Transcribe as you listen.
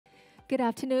Good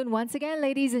afternoon once again,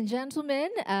 ladies and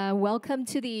gentlemen. Welcome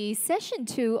to the session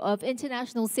 2 of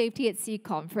International Safety at Sea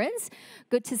Conference.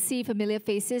 Good to see familiar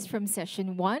faces from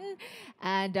session 1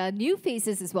 and new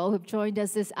faces as well who have joined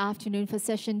us this afternoon for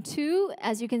session 2.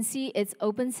 As you can see, it's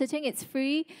open sitting. It's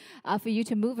free for you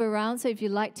to move around. So if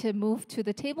you'd like to move to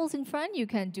the tables in front, you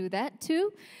can do that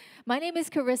too. My name is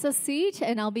Carissa Seat,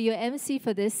 and I'll be your MC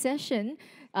for this session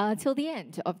till the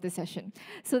end of the session.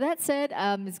 So that said,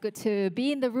 it's good to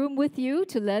be in the room with you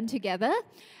to learn together.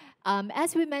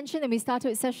 As we mentioned, and we started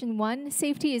with session 1,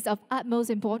 safety is of utmost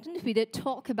importance. We did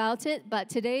talk about it, but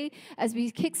today, as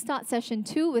we kickstart session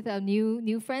 2 with our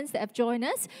new friends that have joined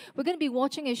us, we're going to be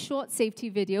watching a short safety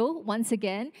video once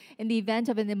again. In the event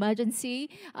of an emergency,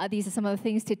 these are some of the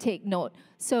things to take note.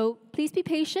 So please be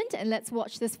patient and let's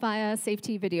watch this fire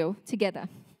safety video together.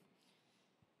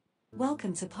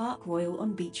 Welcome to Park Royal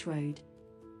on Beach Road.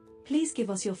 Please give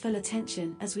us your full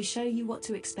attention as we show you what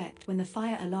to expect when the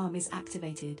fire alarm is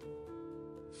activated.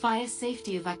 Fire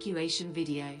safety evacuation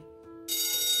video.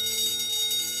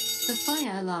 The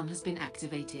fire alarm has been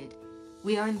activated.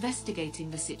 We are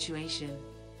investigating the situation.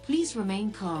 Please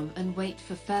remain calm and wait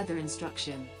for further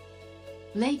instruction.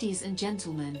 Ladies and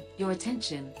gentlemen, your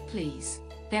attention, please.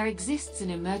 There exists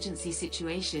an emergency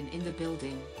situation in the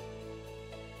building.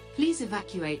 Please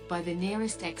evacuate by the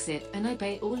nearest exit and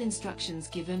obey all instructions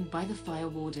given by the fire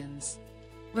wardens.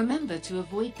 Remember to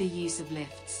avoid the use of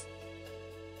lifts.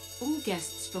 All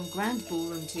guests from Grand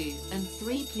Ballroom 2 and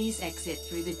 3 please exit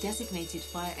through the designated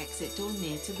fire exit door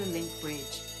near to the link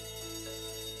bridge.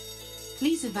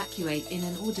 Please evacuate in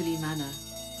an orderly manner.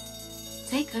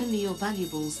 Take only your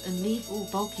valuables and leave all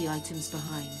bulky items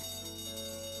behind.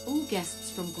 All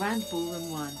guests from Grand Ballroom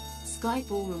 1, Sky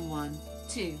Ballroom 1,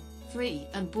 2, 3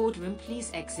 and boardroom please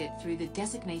exit through the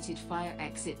designated fire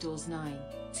exit doors 9,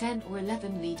 10 or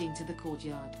 11 leading to the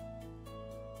courtyard.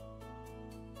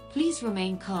 Please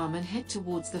remain calm and head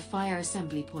towards the fire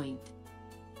assembly point.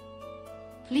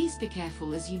 Please be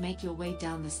careful as you make your way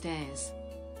down the stairs.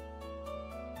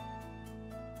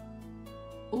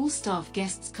 All staff,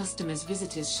 guests, customers,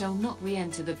 visitors shall not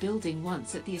re-enter the building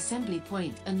once at the assembly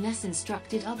point unless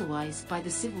instructed otherwise by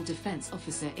the civil defense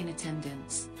officer in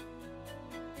attendance.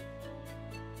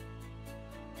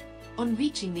 On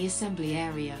reaching the assembly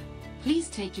area, please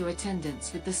take your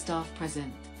attendance with the staff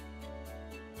present.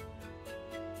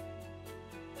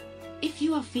 If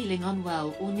you are feeling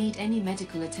unwell or need any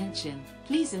medical attention,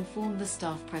 please inform the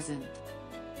staff present.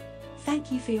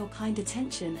 Thank you for your kind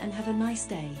attention and have a nice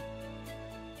day.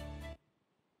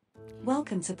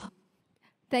 Welcome to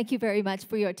Thank you very much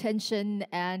for your attention,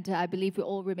 and I believe we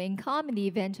all remain calm in the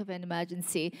event of an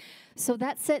emergency. So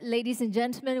that's it, ladies and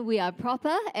gentlemen. We are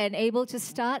proper and able to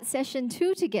start session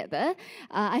 2 together.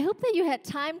 I hope that you had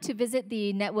time to visit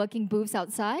the networking booths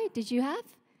outside. Did you have?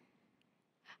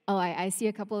 Oh, I see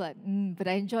a couple that, but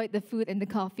I enjoyed the food and the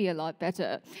coffee a lot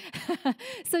better.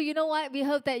 So you know what? We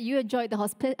hope that you enjoyed the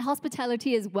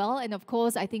hospitality as well. And of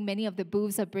course, I think many of the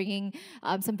booths are bringing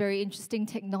some very interesting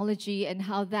technology and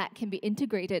how that can be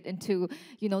integrated into,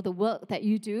 the work that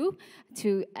you do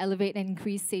to elevate and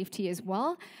increase safety as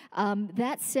well.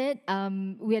 That said,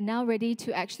 we are now ready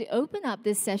to actually open up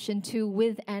this session 2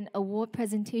 with an award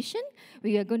presentation.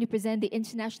 We are going to present the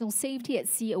International Safety at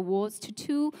Sea Awards to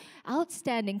 2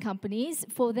 outstanding companies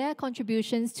for their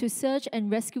contributions to search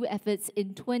and rescue efforts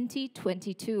in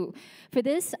 2022. For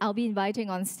this, I'll be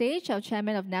inviting on stage our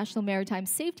Chairman of National Maritime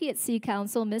Safety at Sea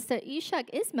Council, Mr. Ishak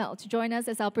Ismail, to join us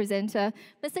as our presenter.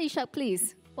 Mr. Ishak,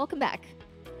 please, welcome back.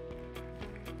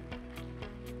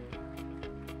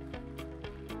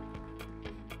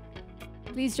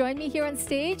 Please join me here on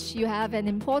stage. You have an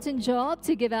important job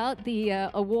to give out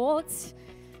the awards,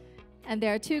 and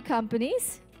there are 2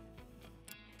 companies.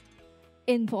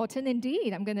 Important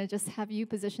indeed. I'm going to just have you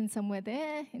positioned somewhere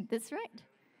there. That's right.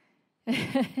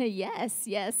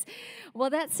 Yes.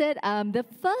 Well, that said, the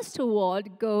first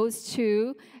award goes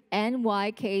to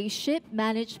NYK Ship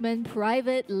Management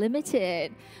Private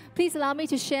Limited. Please allow me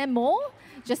to share more.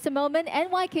 Just a moment.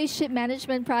 NYK Ship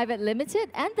Management Private Limited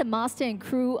and the master and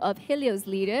crew of Helios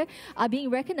Leader are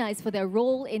being recognized for their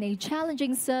role in a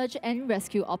challenging search and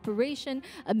rescue operation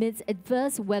amidst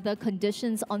adverse weather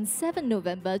conditions on 7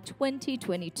 November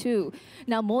 2022.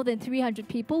 Now, more than 300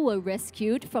 people were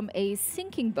rescued from a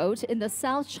sinking boat in the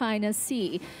South China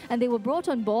Sea, and they were brought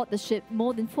on board the ship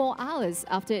more than 4 hours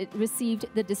after it received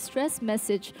the distress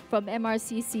message from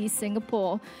MRCC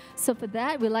Singapore. So for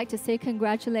that, we'd like to say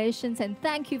congratulations and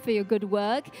thank you for your good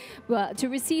work. Well, to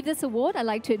receive this award, I'd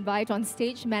like to invite on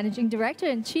stage Managing Director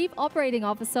and Chief Operating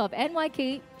Officer of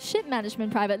NYK Ship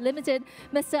Management Private Limited,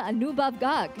 Mr. Anubhav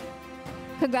Garg.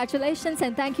 Congratulations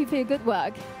and thank you for your good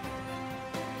work.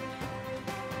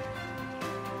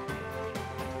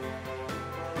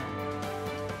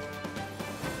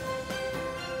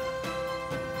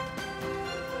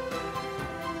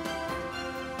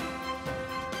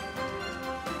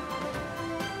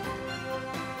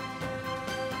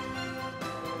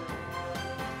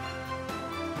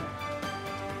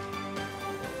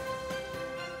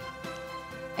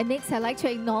 And next, I'd like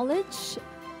to acknowledge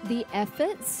the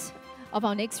efforts of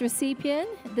our next recipient.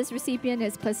 This recipient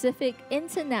is Pacific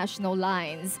International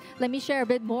Lines. Let me share a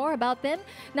bit more about them.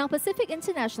 Now, Pacific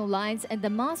International Lines and the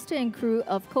master and crew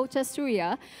of Kota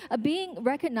Surya are being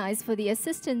recognized for the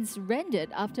assistance rendered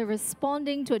after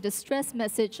responding to a distress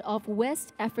message of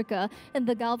West Africa in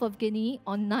the Gulf of Guinea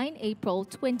on 9 April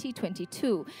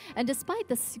 2022. And despite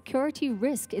the security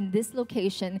risk in this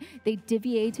location, they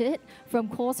deviated from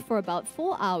course for about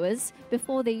 4 hours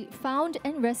before they found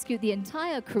and rescued the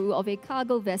entire crew of a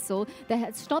cargo vessel that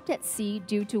had stopped at sea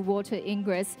due to water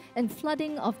ingress and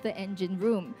flooding of the engine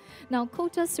room. Now,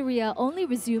 Kota Surya only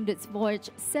resumed its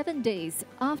voyage 7 days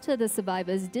after the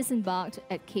survivors disembarked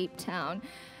at Cape Town.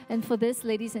 And for this,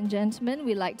 ladies and gentlemen,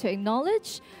 we'd like to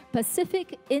acknowledge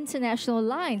Pacific International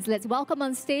Lines. Let's welcome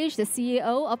on stage the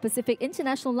CEO of Pacific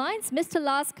International Lines, Mr.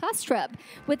 Lars Kastrup.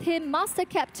 With him, Master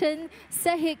Captain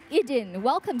Sehik Idin.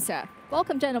 Welcome, sir.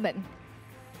 Welcome, gentlemen.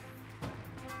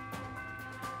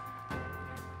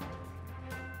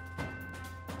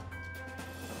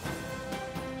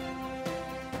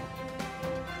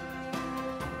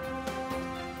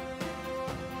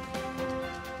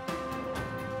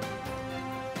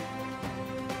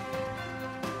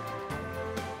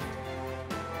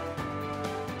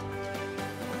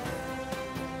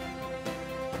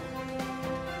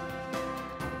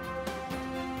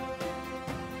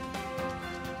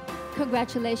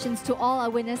 Congratulations to all our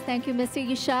winners. Thank you, Mr.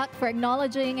 Ishak, for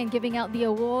acknowledging and giving out the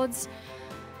awards.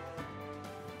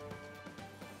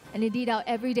 And indeed, our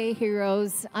everyday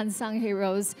heroes, unsung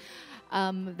heroes.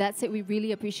 That's it. We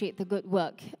really appreciate the good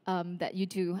work that you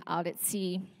do out at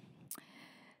sea.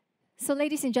 So,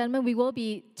 ladies and gentlemen, we will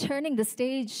be turning the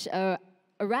stage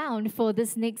around for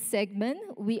this next segment.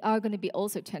 We are going to be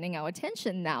also turning our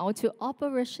attention now to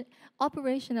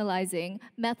operationalizing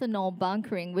methanol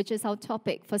bunkering, which is our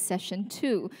topic for session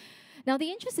 2. Now,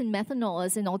 the interest in methanol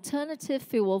as an alternative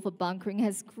fuel for bunkering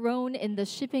has grown in the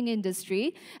shipping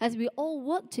industry as we all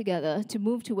work together to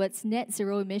move towards net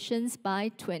zero emissions by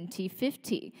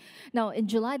 2050. Now, in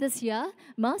July this year,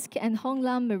 Maersk and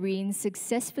Honglam Marine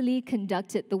successfully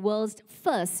conducted the world's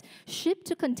first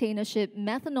ship-to-container ship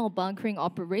methanol bunkering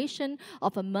operation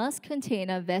of a Maersk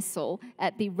container vessel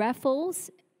at the Raffles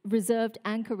Reserved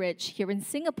Anchorage here in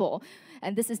Singapore.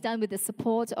 And this is done with the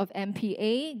support of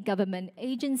MPA, government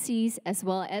agencies, as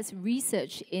well as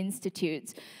research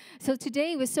institutes. So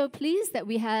today, we're so pleased that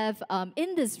we have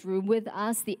in this room with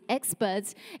us the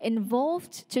experts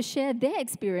involved to share their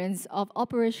experience of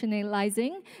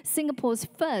operationalizing Singapore's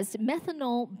first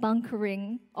methanol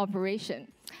bunkering operation.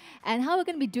 And how we're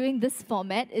going to be doing this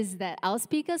format is that our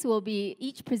speakers will be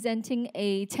each presenting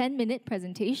a 10-minute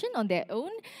presentation on their own.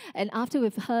 And after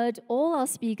we've heard all our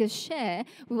speakers share,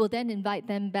 we will then invite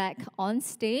them back on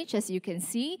stage. As you can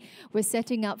see, we're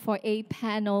setting up for a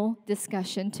panel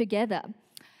discussion together.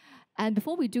 And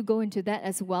before we do go into that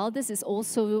as well, this is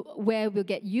also where we'll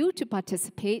get you to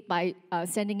participate by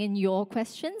sending in your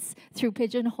questions through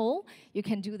Pigeonhole. You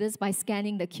can do this by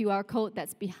scanning the QR code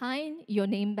that's behind your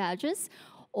name badges,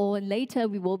 or later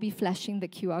we will be flashing the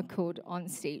QR code on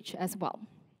stage as well.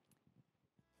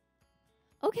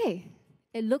 Okay,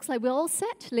 it looks like we're all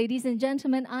set. Ladies and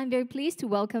gentlemen, I'm very pleased to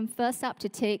welcome first up to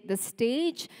take the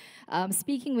stage.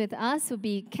 Speaking with us will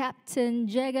be Captain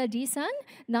Jagadisan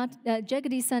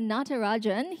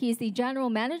Natarajan. He's the General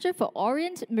Manager for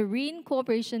Orient Marine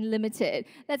Corporation Limited.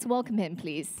 Let's welcome him,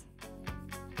 please.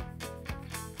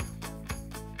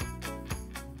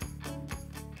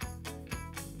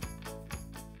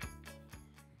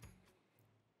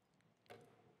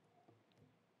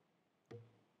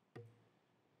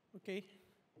 Okay,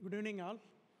 good evening all.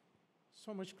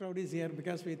 So much crowd is here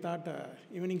because we thought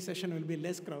evening session will be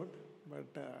less crowd,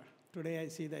 but today I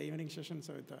see the evening session,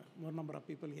 so with more number of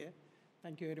people here.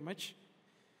 Thank you very much.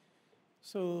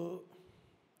 So,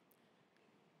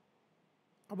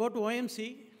 about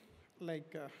OMC,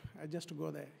 like I just go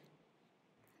there.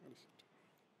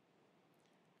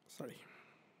 Sorry.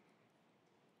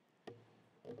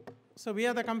 So we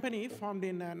are the company formed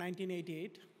in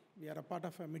 1988. We are a part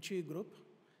of a Mitsui group.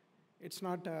 It's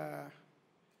not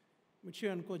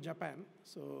Mitsui & Co. Japan,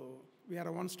 so we are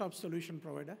a one-stop solution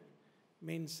provider.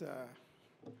 Means,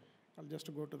 I'll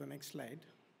just go to the next slide.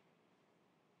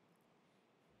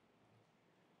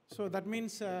 So that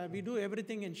means we do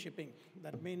everything in shipping.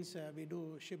 That means we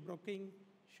do shipbroking,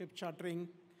 ship chartering,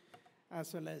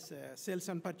 as well as sales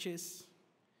and purchase,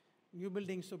 new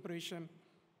building supervision,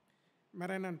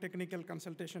 marine and technical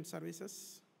consultation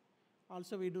services.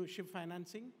 Also, we do ship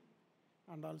financing,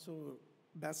 and also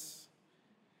does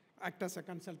act as a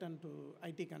consultant to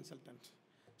IT consultant.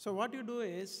 So what you do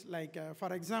is, like,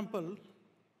 for example,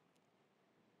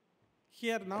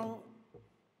 Here now,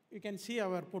 you can see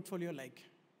our portfolio like.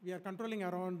 We are controlling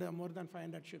around more than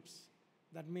 500 ships.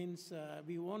 That means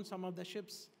we own some of the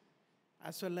ships,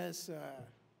 as well as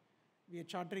we are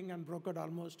chartering and brokered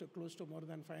almost close to more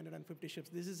than 550 ships.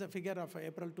 This is a figure of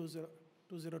April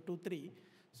 2023.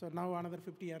 So now another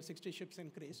 50 or 60 ships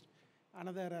increased.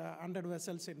 Another 100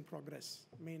 vessels in progress,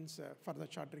 means for the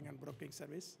chartering and broking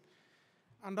service.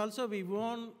 And also we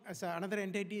own, as another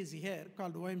entity is here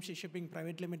called OMC Shipping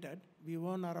Private Limited. We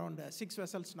own around 6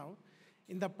 vessels now.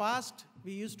 In the past,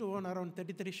 we used to own around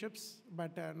 33 ships,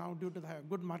 but now due to the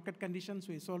good market conditions,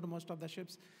 we sold most of the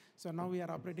ships. So now we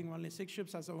are operating only 6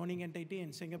 ships as a owning entity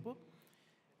in Singapore.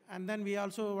 And then we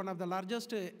also one of the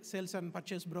largest sales and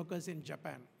purchase brokers in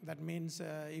Japan. That means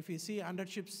if you see 100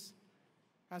 ships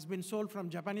has been sold from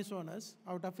Japanese owners,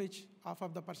 out of which half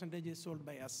of the percentage is sold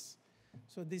by us.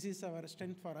 So this is our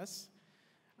strength for us.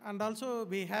 And also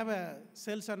we have a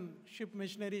sales and ship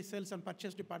machinery sales and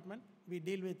purchase department. We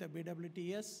deal with the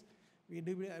BWTS, we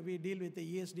deal with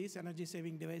the ESDs, energy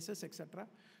saving devices, etc.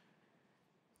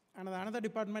 And another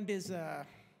department is as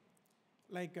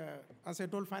I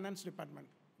told, finance department.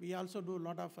 We also do a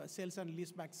lot of sales and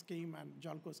leaseback scheme and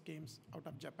JOLCO schemes out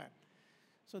of Japan.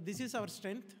 So this is our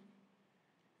strength.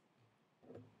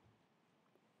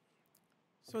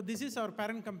 So this is our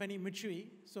parent company, Mitsui.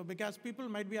 So because people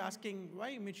might be asking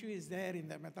why Mitsui is there in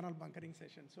the methanol bunkering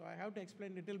session. So I have to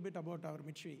explain a little bit about our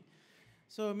Mitsui.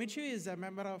 So Mitsui is a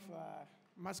member of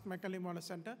Maersk Mechanum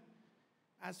Center,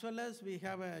 as well as we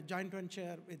have a joint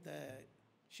venture with the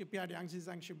shipyard Yangtze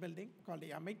Shipbuilding called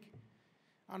YAMIC.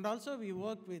 And also we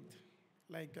work with,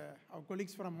 our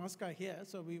colleagues from Maersk are here,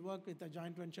 so we work with the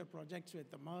joint venture projects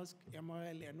with the Maersk, MOL,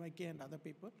 NYK, and other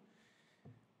people.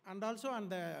 And also on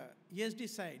the ESD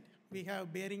side, we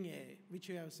have Bearing A, which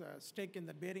we have a stake in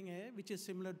the Bearing A, which is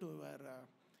similar to our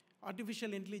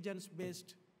artificial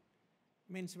intelligence-based,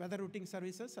 means weather routing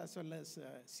services, as well as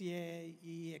CAI,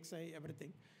 EEXI,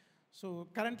 everything. So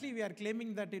currently we are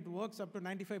claiming that it works up to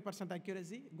 95%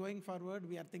 accuracy. Going forward,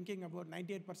 we are thinking about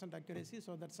 98% accuracy,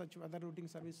 so that such weather routing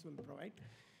service will provide.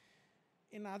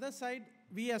 In the other side,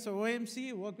 we as a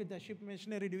OMC work with the ship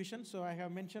machinery division, so I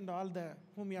have mentioned all the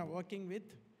whom we are working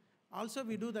with. Also,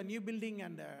 we do the new building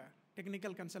and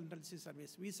technical consultancy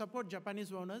service. We support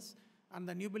Japanese owners on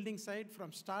the new building side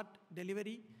from start,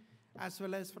 delivery, as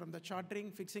well as from the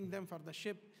chartering, fixing them for the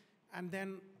ship. And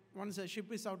then once the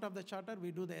ship is out of the charter,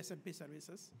 we do the S&P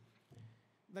services.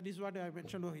 That is what I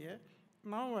mentioned over here.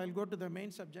 Now I'll go to the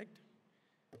main subject.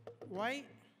 Why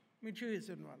Mitsui is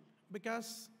involved?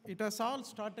 Because it has all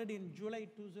started in July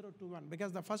 2021,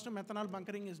 because the first methanol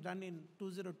bunkering is done in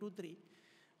 2023.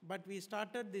 But we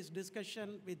started this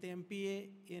discussion with the MPA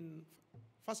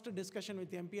first discussion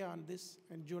with the MPA on this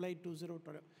in July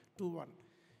 2021.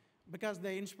 Because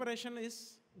the inspiration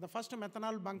is the first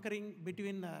methanol bunkering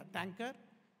between a tanker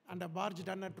and a barge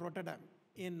done at Rotterdam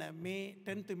in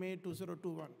 10th May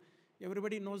 2021.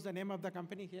 Everybody knows the name of the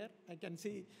company here. I can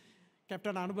see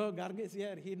Captain Anubhav Garg is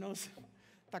here. He knows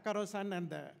Takaro-san and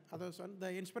the other son.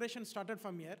 The inspiration started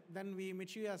from here. Then we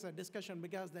Mitsui as a discussion,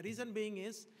 because the reason being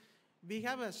is we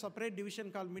have a separate division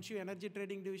called Mitsui Energy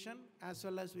Trading Division, as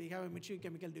well as we have a Mitsui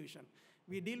Chemical Division.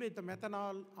 We deal with the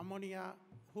methanol, ammonia,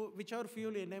 whichever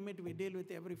fuel you name it, we deal with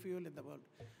every fuel in the world.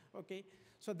 Okay,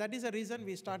 so that is the reason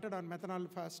we started on methanol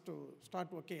first to start,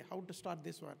 okay, how to start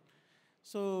this one.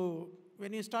 So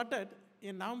when we started,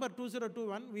 in November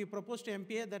 2021, we proposed to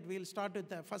MPA that we'll start with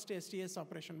the first STS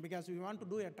operation, because we want to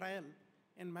do a trial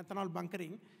in methanol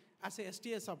bunkering as a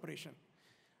STS operation.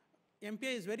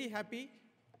 MPA is very happy,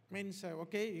 means,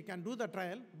 okay, you can do the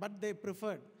trial, but they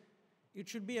preferred it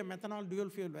should be a methanol dual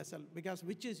fuel vessel, because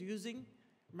which is using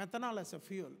methanol as a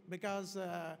fuel, because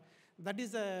that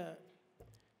is a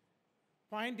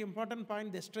important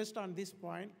point, they stressed on this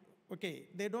point. Okay,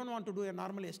 they don't want to do a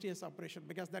normal STS operation,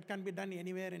 because that can be done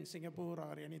anywhere in Singapore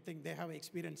or anything, they have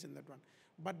experience in that one.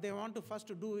 But they want to first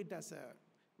do it as a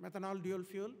methanol dual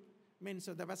fuel, means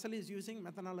the vessel is using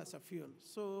methanol as a fuel.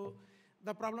 So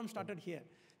the problem started here.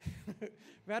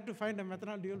 Where to find a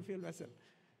methanol dual fuel vessel?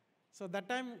 So that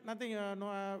time, nothing,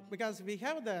 because we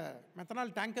have the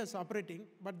methanol tankers operating,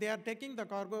 but they are taking the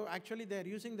cargo, actually they are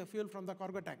using the fuel from the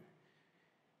cargo tank.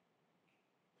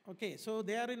 Okay, so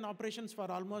they are in operations for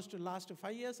almost last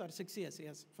 5 years or 6 years,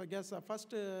 yes. For guess,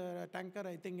 first tanker,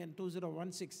 I think in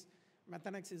 2016,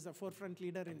 Methanex is the forefront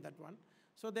leader in that one.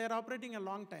 So they are operating a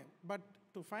long time, but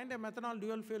to find a methanol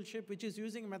dual fuel ship which is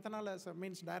using methanol as a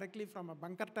means directly from a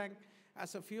bunker tank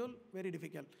as a fuel, very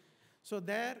difficult. So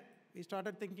there we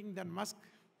started thinking, then Maersk,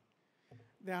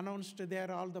 they announced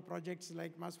there all the projects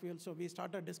like Maersk Fuel, so we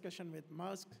started discussion with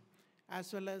Maersk,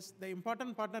 as well as the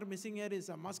important partner missing here is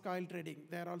Musk Oil Trading.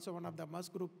 They are also one of the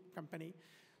Musk Group company.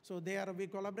 So we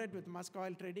collaborate with Musk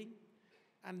Oil Trading,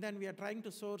 and then we are trying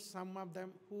to source some of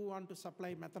them who want to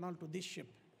supply methanol to this ship.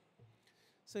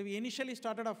 So we initially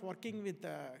started off working with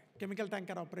chemical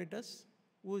tanker operators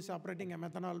who is operating a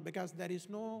methanol, because there is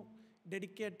no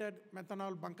dedicated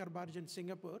methanol bunker barge in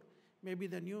Singapore. Maybe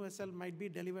the new vessel might be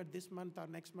delivered this month or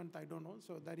next month, I don't know.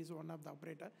 So that is one of the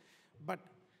operator. But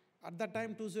at that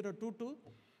time, 2022,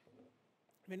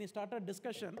 when we started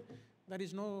discussion, there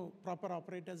is no proper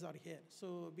operators are here.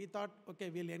 So we thought, okay,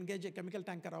 we'll engage a chemical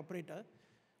tanker operator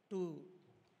to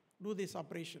do this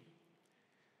operation.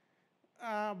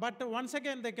 But once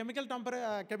again, the chemical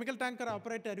tanker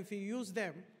operator, if you use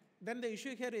them, then the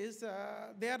issue here is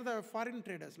they are the foreign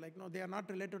traders. Like, no, they are not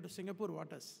related to Singapore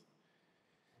waters.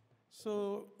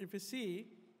 So if you see,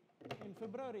 in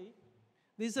February,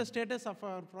 this is the status of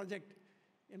our project.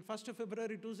 In 1st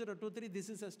February 2023, this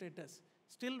is the status.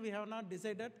 Still, we have not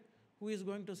decided who is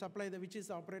going to supply which is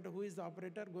the operator, who is the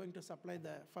operator going to supply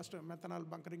the first methanol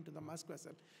bunkering to the Musk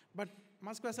vessel. But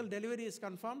Musk vessel delivery is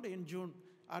confirmed in June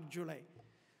or July.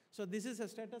 So this is the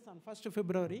status on 1st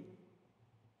February.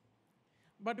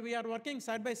 But we are working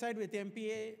side by side with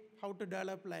MPA, how to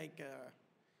develop like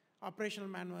operational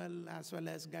manual as well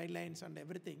as guidelines and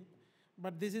everything.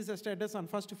 But this is the status on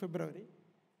 1st February.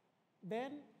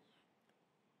 Then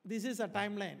this is a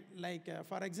timeline. Like,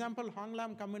 for example,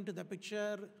 Honglam come into the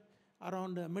picture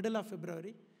around middle of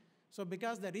February. So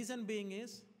because the reason being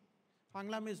is,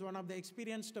 Honglam is one of the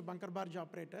experienced bunker barge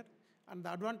operator, and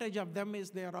the advantage of them is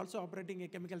they are also operating a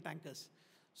chemical tankers.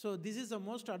 So this is the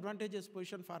most advantageous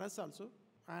position for us also.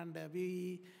 And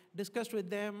we discussed with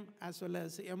them as well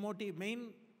as MOT.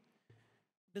 Main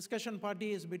discussion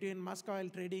party is between Musk Oil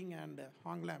Trading and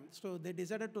Honglam. So they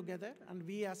decided together, and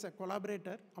we as a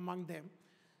collaborator among them.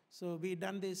 So we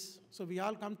done this, so we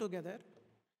all come together.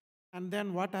 And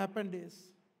then what happened is,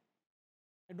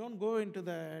 I don't go into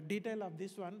the detail of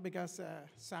this one because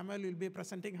Samuel will be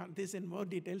presenting on this in more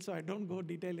detail, so I don't go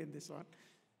detail in this one.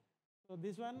 So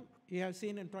this one you have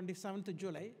seen in 27th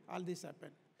July, all this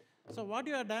happened. So what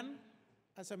you have done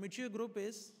as a Mitsui group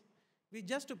is, we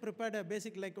just prepared a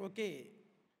basic like, okay,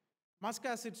 Musk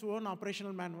has its own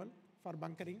operational manual for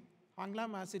bunkering.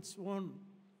 Honglam has its own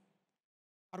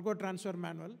cargo transfer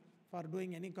manual for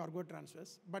doing any cargo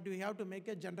transfers, but we have to make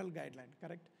a general guideline,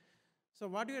 correct? So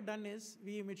what we have done is,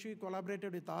 we Mitsui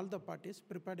collaborated with all the parties,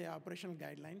 prepared operational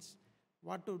guidelines,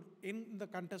 what to, in the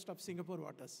context of Singapore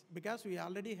waters. Because we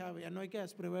already have, NOK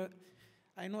has prepared,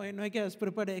 I know NOK has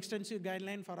prepared an extensive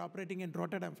guideline for operating in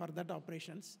Rotterdam for that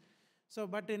operations. So,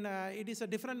 but in it is a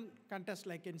different context,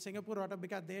 like in Singapore water,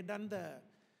 because they done the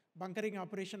bunkering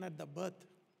operation at the berth.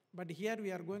 But here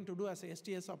we are going to do as a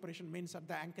STS operation, means at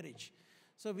the anchorage.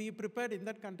 So we prepared in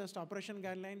that context operation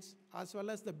guidelines as well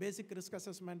as the basic risk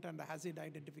assessment and the hazard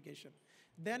identification.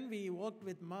 Then we worked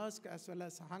with Musk as well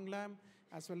as Honglam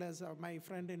as well as my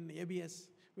friend in ABS.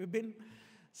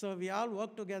 So we all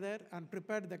worked together and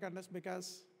prepared the context,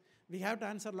 because we have to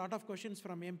answer a lot of questions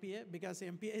from MPA, because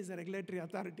MPA is a regulatory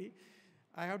authority.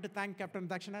 I have to thank Captain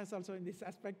Dakshinas also in this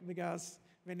aspect, because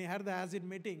when he had the hazard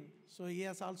meeting, so he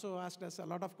has also asked us a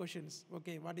lot of questions.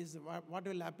 Okay, what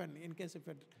will happen in case if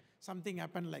something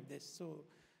happened like this? So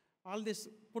all this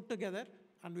put together,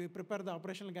 and we prepare the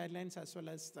operational guidelines as well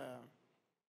as the,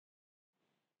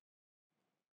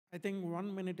 I think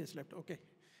 1 minute is left, okay.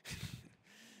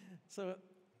 So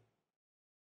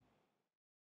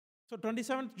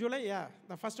 27th July, yeah,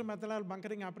 the first methanol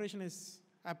bunkering operation is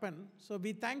happened. So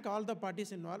we thank all the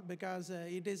parties involved, because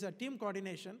it is a team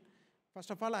coordination.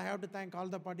 First of all, I have to thank all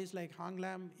the parties like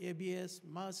Honglam, ABS,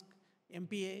 Musk,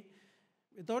 MPA.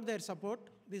 Without their support,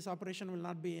 this operation will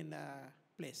not be in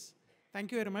place.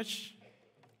 Thank you very much.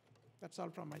 That's all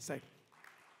from my side.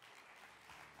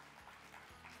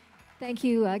 Thank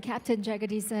you, Captain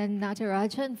Jagadisan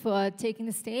Natarajan, for taking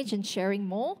the stage and sharing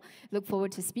more. Look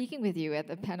forward to speaking with you at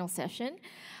the panel session.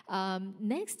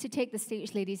 Next to take the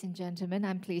stage, ladies and gentlemen,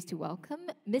 I'm pleased to welcome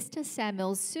Mr.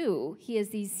 Samuel Su. He is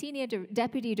the Senior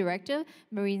Deputy Director,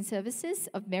 Marine Services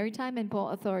of Maritime and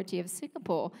Port Authority of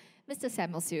Singapore. Mr.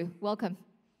 Samuel Su, welcome.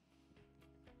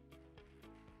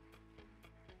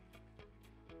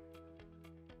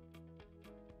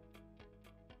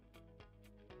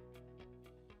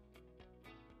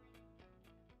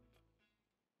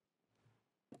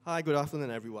 Hi, good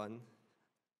afternoon, everyone.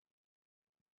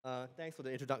 Thanks for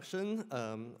the introduction.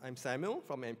 I'm Samuel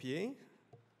from MPA.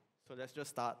 So let's just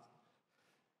start.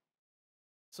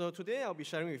 So today I'll be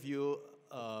sharing with you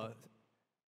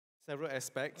several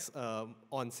aspects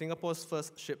on Singapore's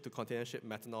first ship-to-container ship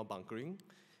methanol bunkering.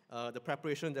 the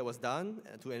preparation that was done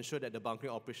to ensure that the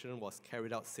bunkering operation was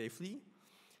carried out safely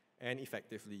and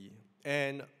effectively.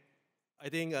 And I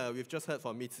think we've just heard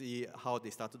from Mitzi how they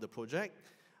started the project.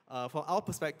 From our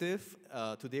perspective,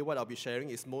 today what I'll be sharing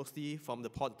is mostly from the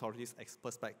Port Authority's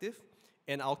perspective.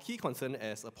 And our key concern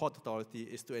as a Port Authority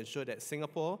is to ensure that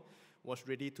Singapore was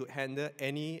ready to handle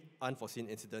any unforeseen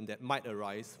incident that might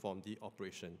arise from the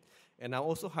operation. And I'll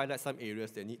also highlight some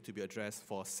areas that need to be addressed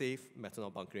for safe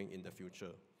methanol bunkering in the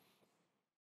future.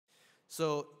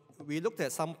 So we looked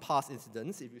at some past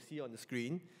incidents, if you see on the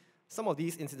screen. Some of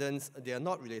these incidents, they are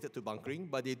not related to bunkering,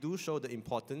 but they do show the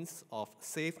importance of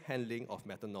safe handling of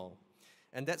methanol.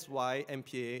 And that's why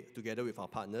MPA, together with our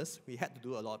partners, we had to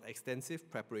do a lot of extensive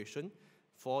preparation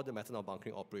for the methanol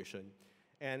bunkering operation.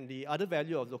 And the other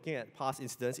value of looking at past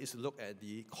incidents is to look at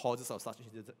the causes of such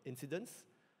incidents.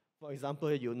 For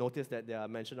example, you'll notice that there are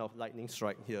mention of lightning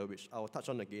strike here, which I will touch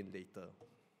on again later.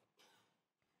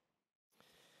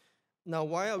 Now,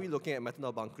 why are we looking at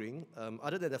methanol bunkering?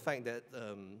 Other than the fact that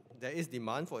there is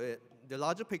demand for it, the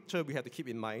larger picture we have to keep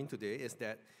in mind today is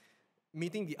that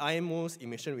meeting the IMO's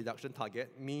emission reduction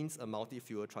target means a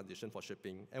multi-fuel transition for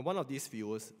shipping, and one of these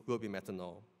fuels will be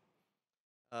methanol.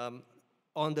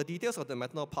 On the details of the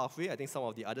methanol pathway, I think some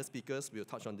of the other speakers will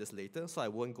touch on this later, so I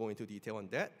won't go into detail on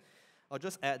that. I'll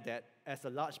just add that as a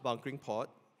large bunkering port,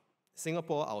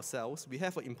 Singapore ourselves, we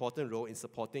have an important role in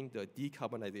supporting the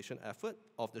decarbonization effort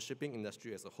of the shipping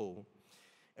industry as a whole.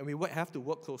 And we have to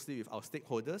work closely with our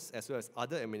stakeholders as well as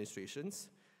other administrations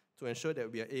to ensure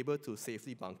that we are able to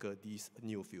safely bunker these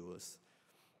new fuels.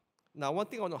 Now, one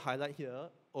thing I want to highlight here,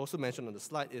 also mentioned on the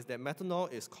slide, is that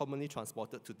methanol is commonly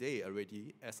transported today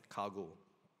already as cargo,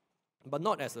 but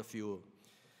not as a fuel.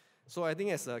 So I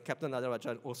think as Captain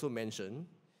Nadarajan also mentioned,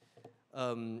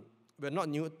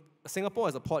 Singapore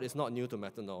as a port is not new to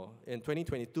methanol. In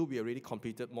 2022, we already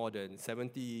completed more than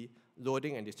 70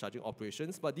 loading and discharging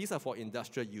operations, but these are for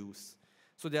industrial use.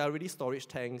 So there are already storage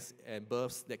tanks and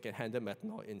berths that can handle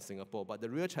methanol in Singapore, but the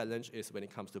real challenge is when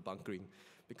it comes to bunkering.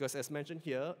 Because as mentioned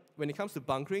here, when it comes to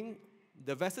bunkering,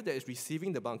 the vessel that is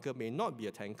receiving the bunker may not be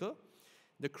a tanker.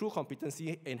 The crew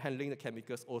competency in handling the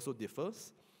chemicals also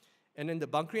differs. And then the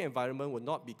bunkering environment would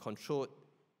not be controlled,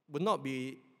 would not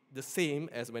be the same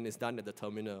as when it's done at the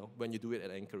terminal, when you do it at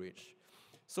Anchorage.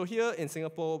 So here in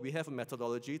Singapore, we have a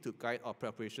methodology to guide our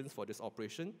preparations for this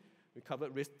operation. We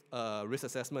covered risk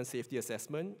assessment, safety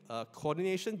assessment,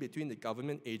 coordination between the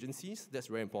government agencies. That's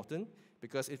very important,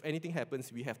 because if anything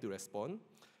happens, we have to respond.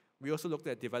 We also looked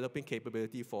at developing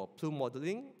capability for plume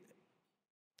modeling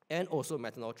and also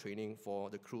methanol training for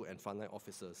the crew and frontline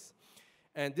officers.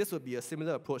 And this would be a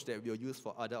similar approach that we'll use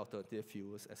for other alternative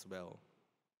fuels as well.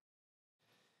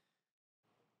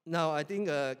 Now, I think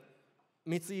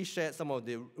Mitzi shared some of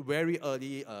the very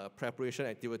early preparation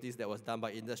activities that was done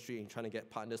by industry in trying to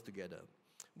get partners together.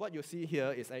 What you see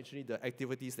here is actually the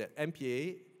activities that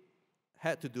MPA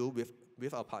had to do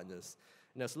with our partners.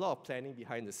 And there's a lot of planning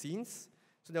behind the scenes.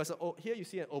 So here you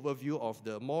see an overview of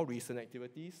the more recent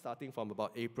activities starting from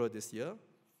about April this year.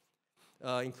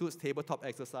 Includes tabletop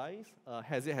exercise,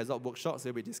 hazard workshops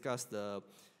where we discussed the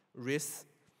risks.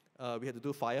 We had to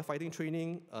do firefighting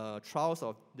training, trials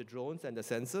of the drones and the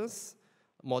sensors,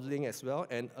 modeling as well,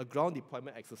 and a ground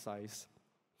deployment exercise.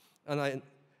 And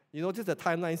you notice the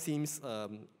timeline seems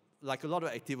like a lot of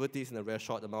activities in a very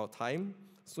short amount of time.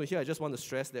 So here I just want to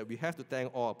stress that we have to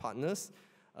thank all our partners,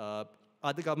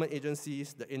 other government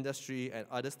agencies, the industry, and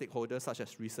other stakeholders such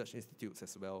as research institutes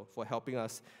as well for helping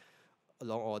us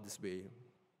along all this way.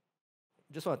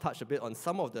 Just want to touch a bit on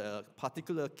some of the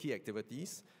particular key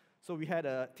activities. So we had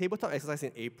a tabletop exercise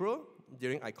in April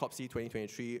during ICOPC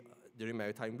 2023 during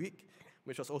Maritime Week,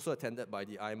 which was also attended by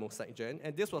the IMO SecGen.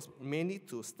 And this was mainly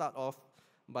to start off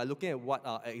by looking at what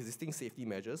are existing safety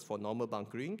measures for normal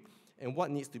bunkering and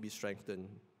what needs to be strengthened.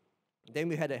 Then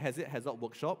we had a hazard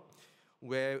workshop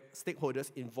where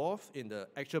stakeholders involved in the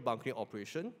actual bunkering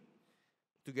operation,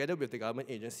 together with the government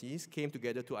agencies, came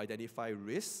together to identify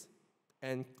risks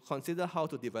and consider how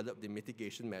to develop the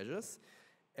mitigation measures.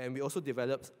 And we also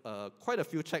developed quite a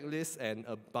few checklists and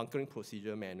a bunkering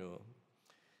procedure manual.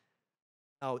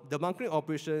 Now, the bunkering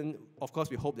operation, of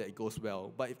course, we hope that it goes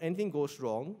well. But if anything goes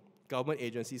wrong, government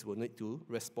agencies will need to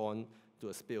respond to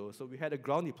a spill. So we had a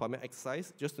ground deployment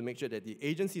exercise just to make sure that the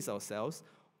agencies ourselves,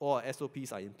 all our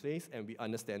SOPs are in place and we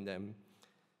understand them.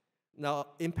 Now,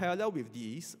 in parallel with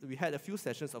these, we had a few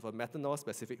sessions of a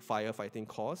methanol-specific firefighting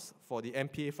course for the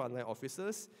MPA frontline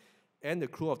officers and the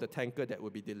crew of the tanker that will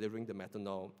be delivering the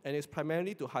methanol. And it's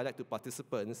primarily to highlight to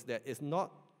participants that it's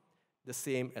not the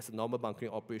same as a normal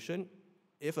bunkering operation.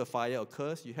 If a fire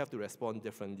occurs, you have to respond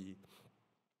differently.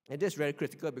 And this is very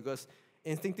critical because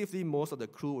instinctively most of the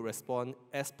crew will respond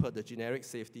as per the generic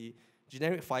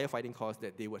firefighting course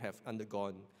that they would have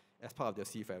undergone as part of their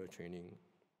seafarer training.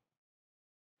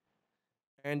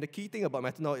 And the key thing about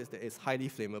methanol is that it's highly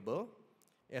flammable.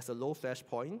 It has a low flash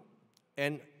point.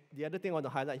 And the other thing I want to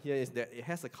highlight here is that it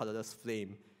has a colorless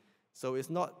flame. So it's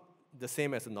not the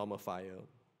same as a normal fire.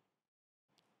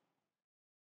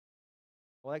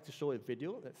 I'd like to show a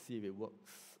video. Let's see if it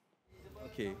works.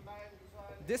 Okay.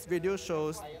 This video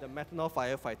shows the methanol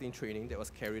firefighting training that was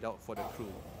carried out for the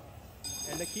crew.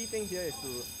 And the key thing here is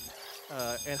to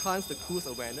enhance the crew's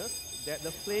awareness that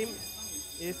the flame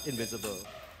is invisible.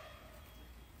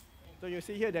 So you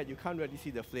see here that you can't really see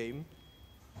the flame.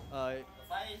 And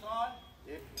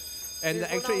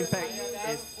the actual impact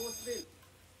is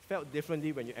felt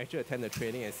differently when you actually attend the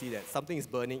training and see that something is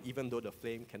burning even though the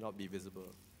flame cannot be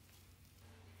visible.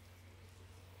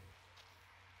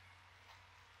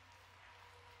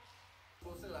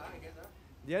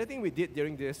 The other thing we did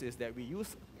during this is that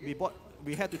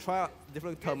we had to try out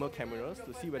different thermal cameras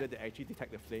to see whether they actually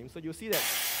detect the flame. So you see that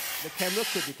the camera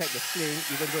could detect the flame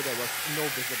even though there was no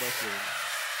visible flame.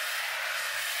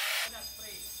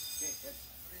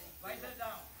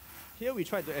 Here we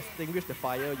tried to extinguish the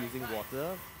fire using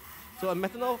water. So a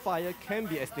methanol fire can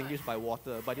be extinguished by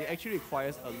water, but it actually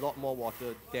requires a lot more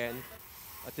water than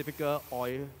a typical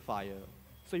oil fire.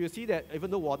 So you see that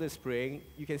even though water is spraying,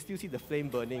 you can still see the flame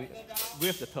burning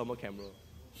with the thermal camera.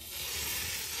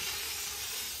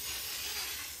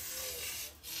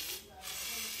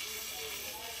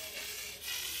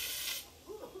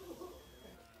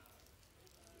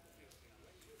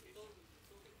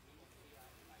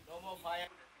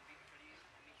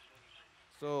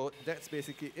 So that's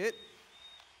basically it.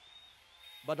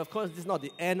 But of course, this is not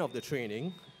the end of the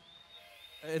training.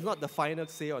 It's not the final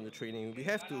say on the training. We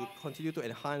have to continue to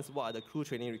enhance what are the crew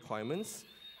training requirements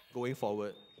going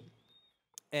forward.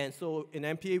 And so in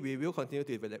MPA, we will continue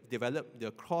to develop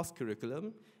the cross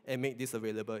curriculum and make this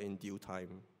available in due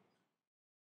time.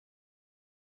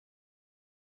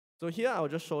 So here I'll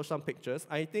just show some pictures.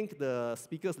 I think the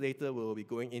speakers later will be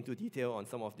going into detail on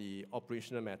some of the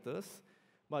operational matters.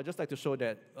 But I'd just like to show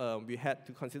that we had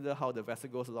to consider how the vessel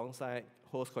goes alongside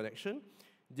host connection.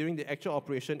 During the actual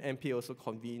operation, MPA also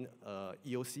convened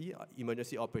EOC,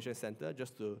 Emergency Operations Center,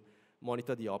 just to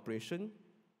monitor the operation.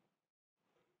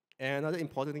 And another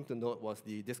important thing to note was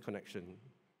the disconnection.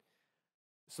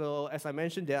 So as I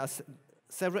mentioned, there are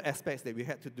several aspects that we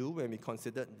had to do when we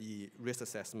considered the risk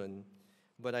assessment.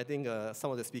 But I think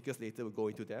some of the speakers later will go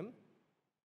into them.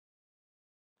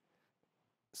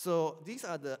 So these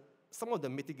are some of the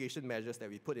mitigation measures that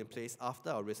we put in place after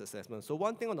our risk assessment. So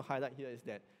one thing I want to highlight here is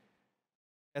that,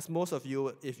 as most of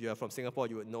you, if you are from Singapore,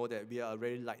 you would know that we are a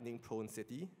very lightning-prone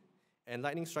city, and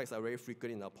lightning strikes are very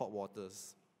frequent in our port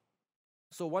waters.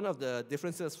 So one of the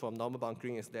differences from normal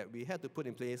bunkering is that we had to put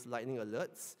in place lightning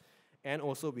alerts, and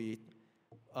also we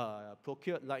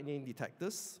procured lightning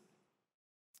detectors.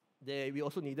 We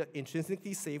also needed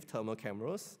intrinsically safe thermal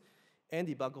cameras, and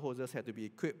the bunker hoses had to be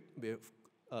equipped with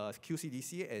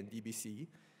QCDC and DBC.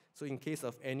 So in case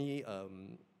of any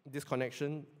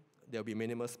disconnection, there will be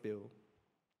minimal spill.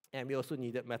 And we also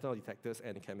needed methanol detectors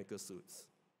and chemical suits.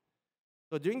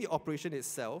 So during the operation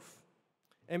itself,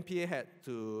 MPA had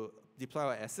to deploy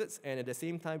our assets, and at the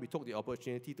same time, we took the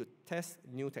opportunity to test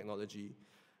new technology.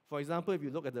 For example, if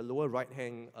you look at the lower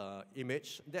right-hand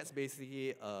image, that's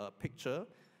basically a picture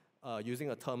using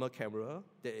a thermal camera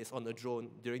that is on a drone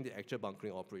during the actual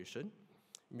bunkering operation.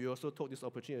 We also took this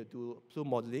opportunity to do plume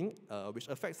modeling, which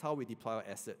affects how we deploy our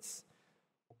assets.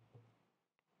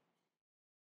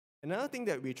 Another thing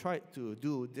that we tried to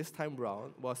do this time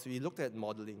around was we looked at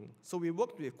modeling. So we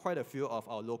worked with quite a few of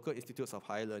our local institutes of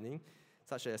higher learning,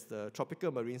 such as the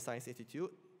Tropical Marine Science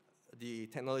Institute, the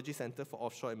Technology Center for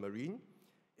Offshore and Marine,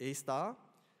 A-STAR,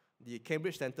 the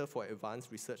Cambridge Center for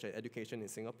Advanced Research and Education in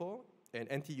Singapore, and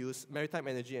NTU's Maritime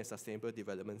Energy and Sustainable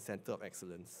Development Center of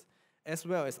Excellence, as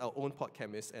well as our own port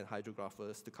chemists and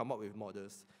hydrographers to come up with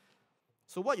models.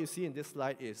 So what you see in this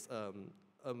slide is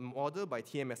a model by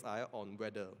TMSI on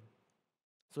weather.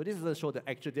 So this doesn't show the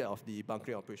actual date of the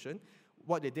bunkering operation.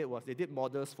 What they did was they did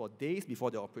models for days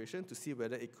before the operation to see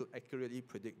whether it could accurately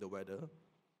predict the weather.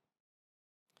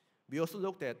 We also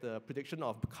looked at the prediction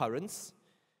of currents.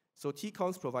 So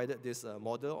TCOMS provided this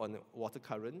model on water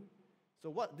current. So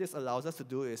what this allows us to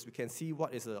do is we can see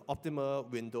what is the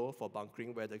optimal window for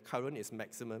bunkering where the current is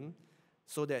maximum,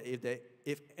 so that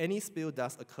if any spill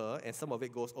does occur and some of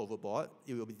it goes overboard,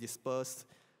 it will be dispersed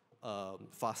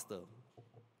faster.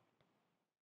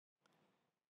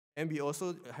 And we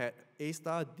also had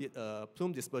A-STAR did a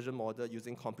plume dispersion model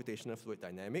using computational fluid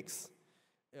dynamics.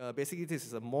 Basically, this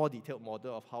is a more detailed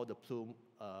model of how the plume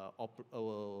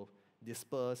will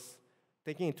disperse,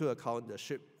 taking into account the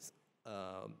ship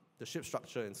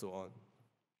structure and so on.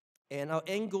 And our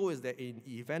end goal is that in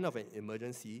the event of an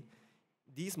emergency,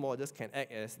 these models can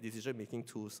act as decision-making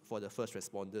tools for the first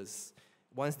responders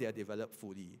once they are developed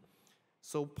fully.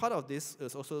 So part of this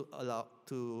is also allowed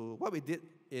to, what we did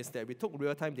is that we took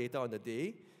real-time data on the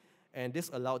day, and this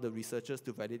allowed the researchers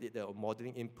to validate their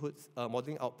modeling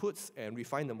outputs and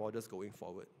refine the models going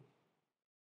forward.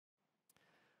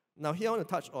 Now here I want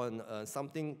to touch on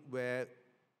something where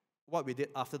what we did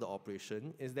after the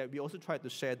operation is that we also tried to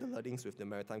share the learnings with the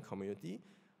maritime community.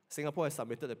 Singapore has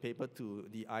submitted a paper to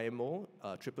the IMO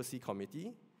CCC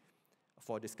committee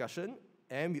for discussion,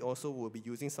 and we also will be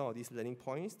using some of these learning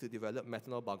points to develop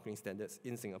methanol bunkering standards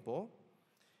in Singapore.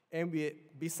 And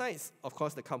besides, of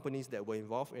course, the companies that were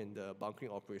involved in the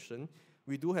bunkering operation,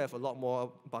 we do have a lot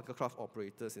more bunkercraft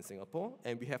operators in Singapore,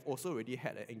 and we have also already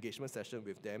had an engagement session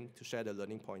with them to share the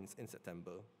learning points in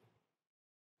September.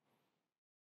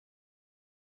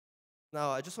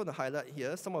 Now, I just want to highlight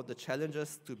here some of the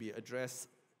challenges to be addressed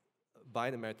by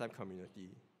the maritime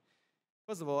community.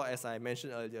 First of all, as I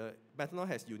mentioned earlier, methanol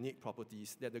has unique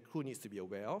properties that the crew needs to be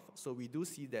aware of, so we do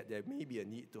see that there may be a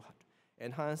need to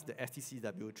enhance the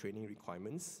STCW training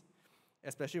requirements,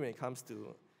 especially when it comes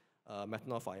to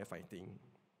methanol firefighting.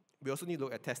 We also need to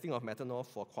look at testing of methanol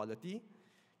for quality.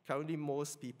 Currently,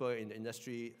 most people in the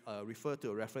industry refer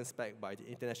to a reference spec by the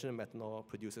International Methanol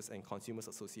Producers and Consumers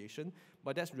Association,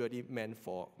 but that's really meant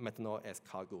for methanol as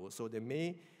cargo. So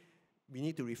we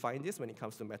need to refine this when it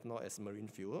comes to methanol as marine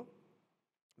fuel.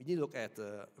 We need to look at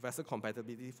vessel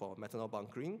compatibility for methanol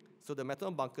bunkering. So the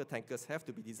methanol bunker tankers have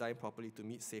to be designed properly to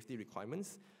meet safety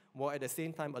requirements, while at the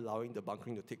same time allowing the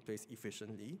bunkering to take place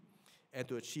efficiently and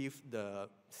to achieve the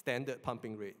standard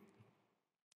pumping rate.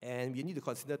 And we need to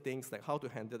consider things like how to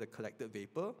handle the collected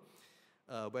vapor,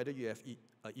 whether you have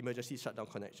emergency shutdown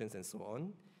connections and so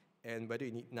on, and whether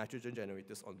you need nitrogen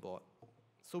generators on board.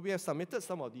 So we have submitted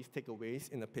some of these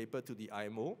takeaways in a paper to the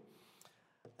IMO.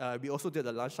 We also did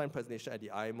a lunchtime presentation at the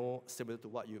IMO, similar to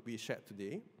what we shared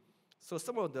today. So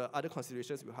some of the other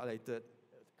considerations we highlighted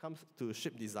comes to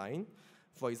ship design.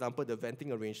 For example, the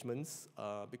venting arrangements,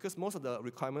 because most of the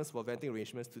requirements for venting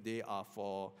arrangements today are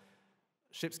for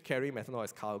ships carrying methanol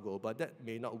as cargo, but that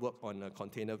may not work on a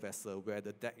container vessel where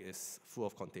the deck is full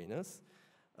of containers.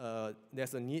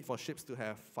 There's a need for ships to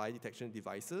have fire detection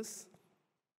devices.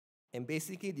 And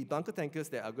basically, the bunker tankers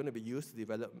that are going to be used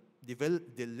to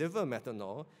deliver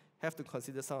methanol have to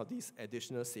consider some of these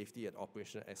additional safety and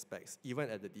operational aspects, even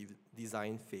at the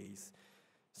design phase.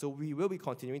 So we will be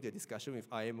continuing the discussion with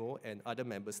IMO and other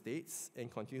member states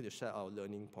and continue to share our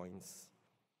learning points.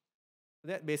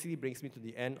 That basically brings me to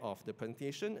the end of the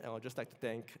presentation, and I would just like to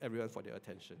thank everyone for their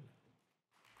attention.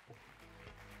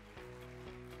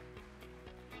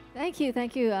 Thank you,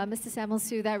 Mr.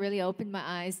 Samuel-Sue. That really opened my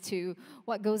eyes to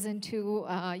what goes into,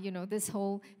 this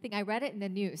whole thing. I read it in the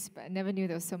news, but I never knew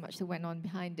there was so much that went on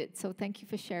behind it. So thank you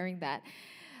for sharing that.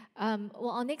 Well,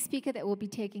 our next speaker that will be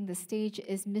taking the stage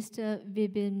is Mr.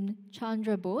 Vibin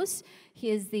Chandra Bose.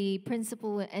 He is the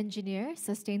Principal Engineer,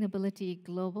 Sustainability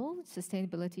Global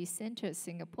Sustainability Center,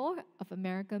 Singapore, of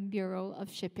American Bureau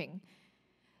of Shipping.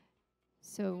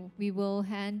 So we will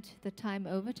hand the time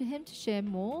over to him to share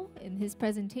more in his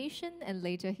presentation, and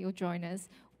later he'll join us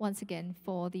once again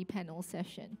for the panel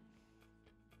session.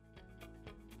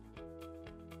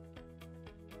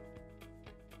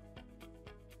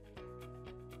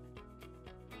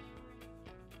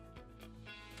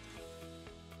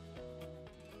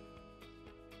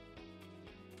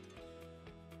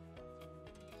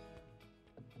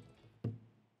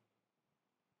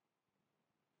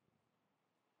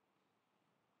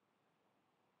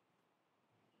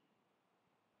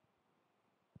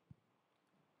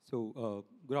 So,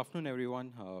 good afternoon,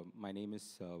 everyone. My name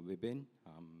is Vibin.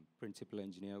 I'm Principal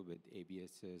Engineer with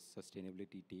ABS's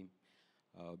Sustainability team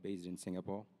based in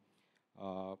Singapore.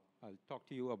 I'll talk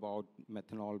to you about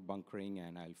methanol bunkering,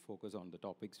 and I'll focus on the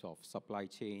topics of supply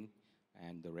chain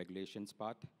and the regulations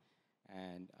part.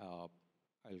 And I'll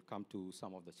come to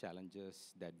some of the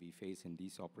challenges that we face in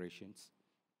these operations.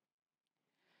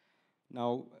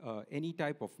 Now, any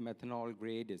type of methanol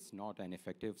grade is not an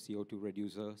effective CO2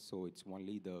 reducer, so it's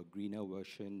only the greener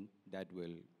version that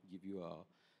will give you a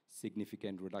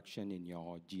significant reduction in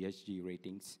your GHG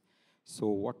ratings. So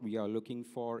what we are looking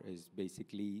for is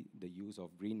basically the use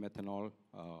of green methanol.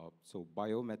 So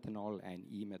biomethanol and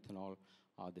e-methanol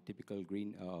are the typical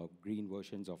green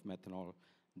versions of methanol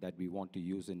that we want to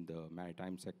use in the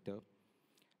maritime sector.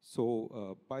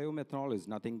 So biomethanol is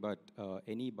nothing but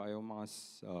any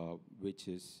biomass which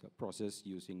is processed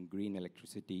using green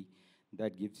electricity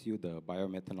that gives you the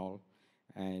biomethanol.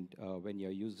 And when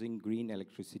you're using green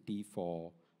electricity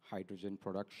for hydrogen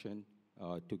production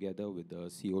together with the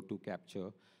CO2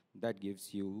 capture, that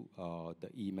gives you the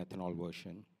e-methanol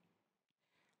version.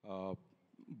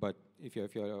 But if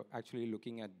you're actually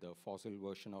looking at the fossil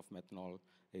version of methanol,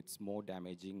 it's more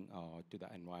damaging to the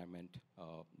environment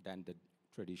than the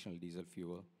traditional diesel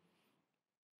fuel.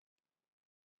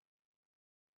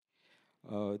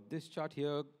 This chart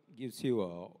here gives you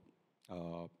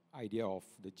a idea of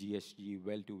the GHG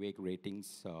well-to-wake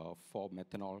ratings for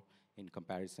methanol in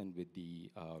comparison with the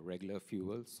regular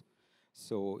fuels.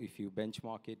 So if you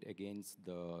benchmark it against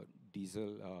the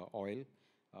diesel oil,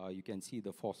 you can see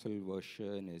the fossil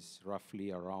version is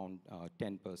roughly around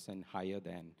 10% higher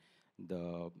than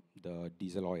the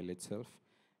diesel oil itself.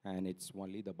 And it's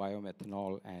only the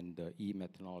biomethanol and the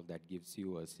e-methanol that gives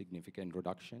you a significant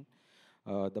reduction.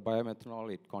 The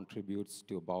biomethanol, it contributes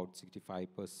to about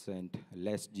 65%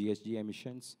 less GHG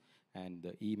emissions, and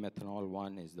the e-methanol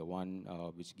one is the one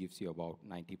which gives you about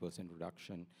 90%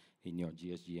 reduction in your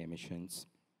GHG emissions.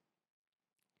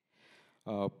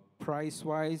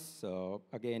 Price-wise,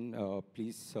 again,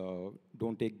 please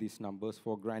don't take these numbers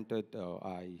for granted.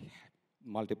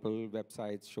 Multiple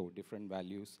websites show different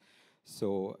values.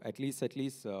 So at least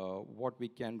what we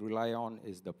can rely on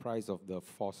is the price of the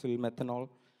fossil methanol.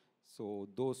 So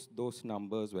those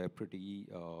numbers were pretty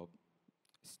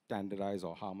standardized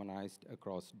or harmonized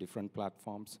across different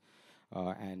platforms.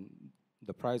 And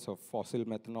the price of fossil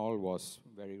methanol was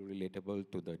very relatable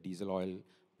to the diesel oil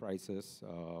prices.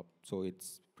 So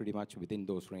it's pretty much within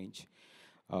those range.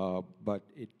 But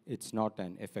it's not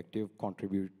an effective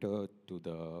contributor to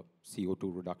the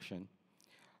CO2 reduction.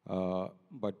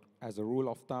 But as a rule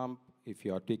of thumb, if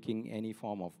you are taking any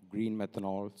form of green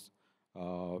methanols,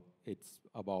 it's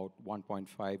about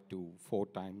 1.5 to 4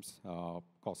 times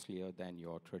costlier than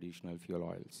your traditional fuel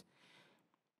oils.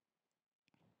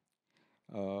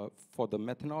 For the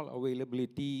methanol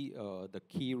availability, the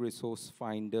key resource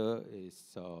finder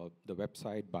is the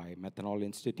website by Methanol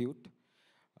Institute.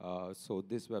 So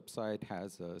this website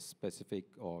has a specific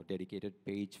or dedicated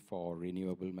page for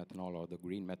renewable methanol or the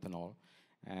green methanol.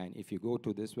 And if you go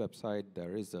to this website,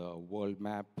 there is a world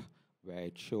map where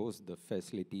it shows the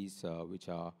facilities which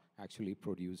are actually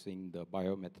producing the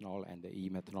biomethanol and the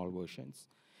e-methanol versions.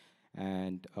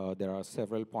 And there are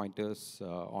several pointers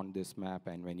on this map,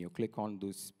 and when you click on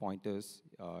those pointers,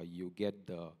 you get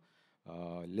the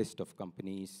list of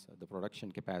companies, the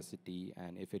production capacity,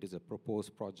 and if it is a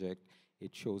proposed project,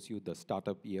 it shows you the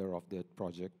startup year of the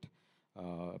project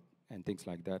and things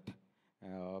like that.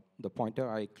 The pointer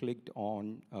I clicked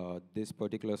on, this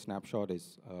particular snapshot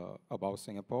is about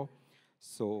Singapore.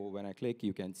 So when I click,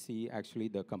 you can see actually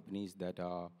the companies that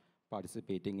are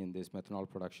participating in this methanol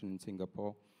production in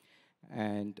Singapore.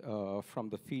 And from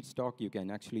the feedstock, you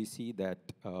can actually see that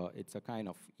it's a kind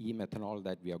of e-methanol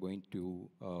that we are going to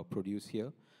produce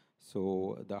here.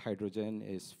 So the hydrogen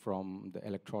is from the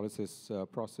electrolysis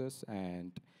process,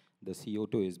 and the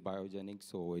CO2 is biogenic,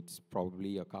 so it's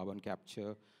probably a carbon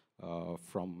capture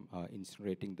from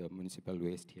incinerating the municipal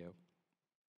waste here.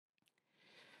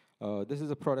 This is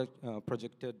a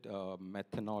projected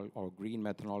methanol or green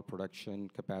methanol production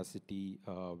capacity,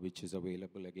 which is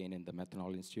available again in the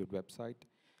Methanol Institute website.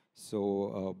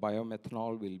 So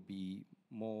biomethanol will be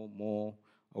more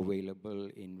available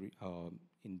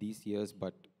in these years,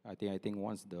 but I think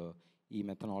once the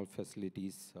e-methanol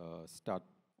facilities start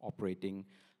operating,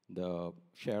 the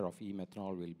share of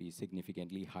e-methanol will be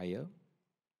significantly higher.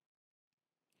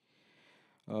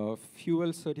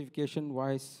 Fuel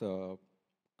certification-wise,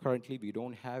 currently, we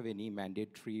don't have any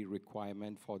mandatory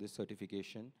requirement for this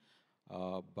certification,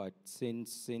 but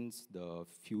since the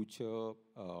future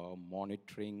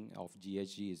monitoring of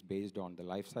GHG is based on the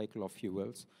life cycle of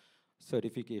fuels,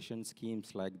 certification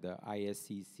schemes like the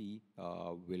ISCC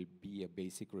will be a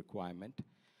basic requirement.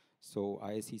 So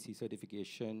ISCC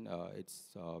certification,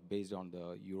 it's based on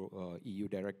the EU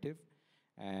directive,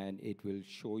 and it will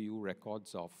show you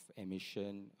records of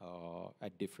emission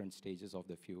at different stages of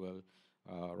the fuel,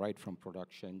 right from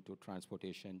production to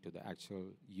transportation to the actual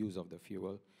use of the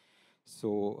fuel.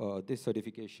 So this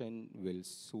certification will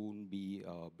soon be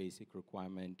a basic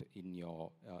requirement in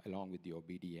your, along with your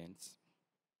BDNs.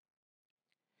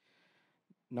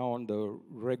 Now on the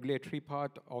regulatory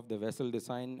part of the vessel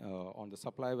design, on the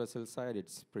supply vessel side,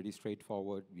 it's pretty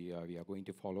straightforward. We are going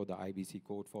to follow the IBC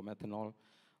code for methanol.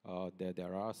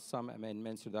 There are some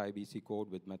amendments to the IBC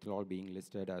code with methanol being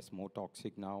listed as more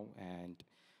toxic now, and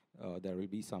there will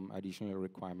be some additional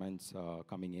requirements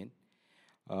coming in.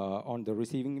 On the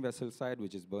receiving vessel side,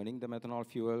 which is burning the methanol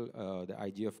fuel, the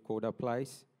IGF code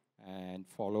applies, and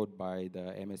followed by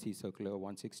the MSC Circular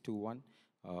 1621,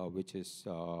 which is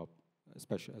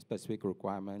specific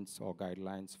requirements or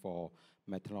guidelines for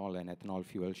methanol and ethanol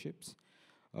fuel ships.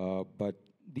 But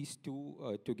these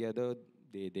two together,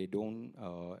 they don't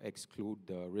exclude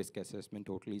the risk assessment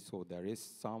totally, so there is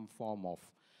some form of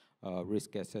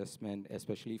risk assessment,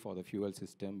 especially for the fuel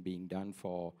system being done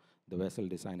for the vessel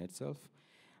design itself.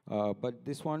 But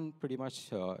this one pretty much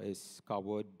is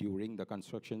covered during the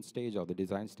construction stage or the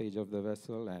design stage of the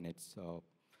vessel, and it's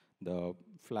the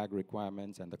flag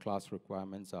requirements and the class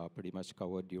requirements are pretty much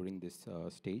covered during this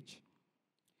stage.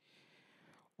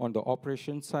 On the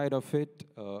operation side of it,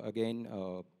 again,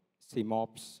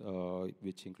 CMOPS,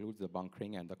 which includes the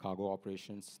bunkering and the cargo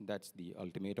operations, that's the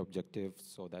ultimate objective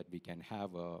so that we can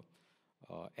have a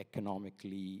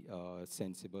economically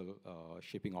sensible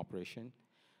shipping operation.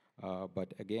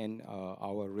 But again,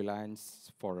 our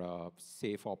reliance for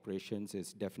safe operations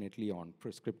is definitely on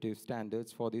prescriptive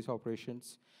standards for these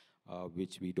operations,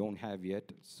 which we don't have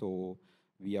yet. So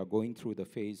we are going through the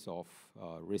phase of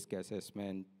risk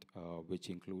assessment, which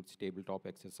includes tabletop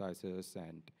exercises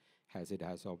and hazard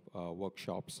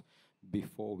workshops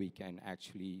before we can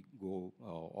actually go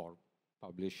or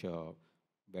publish a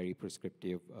very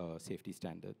prescriptive safety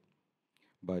standard.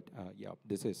 But yeah,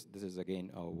 this is again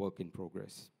a work in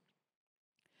progress.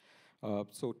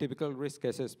 So typical risk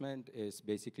assessment is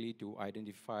basically to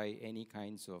identify any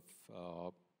kinds of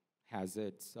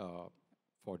hazards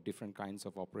for different kinds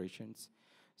of operations.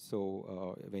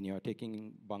 So when you're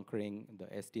taking bunkering,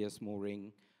 the STS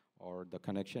mooring, or the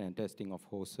connection and testing of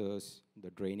hoses, the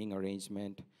draining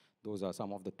arrangement, those are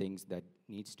some of the things that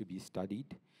needs to be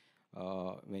studied.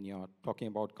 When you're talking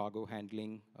about cargo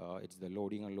handling, it's the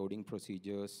loading and unloading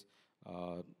procedures,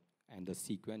 and the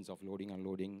sequence of loading and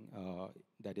unloading,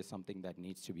 that is something that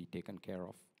needs to be taken care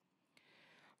of.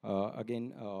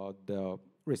 Again, the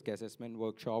risk assessment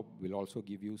workshop will also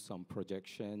give you some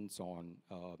projections on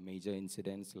major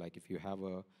incidents, like if you have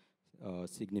a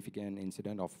significant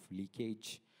incident of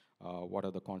leakage, what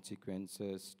are the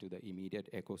consequences to the immediate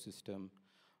ecosystem,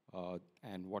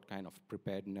 and what kind of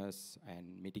preparedness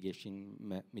and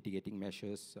mitigating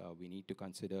measures we need to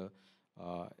consider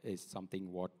is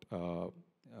something what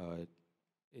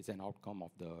is an outcome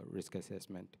of the risk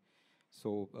assessment.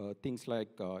 So things like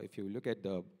if you look at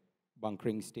the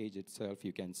bunkering stage itself,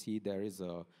 you can see there is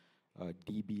a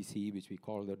DBC, which we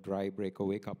call the dry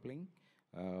breakaway coupling,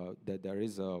 that there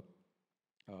is a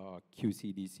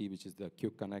QCDC, which is the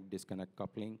quick connect disconnect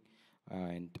coupling,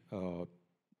 and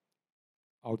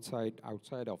outside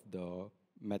of the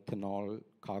methanol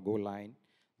cargo line,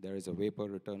 there is a vapor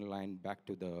return line back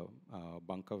to the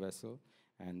bunker vessel,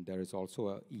 and there is also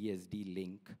a ESD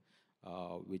link,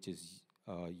 which is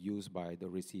used by the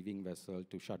receiving vessel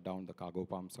to shut down the cargo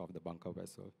pumps of the bunker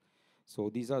vessel. So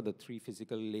these are the three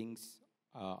physical links,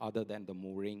 other than the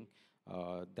mooring,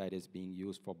 that is being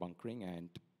used for bunkering, and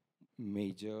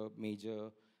major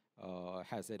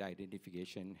hazard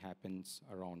identification happens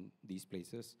around these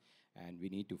places, and we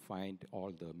need to find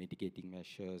all the mitigating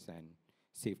measures and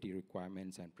safety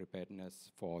requirements and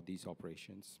preparedness for these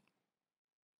operations.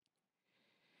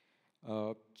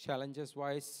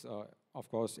 Challenges-wise, of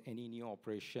course, any new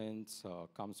operations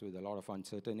comes with a lot of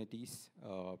uncertainties.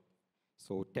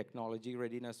 So technology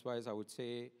readiness-wise, I would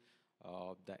say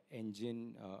the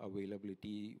engine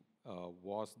availability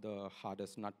was the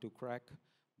hardest nut to crack,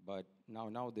 but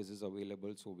now this is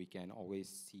available, so we can always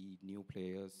see new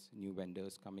players, new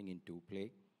vendors coming into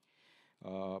play.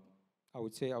 I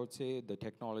would say the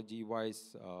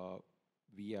technology-wise,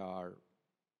 we are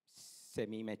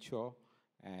semi-mature,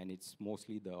 and it's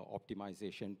mostly the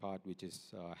optimization part which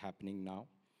is happening now.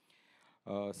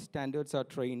 Standards and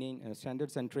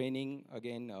training,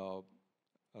 again,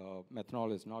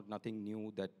 methanol is nothing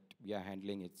new that we are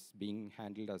handling. It's being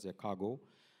handled as a cargo,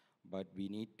 but we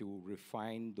need to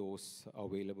refine those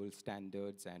available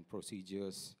standards and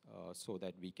procedures so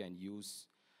that we can use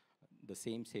the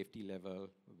same safety level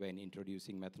when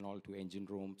introducing methanol to engine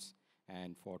rooms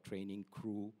and for training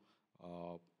crew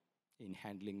in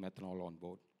handling methanol on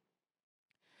board.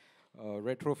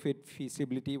 Retrofit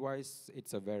feasibility-wise,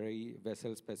 it's a very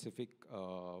vessel-specific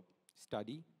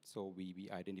study. So we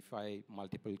identify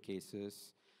multiple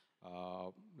cases,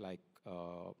 like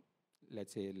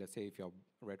let's say if you're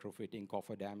retrofitting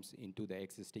cofferdams into the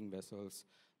existing vessels,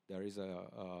 there is a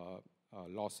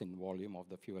loss in volume of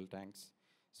the fuel tanks.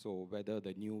 So whether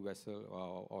the new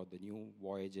vessel or the new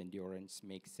voyage endurance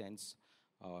makes sense,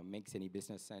 makes any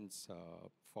business sense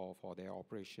for their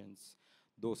operations,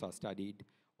 those are studied.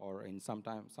 Or in some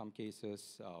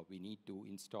cases, we need to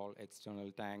install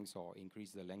external tanks or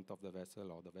increase the length of the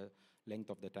vessel or the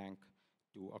length of the tank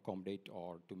to accommodate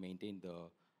or to maintain the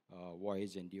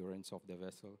voyage endurance of the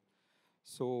vessel.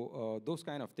 So those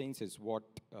kind of things is what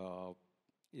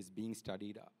is being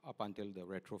studied up until the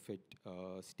retrofit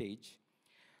stage.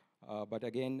 But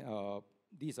again,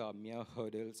 these are mere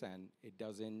hurdles, and it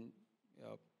doesn't,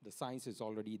 the science is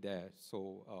already there,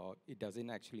 so it doesn't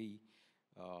actually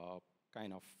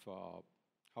kind of,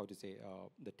 how to say,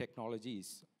 the technology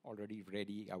is already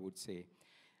ready, I would say.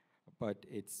 But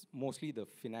it's mostly the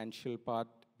financial part,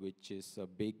 which is a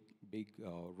big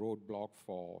roadblock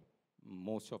for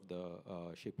most of the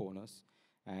ship owners.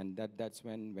 And that's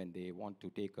when they want to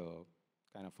take a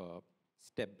kind of a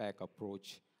step back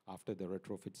approach after the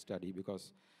retrofit study,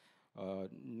 because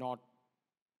not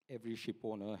every ship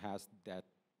owner has that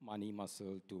money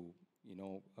muscle to,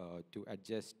 to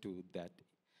adjust to that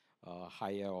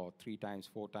higher or 3 times,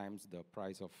 4 times the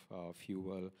price of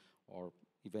fuel, or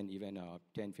even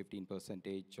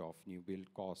 10-15% of new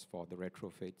build cost for the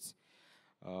retrofits.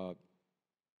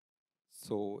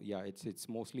 So yeah, it's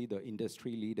mostly the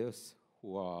industry leaders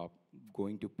who are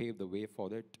going to pave the way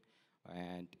for it,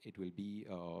 and it will be,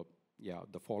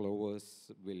 the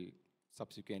followers will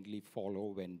subsequently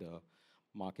follow when the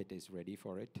market is ready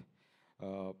for it.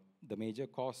 The major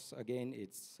costs, again,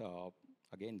 it's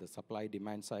again the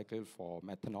supply-demand cycle for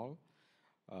methanol.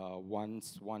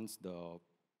 Once the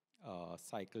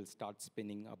cycle starts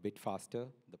spinning a bit faster,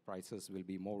 the prices will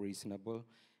be more reasonable,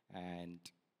 and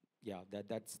yeah,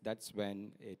 that's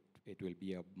when it will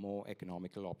be a more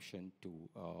economical option to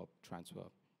transfer.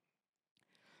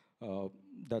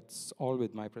 That's all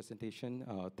with my presentation.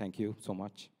 Thank you so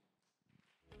much.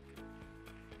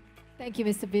 Thank you,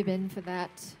 Mr. Bibin, for that.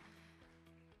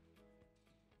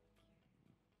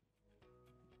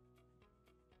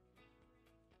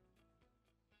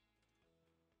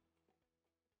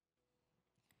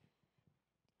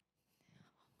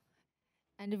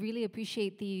 And I really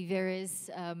appreciate the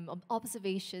various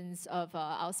observations of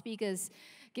our speakers,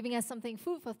 giving us something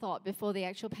food for thought before the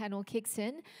actual panel kicks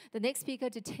in. The next speaker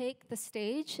to take the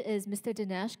stage is Mr.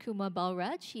 Dinesh Kumar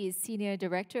Balraj. He is Senior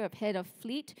Director of Head of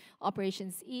Fleet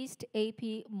Operations East,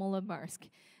 AP Moller-Maersk.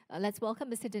 Let's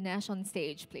welcome Mr. Dinesh on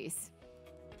stage, please.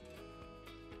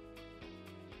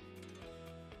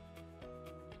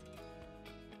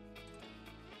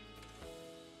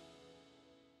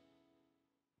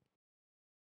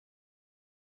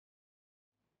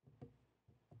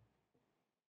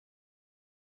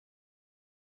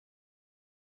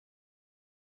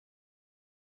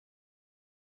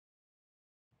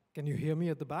 Can you hear me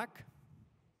at the back?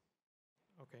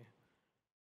 Okay.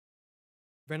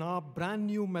 When our brand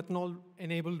new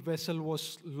methanol-enabled vessel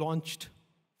was launched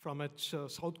from its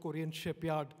South Korean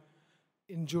shipyard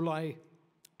in July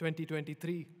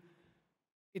 2023,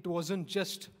 it wasn't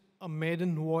just a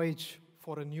maiden voyage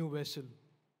for a new vessel.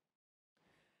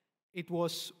 It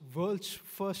was world's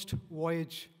first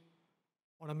voyage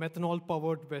on a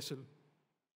methanol-powered vessel.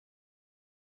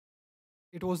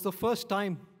 It was the first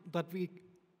time that we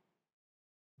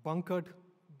bunkered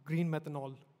green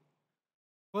methanol.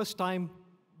 First time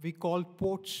we called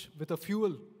ports with a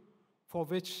fuel for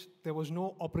which there was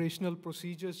no operational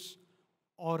procedures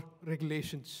or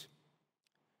regulations.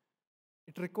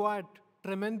 It required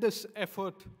tremendous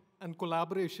effort and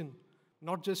collaboration,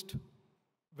 not just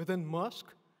within Maersk,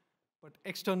 but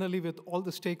externally with all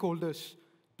the stakeholders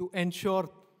to ensure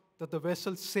that the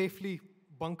vessel safely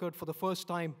bunkered for the first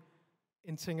time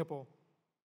in Singapore.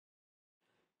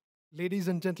 Ladies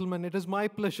and gentlemen, it is my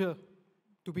pleasure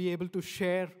to be able to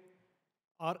share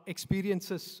our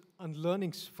experiences and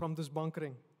learnings from this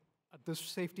bunkering at this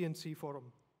Safety and Sea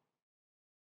Forum.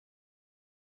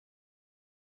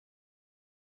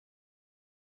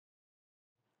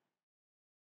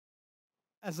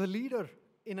 As a leader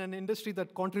in an industry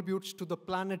that contributes to the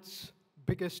planet's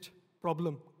biggest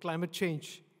problem, climate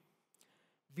change,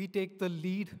 we take the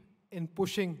lead in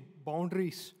pushing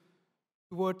boundaries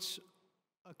towards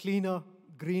a cleaner,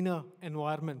 greener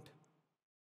environment.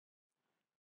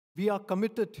 We are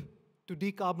committed to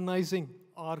decarbonizing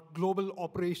our global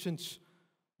operations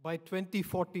by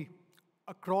 2040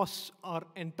 across our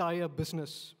entire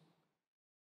business.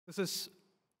 This is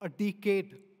a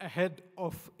decade ahead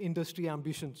of industry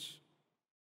ambitions.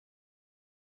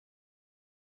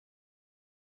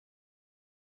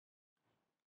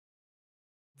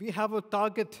 We have a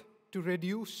target to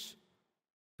reduce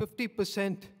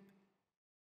 50%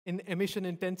 in emission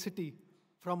intensity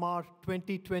from our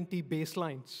 2020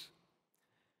 baselines.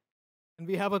 And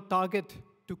we have a target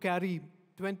to carry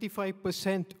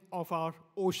 25% of our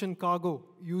ocean cargo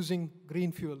using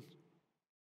green fuel.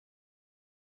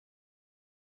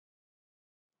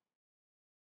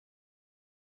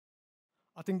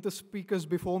 I think the speakers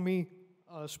before me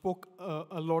spoke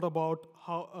a lot about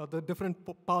how the different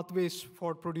pathways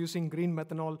for producing green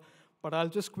methanol, but I'll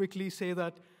just quickly say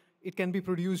that it can be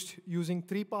produced using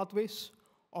 3 pathways,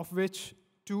 of which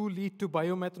 2 lead to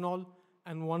biomethanol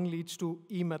and 1 leads to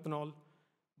e-methanol.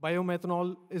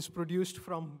 Biomethanol is produced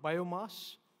from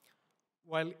biomass,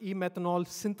 while e-methanol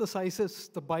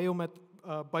synthesizes the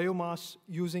biomass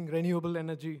using renewable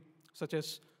energy, such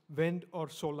as wind or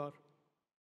solar.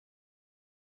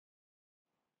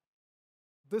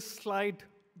 This slide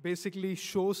basically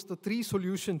shows the 3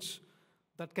 solutions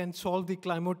that can solve the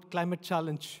climate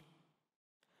challenge.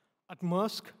 At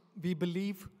Maersk, we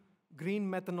believe green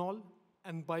methanol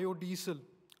and biodiesel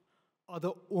are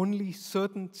the only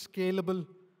certain scalable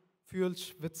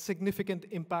fuels with significant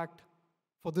impact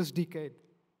for this decade.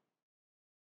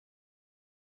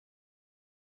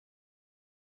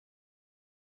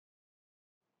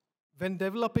 When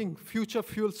developing future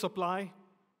fuel supply,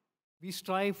 we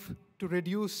strive to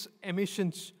reduce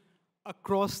emissions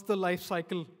across the life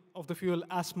cycle of the fuel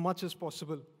as much as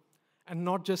possible, and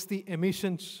not just the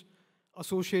emissions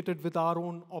associated with our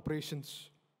own operations.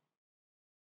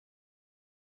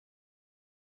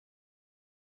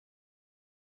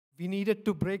 We needed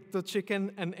to break the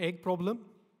chicken and egg problem.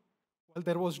 Well,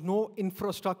 there was no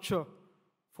infrastructure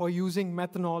for using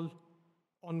methanol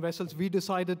on vessels. We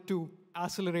decided to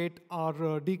accelerate our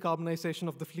decarbonization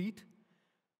of the fleet,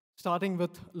 starting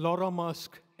with Laura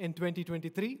Maersk in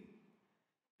 2023.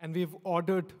 And we've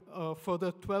ordered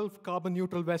further 12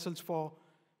 carbon-neutral vessels for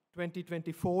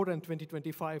 2024 and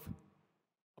 2025.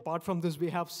 Apart from this, we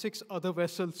have 6 other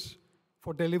vessels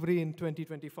for delivery in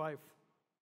 2025.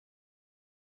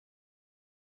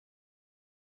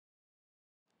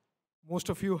 Most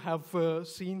of you have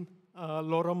seen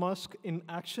Laura Maersk in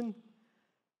action.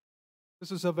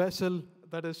 This is a vessel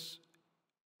that is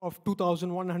of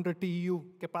 2,100 TEU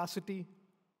capacity,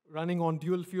 running on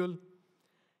dual fuel,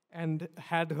 and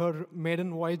had her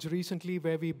maiden voyage recently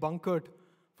where we bunkered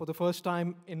for the first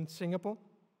time in Singapore.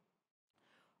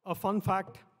 A fun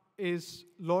fact is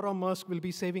Laura Maersk will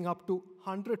be saving up to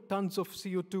 100 tons of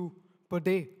CO2 per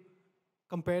day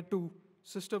compared to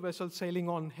sister vessels sailing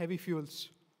on heavy fuels.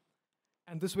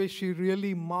 And this way she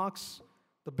really marks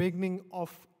the beginning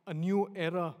of a new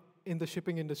era in the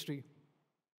shipping industry.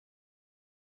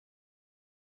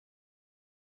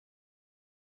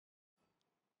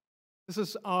 This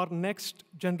is our next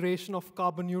generation of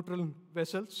carbon-neutral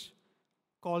vessels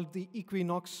called the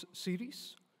Equinox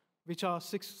series, which are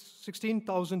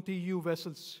 16,000 TEU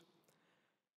vessels.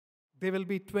 They will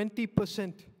be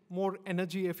 20% more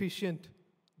energy efficient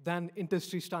than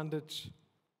industry standards.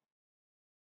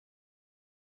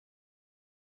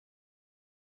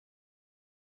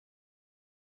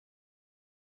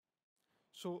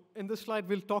 So in this slide,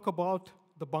 we'll talk about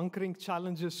the bunkering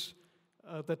challenges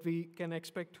that we can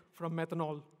expect from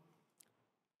methanol.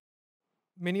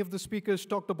 Many of the speakers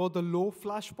talked about the low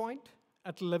flash point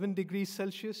at 11 degrees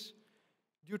Celsius.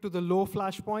 Due to the low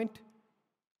flash point,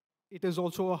 it is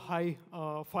also a high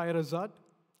fire hazard.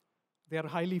 They are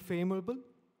highly flammable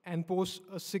and pose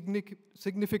a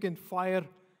significant fire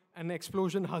and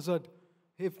explosion hazard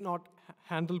if not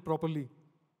handled properly.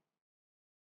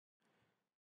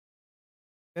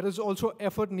 There is also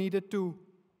effort needed to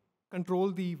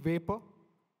control the vapor.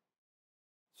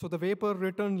 So the vapor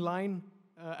return line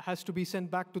has to be sent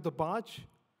back to the barge,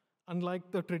 unlike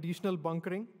the traditional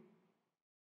bunkering.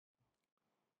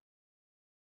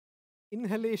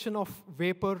 Inhalation of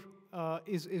vapor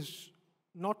is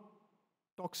not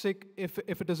toxic if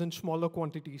it is in smaller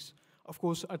quantities. Of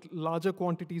course, at larger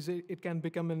quantities, it can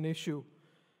become an issue.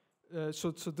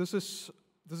 So this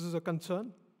is a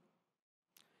concern.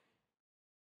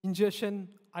 Ingestion,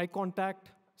 eye contact,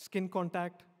 skin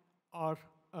contact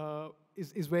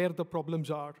is where the problems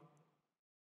are.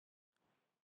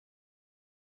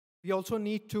 We also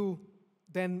need to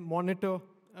then monitor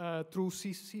through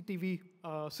CCTV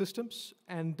systems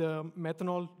and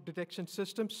methanol detection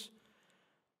systems.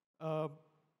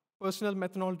 Personal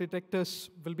methanol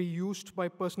detectors will be used by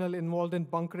personnel involved in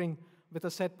bunkering with a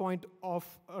set point of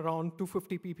around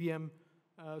 250 ppm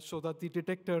so that the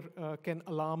detector can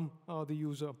alarm the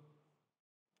user.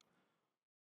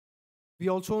 We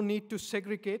also need to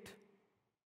segregate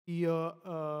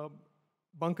the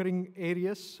bunkering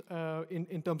areas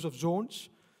in terms of zones.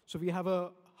 So we have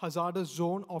a hazardous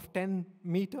zone of 10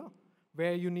 meters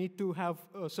where you need to have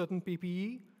a certain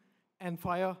PPE and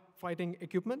firefighting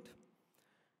equipment.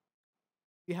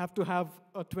 We have to have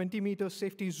a 20-meter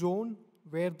safety zone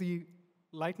where the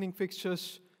lightning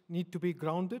fixtures need to be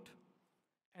grounded.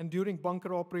 And during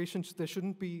bunker operations, there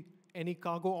shouldn't be any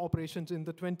cargo operations in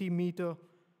the 20-meter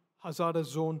hazardous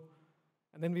zone.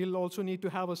 And then we'll also need to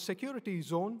have a security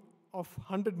zone of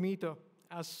 100 meter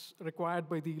as required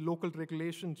by the local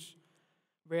regulations,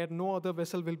 where no other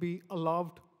vessel will be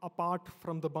allowed apart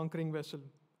from the bunkering vessel.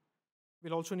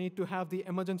 We'll also need to have the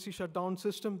emergency shutdown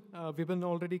system. Vibin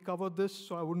already covered this,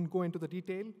 so I wouldn't go into the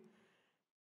detail.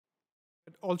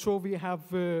 But also, we have,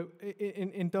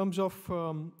 in terms of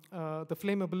the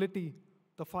flammability,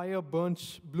 the fire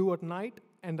burns blue at night,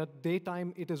 and at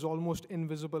daytime, it is almost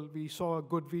invisible. We saw a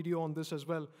good video on this as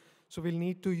well. So we'll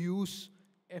need to use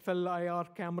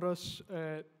FLIR cameras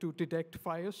to detect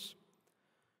fires.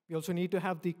 We also need to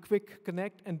have the quick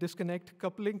connect and disconnect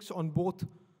couplings on both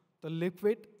the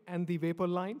liquid and the vapor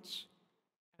lines,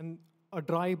 and a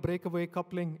dry breakaway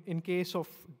coupling in case of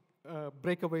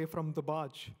breakaway from the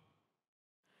barge.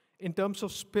 In terms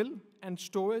of spill and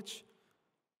storage,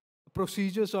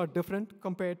 procedures are different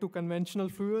compared to conventional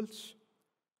fuels.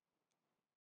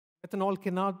 Methanol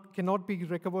cannot be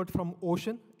recovered from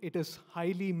ocean. It is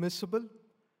highly miscible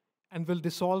and will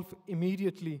dissolve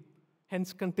immediately.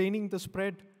 Hence, containing the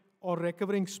spread or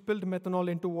recovering spilled methanol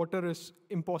into water is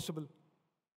impossible.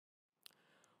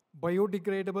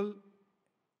 Biodegradable,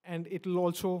 and it will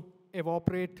also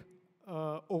evaporate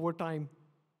over time.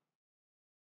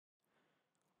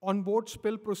 On-board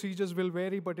spill procedures will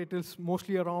vary, but it is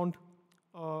mostly around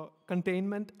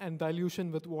containment and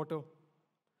dilution with water.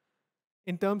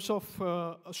 In terms of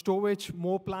storage,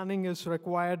 more planning is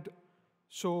required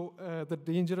so the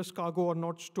dangerous cargo are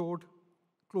not stored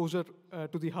closer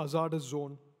to the hazardous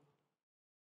zone.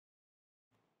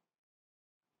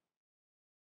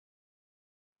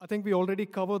 I think we already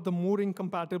covered the mooring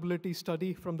compatibility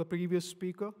study from the previous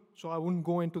speaker, so I wouldn't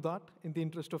go into that in the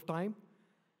interest of time.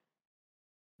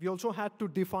 We also had to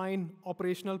define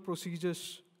operational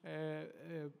procedures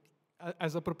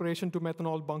as a preparation to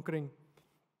methanol bunkering.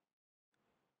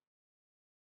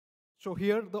 So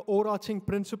here, the overarching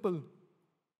principle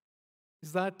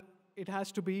is that it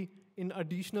has to be in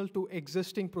additional to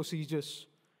existing procedures.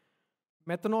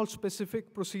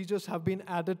 Methanol-specific procedures have been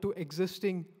added to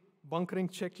existing bunkering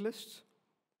checklists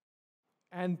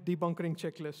and debunkering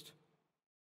checklist.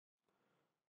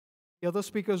 The other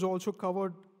speakers also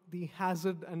covered the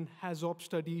hazard and HAZOP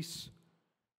studies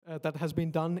that has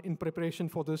been done in preparation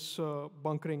for this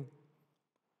bunkering.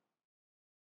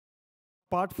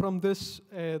 Apart from this,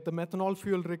 the methanol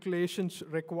fuel regulations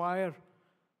require,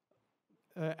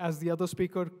 as the other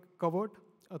speaker covered,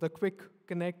 the quick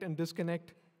connect and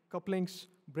disconnect couplings,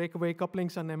 breakaway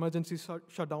couplings, and emergency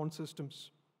shutdown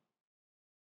systems.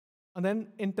 And then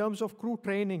in terms of crew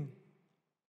training,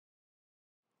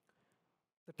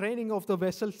 the training of the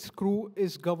vessel's crew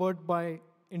is governed by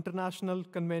international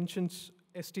conventions,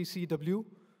 STCW.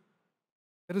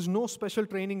 There is no special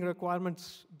training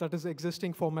requirements that is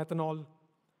existing for methanol.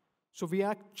 So we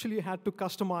actually had to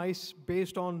customize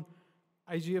based on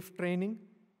IGF training.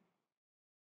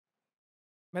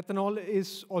 Methanol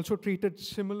is also treated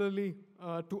similarly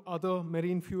to other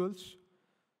marine fuels.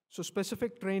 So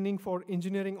specific training for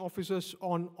engineering officers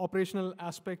on operational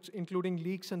aspects, including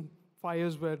leaks and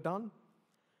fires, were done.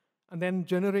 And then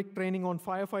generic training on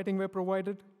firefighting were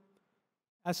provided.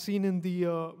 As seen in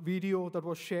the video that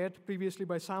was shared previously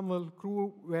by Samuel,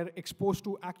 crew were exposed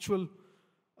to actual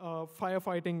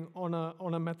firefighting on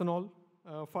a methanol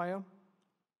fire.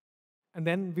 And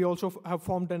then we also have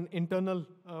formed an internal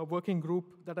working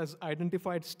group that has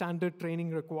identified standard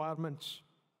training requirements.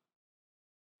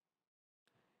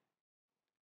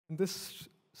 And this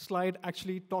slide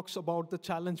actually talks about the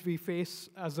challenge we face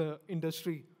as an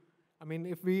industry. I mean,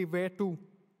 if we were to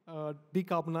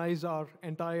decarbonize our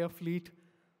entire fleet,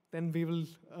 then we will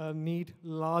need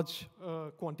large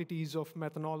quantities of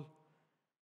methanol,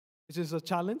 which is a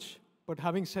challenge. But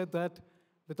having said that,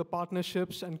 with the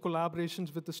partnerships and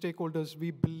collaborations with the stakeholders,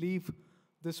 we believe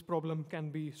this problem can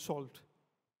be solved.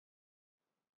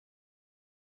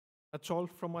 That's all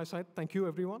from my side. Thank you,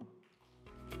 everyone.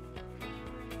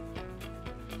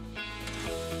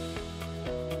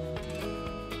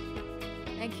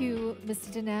 Thank you,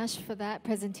 Mr. Dinesh, for that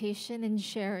presentation and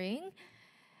sharing.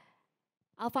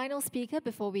 Our final speaker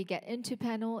before we get into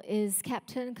panel is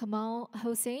Captain Kamal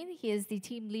Hossain. He is the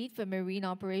team lead for Marine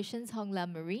Operations,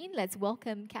 Honglam Marine. Let's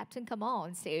welcome Captain Kamal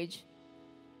on stage.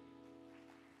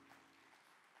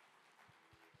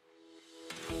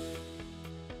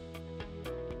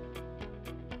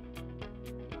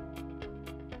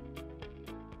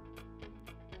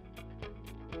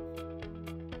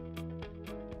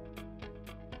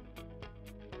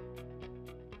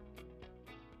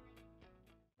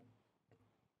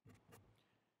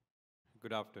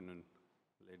 Good afternoon,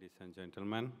 ladies and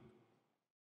gentlemen.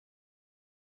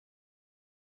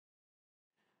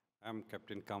 I'm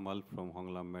Captain Kamal from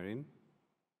Honglam Marine.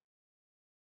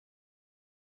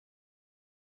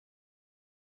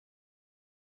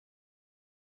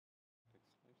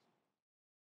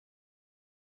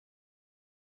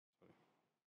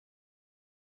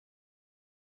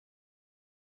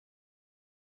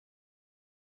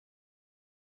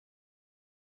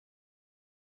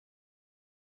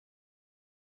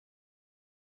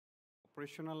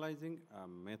 Operationalizing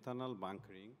methanol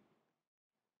bunkering,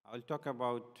 I will talk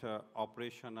about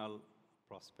operational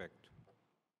prospect.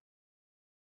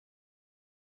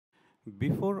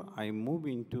 Before I move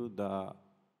into the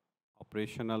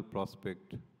operational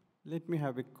prospect, let me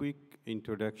have a quick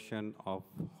introduction of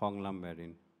Honglam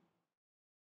Marine.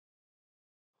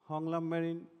 Honglam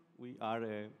Marine, we are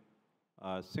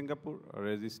a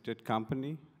Singapore-registered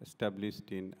company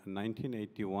established in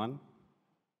 1981.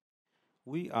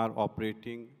 We are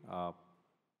operating a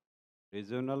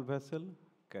regional vessel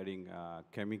carrying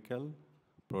chemical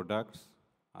products,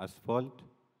 asphalt.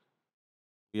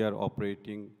 We are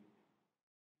operating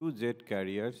 2 jet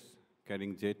carriers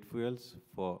carrying jet fuels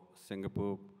for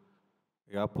Singapore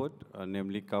airport,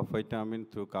 namely Kafai Terminal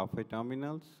through Kafai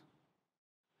terminals.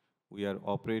 We are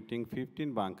operating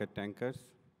 15 bunker tankers,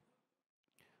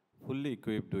 fully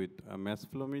equipped with a mass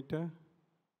flow meter.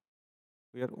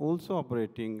 We are also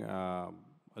operating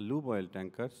lube oil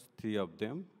tankers, 3 of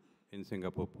them in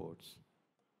Singapore ports.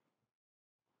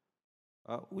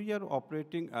 We are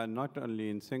operating not only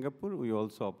in Singapore, we are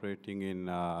also operating in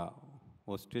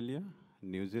Australia,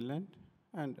 New Zealand,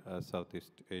 and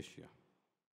Southeast Asia.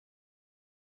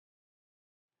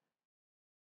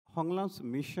 Honglam's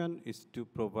mission is to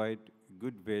provide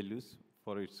good values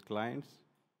for its clients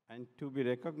and to be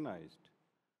recognized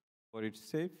for its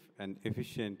safe and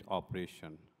efficient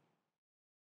operation.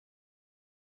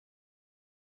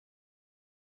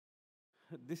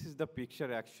 This is the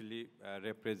picture actually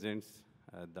represents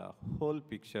the whole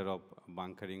picture of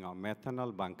bunkering or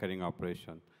methanol bunkering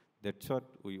operation. That's what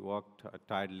we worked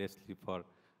tirelessly for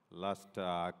last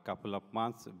couple of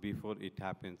months before it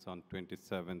happens on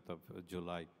 27th of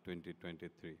July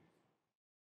 2023.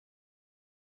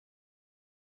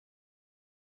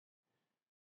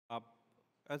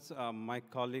 As my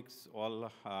colleagues, all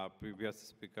previous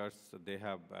speakers, they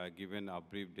have given a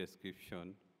brief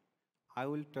description, I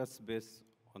will touch base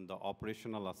on the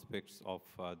operational aspects of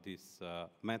this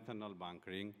methanol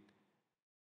bunkering.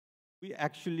 We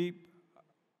actually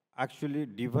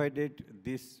divided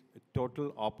this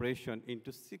total operation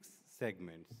into 6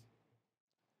 segments: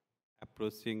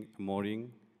 approaching,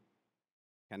 mooring,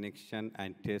 connection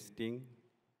and testing,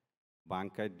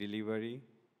 bunker delivery,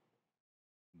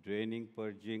 draining,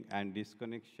 purging and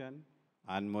disconnection,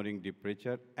 unmooring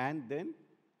departure, and then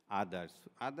others.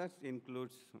 Others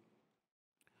includes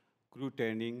crew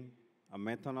training,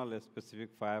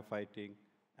 methanol-specific firefighting,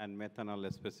 and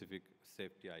methanol-specific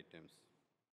safety items.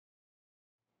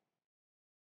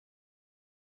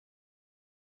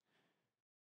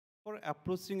 For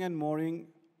approaching and mooring,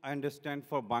 I understand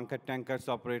for bunker tankers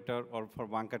operator or for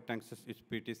bunker tankers, it's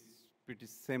pretty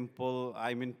simple,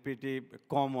 pretty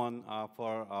common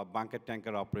for bunker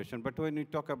tanker operation. But when we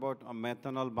talk about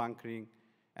methanol bunkering,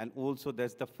 and also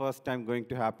that's the first time going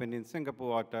to happen in Singapore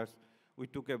waters, we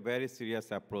took a very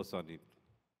serious approach on it.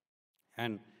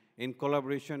 And in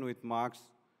collaboration with Marks,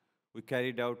 we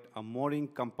carried out a mooring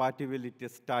compatibility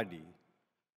study,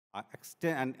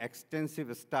 an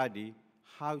extensive study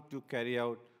how to carry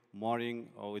out mooring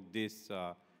with this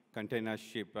container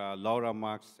ship, Laura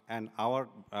Marks, and our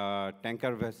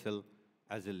tanker vessel,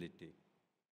 Agility.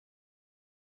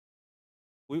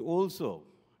 We also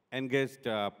engaged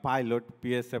a pilot,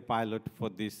 PSA pilot, for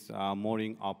these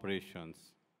mooring operations.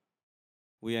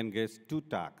 We engaged 2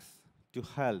 tugs to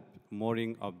help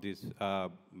mooring of these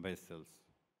vessels.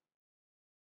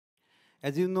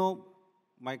 As you know,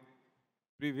 my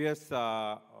previous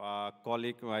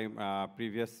colleague, my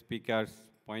previous speakers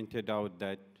pointed out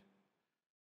that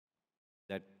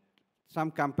some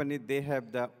company, they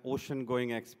have the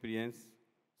ocean-going experience,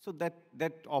 so that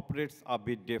operates a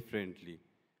bit differently.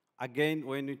 Again,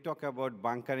 when we talk about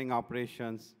bunkering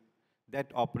operations, that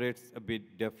operates a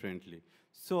bit differently.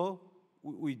 So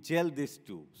we gel these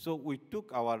 2. So we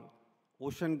took our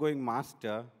ocean-going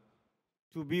master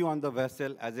to be on the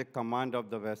vessel as a command of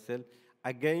the vessel.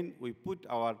 Again, we put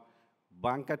our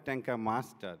bunker tanker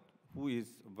master, who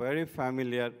is very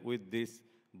familiar with this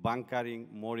bunkering,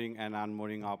 mooring, and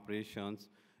unmooring operations,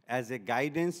 as a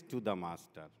guidance to the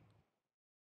master.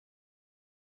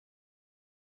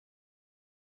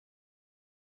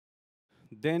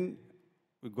 Then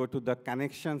we go to the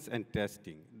connections and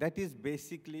testing. That is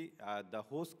basically the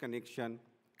hose connection,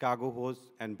 cargo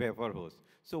hose, and vapor hose.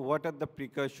 So what are the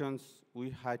precautions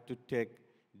we had to take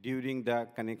during the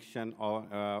connection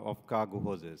of cargo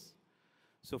hoses?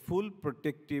 So full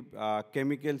protective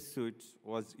chemical suits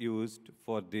was used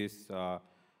for this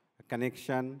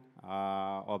connection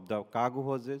of the cargo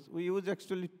hoses. We use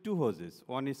actually two hoses.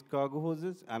 One is cargo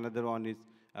hoses, another one is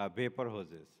vapor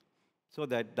hoses, so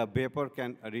that the vapor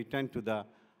can return to the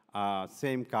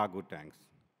same cargo tanks.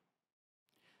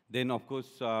 Then, of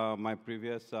course, my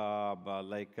previous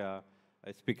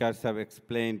speakers have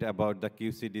explained about the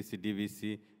QC-DC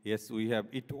DVC. Yes, we have.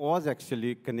 It was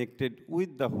actually connected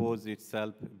with the hose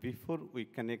itself before we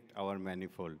connect our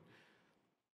manifold.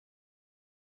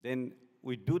 Then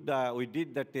we did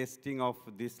the testing of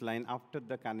this line after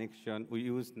the connection. We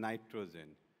used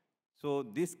nitrogen. So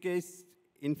this case,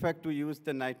 in fact, we used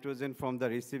the nitrogen from the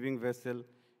receiving vessel,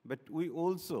 but we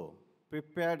also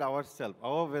prepared ourselves,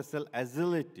 our vessel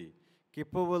agility,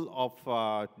 capable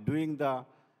of doing the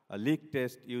leak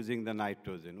test using the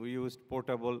nitrogen. We used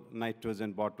portable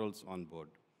nitrogen bottles on board.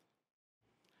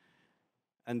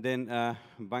 And then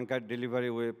bunker delivery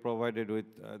we provided with,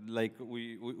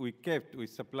 we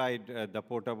supplied the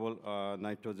portable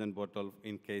nitrogen bottle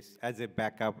in case as a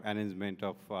backup arrangement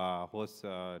of hose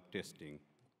testing.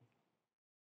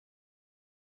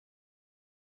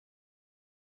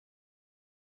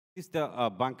 This is the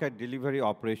bunker delivery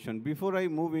operation. Before I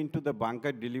move into the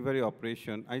bunker delivery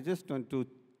operation, I just want to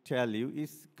tell you,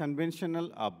 is conventional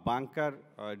bunker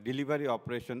delivery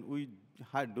operation, we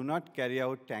do not carry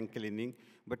out tank cleaning,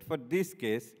 but for this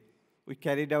case, we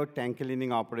carried out tank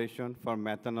cleaning operation for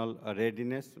methanol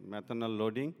readiness, methanol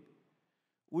loading.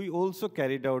 We also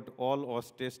carried out all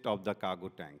OS test of the cargo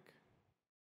tank.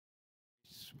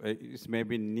 It's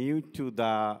maybe new to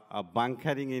the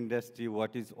bunkering industry,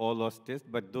 what is all OS test,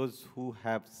 but those who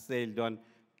have sailed on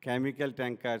chemical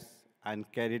tankers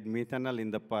and carried methanol in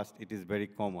the past, it is very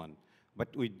common.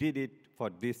 But we did it for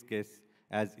this case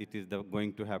as it is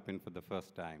going to happen for the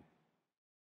first time.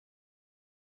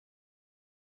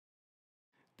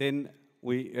 Then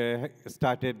we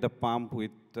started the pump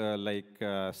with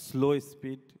slow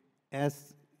speed,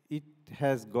 as it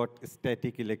has got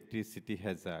static electricity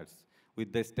hazards.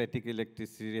 With the static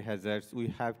electricity hazards, we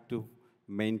have to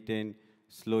maintain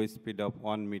slow speed of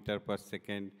 1 meter per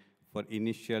second for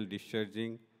initial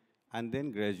discharging, and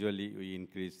then gradually we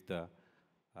increase the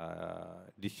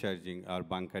discharging or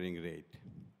bunkering rate.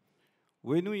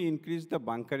 When we increase the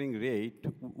bunkering rate,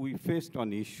 we faced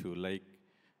an issue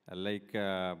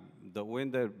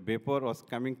when the vapor was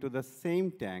coming to the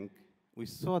same tank, we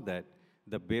saw that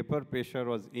the vapor pressure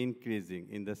was increasing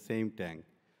in the same tank.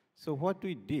 So what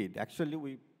we did, actually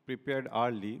we prepared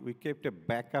early, we kept a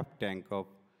backup tank of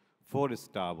 4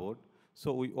 starboard.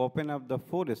 So we open up the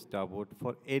 4 starboard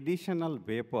for additional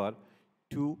vapor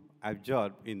to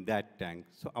absorb in that tank.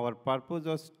 So our purpose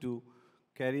was to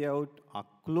carry out a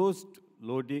closed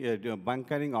loading,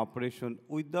 bunkering operation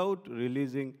without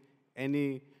releasing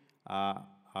any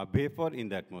vapor in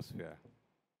the atmosphere.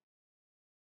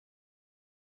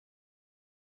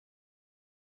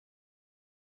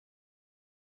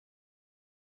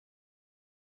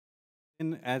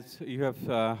 And as you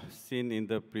have seen in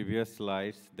the previous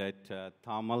slides, that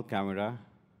thermal camera,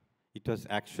 it was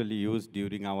actually used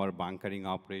during our bunkering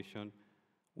operation.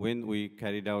 When we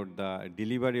carried out the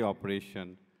delivery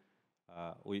operation,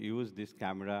 we used this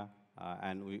camera,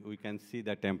 and we can see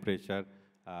the temperature,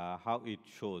 how it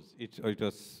shows. It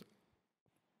was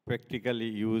practically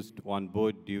used on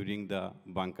board during the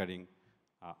bunkering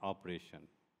operation.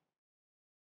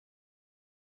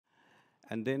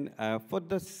 And then for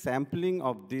the sampling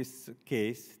of this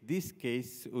case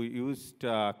we used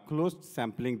closed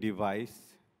sampling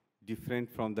device, different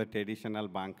from the traditional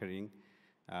bunkering.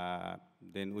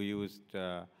 Then we used,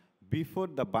 before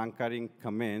the bunkering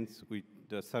commenced,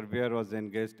 the surveyor was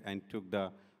engaged and took the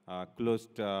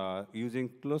using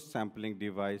closed sampling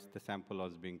device, the sample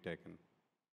was being taken.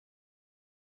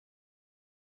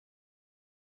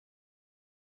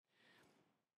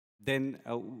 Then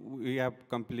we have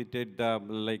completed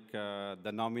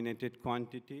the nominated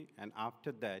quantity, and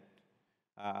after that,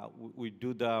 we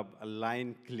do the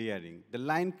line clearing. The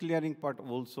line clearing part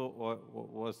also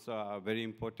was very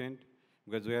important,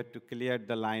 because we had to clear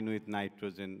the line with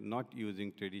nitrogen, not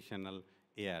using traditional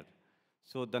air.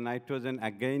 So the nitrogen,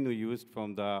 again, we used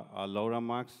from the Laura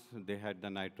Marks. They had the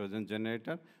nitrogen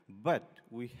generator, but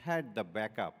we had the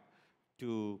backup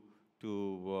to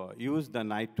use the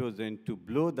nitrogen to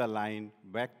blow the line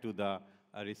back to the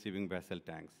receiving vessel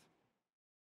tanks.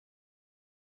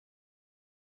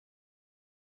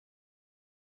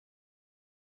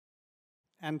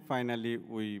 And finally,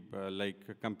 we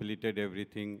completed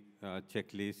everything,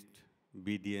 checklist,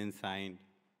 BDN signed,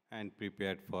 and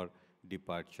prepared for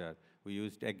departure. We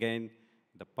used again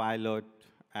the pilot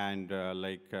and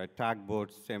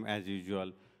tugboats, same as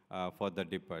usual, for the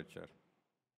departure.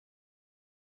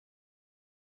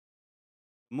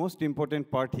 Most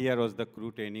important part here was the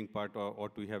crew training part, or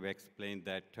what we have explained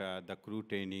that the crew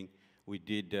training we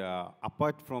did,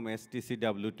 apart from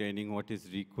STCW training, what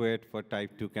is required for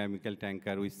type 2 chemical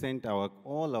tanker, we sent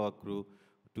all our crew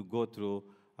to go through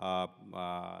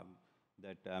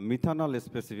methanol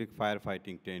specific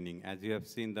firefighting training. As you have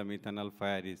seen, the methanol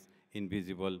fire is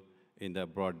invisible in the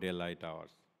broad daylight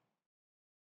hours.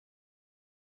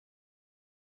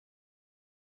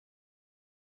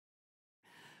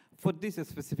 For these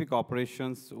specific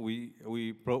operations, we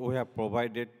have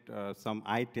provided some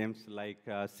items like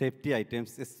safety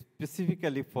items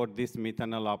specifically for this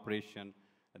methanol operation,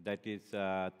 that is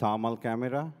thermal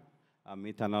camera, a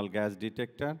methanol gas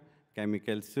detector,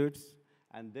 chemical suits,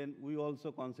 and then we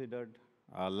also considered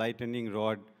lightning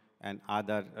rod and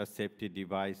other safety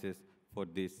devices for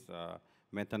this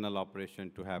methanol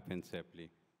operation to happen safely.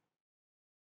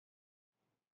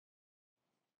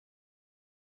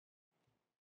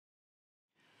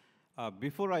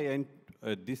 Before I end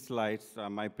these slides,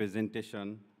 my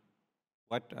presentation,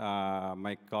 what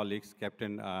my colleagues,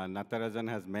 Captain Natarajan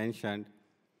has mentioned,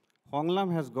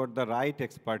 Honglam has got the right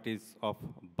expertise of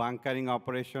bunkering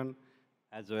operation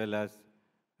as well as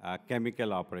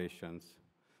chemical operations.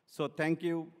 So thank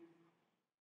you.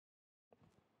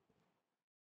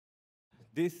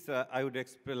 This, I would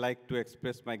like to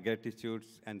express my gratitude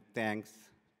and thanks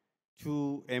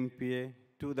to MPA,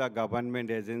 to the government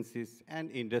agencies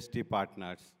and industry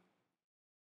partners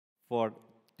for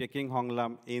taking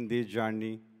Honglam in this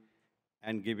journey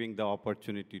and giving the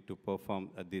opportunity to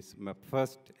perform this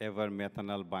first ever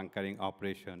methanol bunkering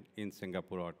operation in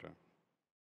Singapore water.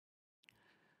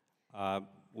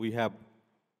 We have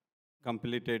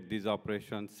completed this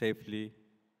operation safely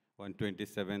on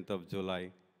 27th of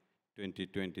July,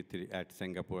 2023 at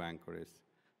Singapore Anchorage.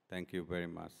 Thank you very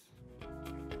much.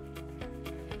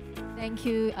 Thank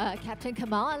you, Captain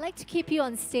Kamal. I'd like to keep you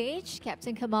on stage,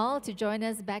 Captain Kamal, to join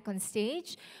us back on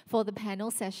stage for the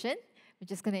panel session. We're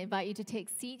just going to invite you to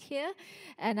take a seat here.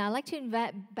 And I'd like to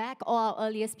invite back all our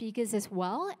earlier speakers as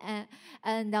well.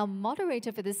 And our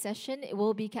moderator for this session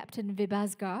will be Captain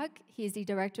Vibhas Garg. He is the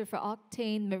Director for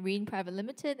Octane Marine Private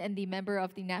Limited and the member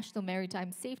of the National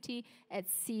Maritime Safety at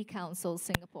Sea Council,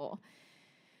 Singapore.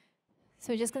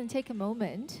 So we're just going to take a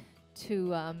moment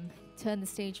to turn the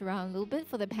stage around a little bit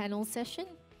for the panel session.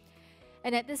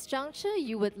 And at this juncture,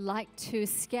 you would like to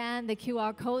scan the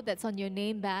QR code that's on your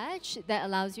name badge that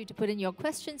allows you to put in your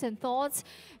questions and thoughts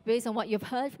based on what you've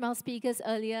heard from our speakers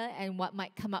earlier and what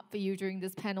might come up for you during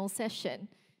this panel session.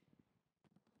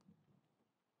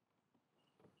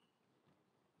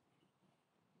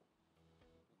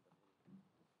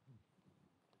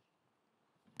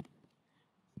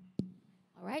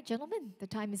 All right, gentlemen, the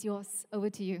time is yours.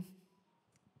 Over to you.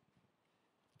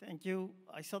 Thank you.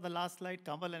 I saw the last slide,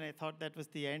 Kamal, and I thought that was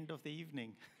the end of the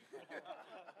evening.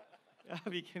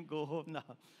 We can go home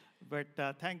now. But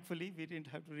thankfully, we didn't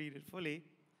have to read it fully.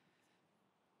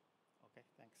 Okay,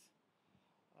 thanks.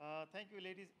 Thank you,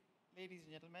 ladies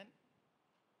and gentlemen.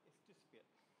 It's disappeared.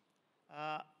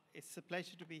 It's a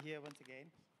pleasure to be here once again.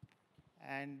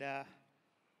 And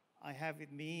I have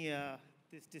with me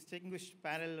this distinguished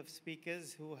panel of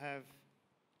speakers who have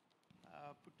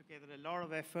put together a lot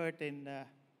of effort in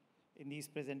these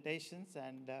presentations,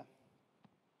 and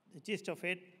the gist of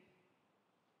it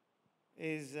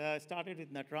is started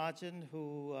with Natarajan,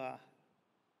 who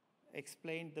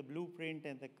explained the blueprint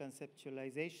and the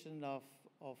conceptualization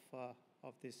of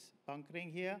this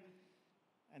bunkering here,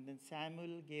 and then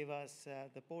Samuel gave us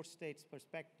the port state's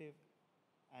perspective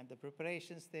and the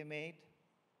preparations they made.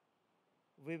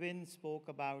 Vivin spoke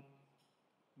about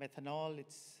methanol,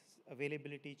 its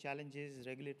availability challenges,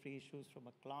 regulatory issues from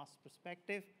a class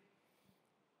perspective.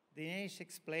 Dinesh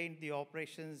explained the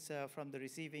operations from the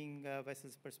receiving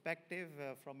vessel's perspective,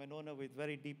 from an owner with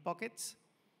very deep pockets.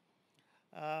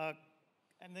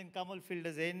 And then Kamal filled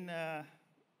us in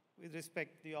with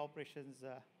respect to the operations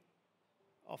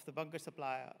of the bunker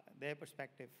supplier, their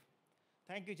perspective.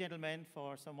 Thank you, gentlemen,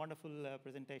 for some wonderful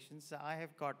presentations. I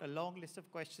have got a long list of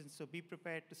questions, so be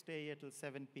prepared to stay here till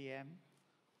 7 p.m.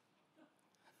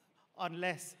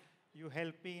 unless you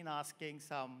help me in asking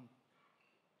some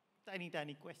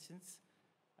tiny questions.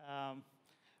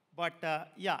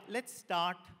 Yeah, let's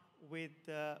start with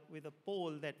a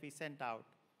poll that we sent out.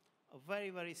 A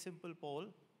very simple poll.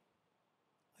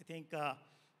 I think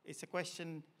it's a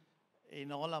question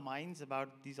in all our minds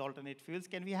about these alternate fuels.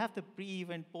 Can we have the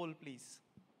pre-event poll, please?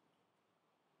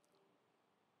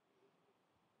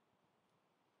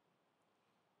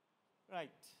 Right.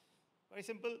 Very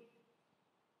simple.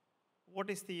 What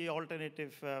is the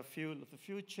alternative fuel of the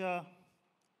future?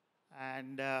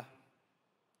 And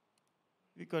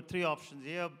we've got three options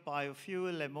here: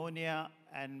 biofuel, ammonia,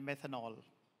 and methanol.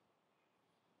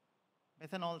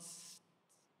 Methanol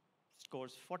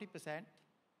scores 40%,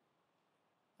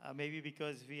 maybe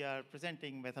because we are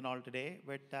presenting methanol today.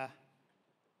 But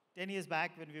 10 years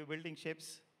back, when we were building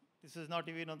ships, this was not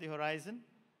even on the horizon.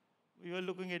 We were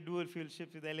looking at dual fuel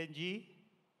ships with LNG,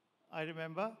 I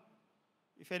remember.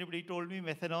 If anybody told me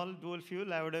methanol, dual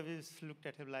fuel, I would have just looked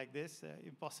at him like this,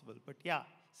 impossible. But yeah,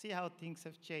 see how things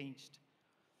have changed.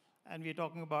 And we're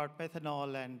talking about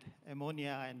methanol and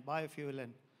ammonia and biofuel,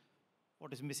 and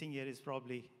what is missing here is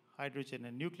probably hydrogen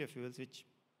and nuclear fuels, which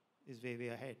is way, way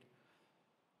ahead.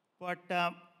 But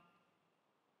I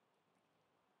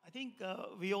think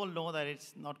we all know that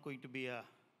it's not going to be a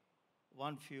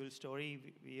one fuel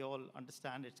story. We all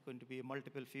understand it's going to be a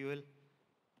multiple fuel.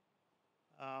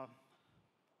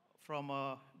 From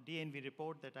a DNV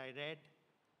report that I read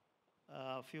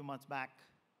a few months back,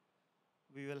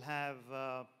 we will have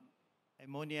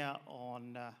ammonia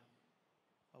on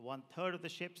 1/3 of the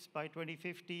ships by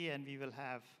 2050, and we will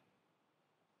have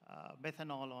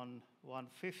methanol on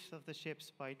 1/5 of the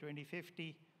ships by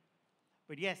 2050.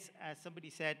 But yes, as somebody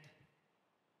said,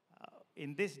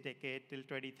 in this decade, till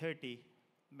 2030,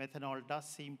 methanol does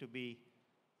seem to be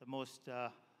the most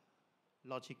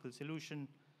logical solution.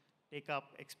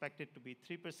 Take-up expected to be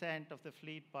 3% of the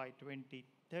fleet by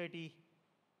 2030,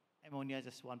 ammonia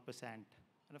just 1%.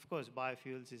 And of course,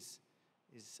 biofuels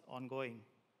is ongoing.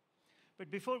 But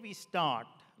before we start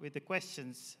with the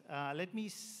questions, let me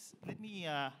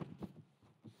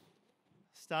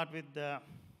start with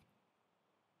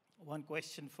one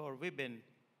question for Vibin.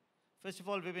 First of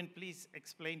all, Vibin, please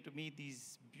explain to me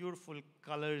these beautiful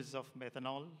colors of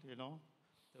methanol, you know,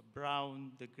 the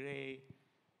brown, the gray,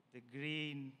 the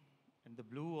green, and the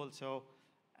blue also.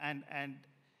 And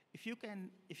if you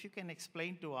can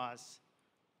explain to us,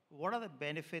 what are the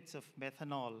benefits of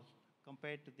methanol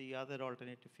compared to the other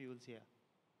alternative fuels here?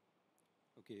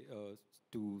 Okay,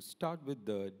 to start with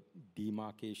the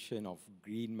demarcation of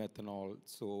green methanol,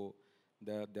 so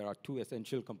there are two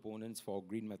essential components for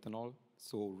green methanol.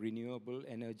 So renewable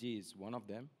energy is one of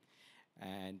them.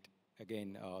 And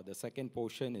again, the second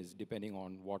portion is depending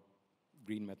on what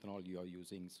green methanol you are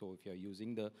using. So if you're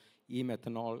using the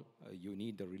e-methanol, you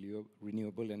need the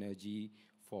renewable energy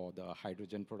for the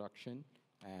hydrogen production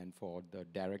and for the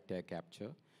direct air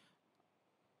capture.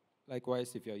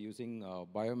 Likewise, if you're using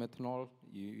biomethanol,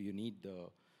 you need the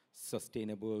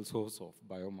sustainable source of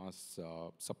biomass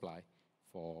supply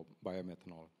for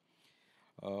biomethanol.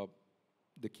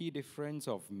 The key difference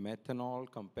of methanol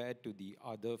compared to the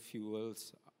other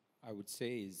fuels, I would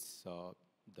say, is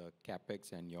the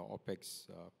capex and your opex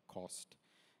cost.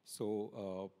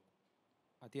 So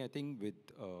I think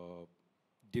with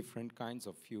different kinds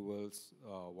of fuels,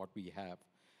 what we have,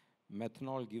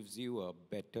 methanol gives you a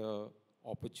better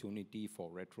opportunity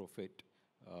for retrofit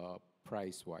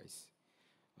price-wise.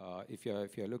 If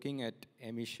you're looking at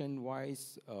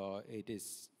emission-wise, it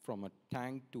is from a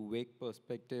tank-to-wake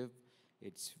perspective,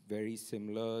 it's very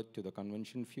similar to the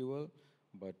conventional fuel,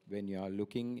 but when you are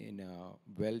looking in a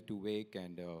well-to-wake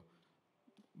and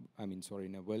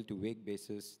in a well-to-wake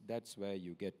basis, that's where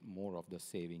you get more of the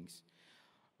savings.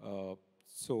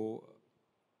 So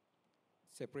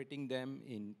separating them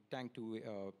in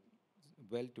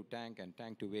well-to-tank and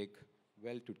tank-to-wake,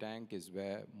 well-to-tank is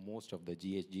where most of the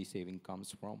GHG saving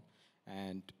comes from,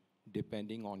 and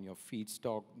depending on your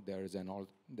feedstock, there is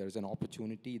an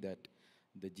opportunity that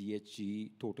the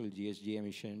total GHG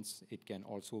emissions, it can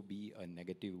also be a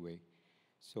negative way.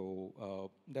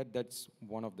 So that's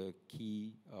one of the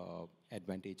key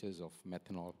advantages of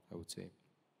methanol, I would say.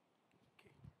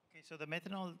 Okay, so the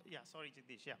methanol, yeah, sorry,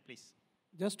 Jagdish, yeah, please.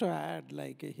 Just to add,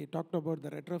 like he talked about the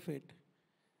retrofit,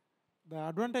 the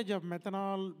advantage of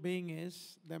methanol being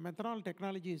is the methanol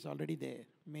technology is already there.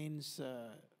 Means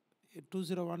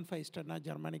 2015 Stena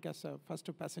Germanica's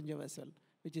first passenger vessel,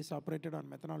 which is operated on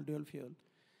methanol dual fuel.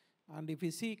 And if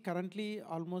you see currently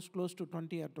almost close to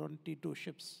 20 or 22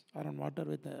 ships are on water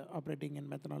with operating in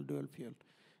methanol dual fuel.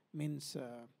 Means,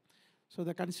 so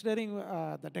the considering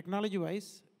the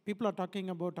technology-wise, people are talking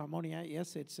about ammonia.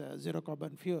 Yes, it's a zero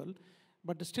carbon fuel,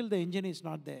 but still the engine is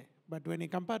not there. But when you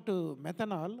compare to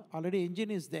methanol, already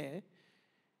engine is there.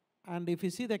 And if you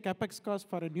see the capex cost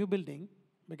for a new building,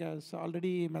 because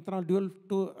already methanol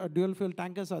dual fuel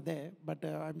tankers are there, but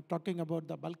I'm talking about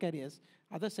the bulk carriers,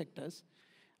 other sectors.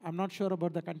 I'm not sure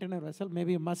about the container vessel.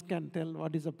 Maybe Musk can tell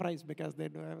what is the price, because they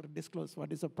don't ever disclose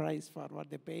what is the price for what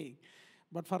they're paying.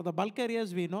 But for the bulk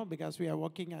carriers, we know, because we are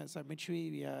working as a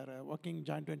Mitsui, we are working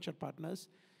joint venture partners.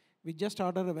 We just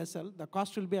order a vessel. The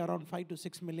cost will be around 5 to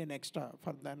 6 million extra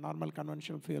for the normal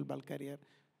conventional fuel bulk carrier.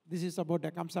 This is about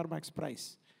the Kamsar Max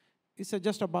price. It's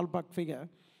just a ballpark figure.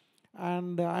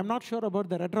 And I'm not sure about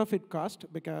the retrofit cost,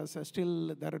 because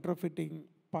still the retrofitting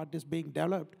part is being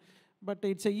developed. But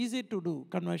it's easy to do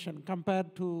conversion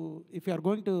compared to, if you are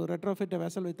going to retrofit a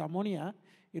vessel with ammonia,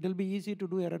 it will be easy to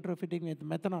do a retrofitting with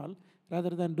methanol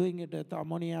rather than doing it with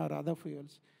ammonia or other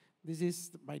fuels. This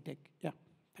is my take. Yeah,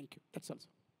 thank you. That's also.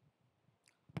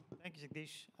 Thank you,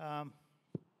 Jagdish.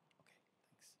 Okay,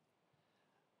 thanks.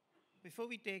 Before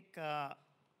we take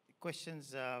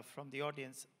questions from the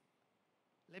audience,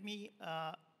 let me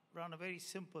run a very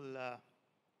simple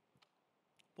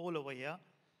poll over here.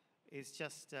 It's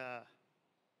just a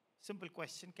simple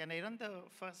question. Can I run the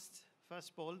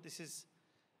first poll? This is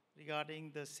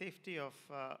regarding the safety of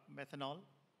methanol.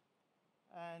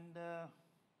 And,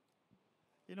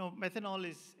 you know, methanol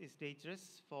is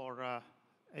dangerous for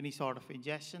any sort of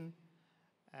ingestion.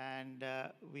 And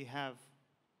we have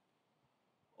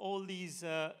all these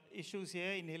issues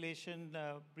here: inhalation,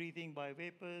 breathing by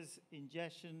vapors,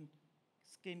 ingestion,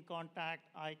 skin contact,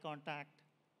 eye contact.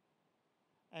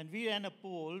 And we ran a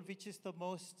poll, which is the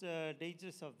most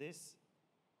dangerous of this.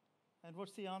 And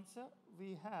what's the answer?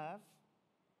 We have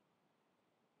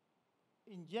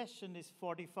ingestion is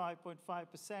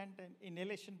 45.5%, and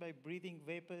inhalation by breathing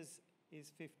vapors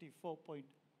is 54.5%.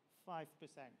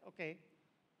 Okay.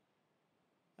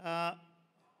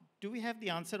 Do we have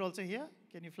the answer also here?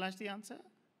 Can you flash the answer?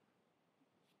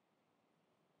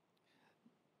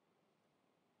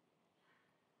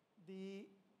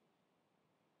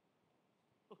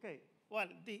 Okay, well,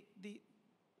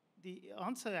 the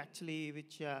answer actually,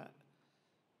 which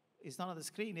is not on the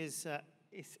screen, is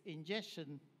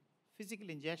ingestion, physical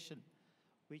ingestion,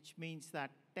 which means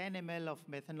that 10 ml of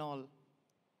methanol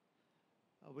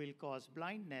will cause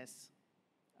blindness,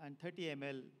 and 30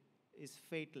 ml is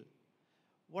fatal.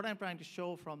 What I'm trying to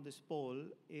show from this poll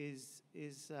is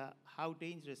how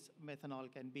dangerous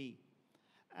methanol can be.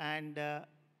 And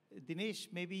Dinesh,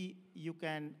 maybe you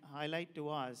can highlight to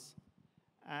us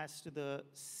as to the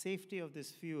safety of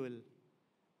this fuel,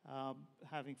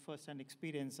 having first-hand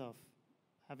experience of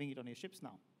having it on your ships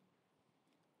now.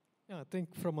 Yeah, I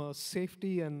think from a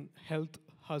safety and health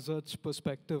hazards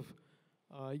perspective,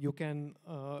 you can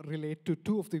relate to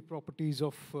two of the properties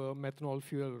of methanol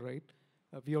fuel, right?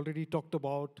 We already talked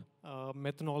about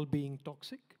methanol being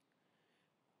toxic,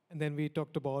 and then we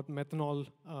talked about methanol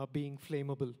being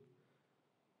flammable.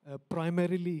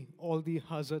 Primarily, all the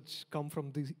hazards come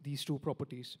from these two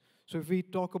properties. So if we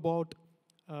talk about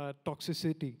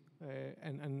toxicity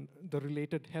and the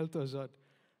related health hazard,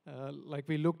 like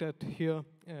we looked at here,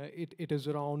 it is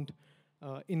around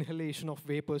inhalation of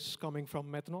vapors coming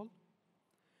from methanol.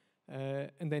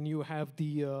 And then you have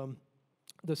the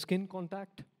skin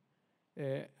contact,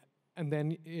 and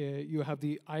then you have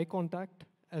the eye contact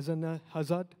as a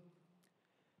hazard.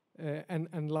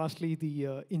 And lastly,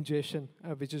 the ingestion,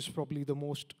 which is probably the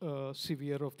most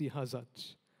severe of the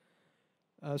hazards.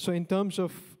 So in terms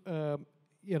of,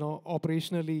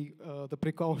 operationally, the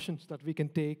precautions that we can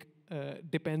take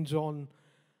depends on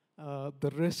the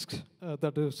risks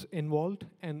that is involved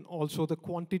and also the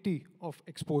quantity of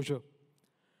exposure.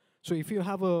 So if you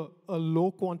have a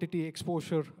low quantity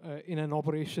exposure in an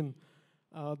operation,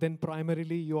 then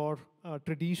primarily your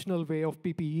traditional way of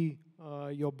PPE,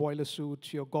 your boiler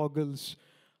suits, your goggles,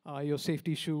 your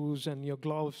safety shoes, and your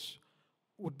gloves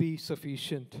would be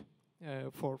sufficient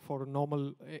for a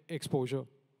normal exposure.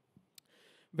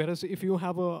 Whereas if you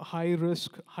have a high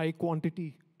risk, high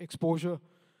quantity exposure,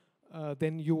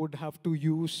 then you would have to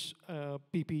use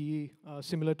PPE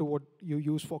similar to what you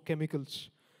use for chemicals.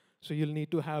 So you'll need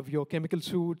to have your chemical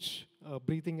suits,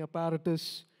 breathing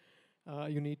apparatus,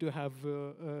 you need to have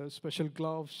special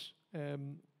gloves.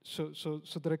 So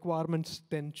the requirements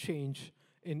then change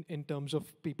in terms of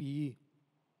PPE.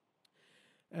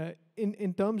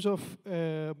 In terms of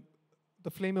the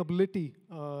flammability,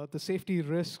 the safety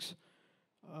risks,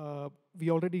 we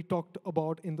already talked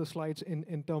about in the slides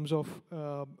in terms of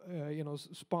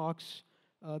sparks,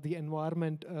 the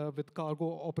environment with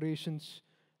cargo operations,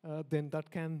 then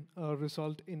that can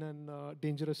result in a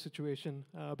dangerous situation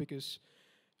because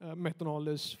methanol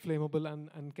is flammable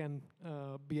and can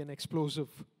be an explosive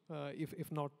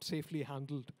if not safely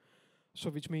handled. So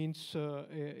which means,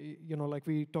 like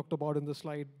we talked about in the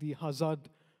slide, the hazard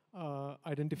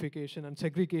identification and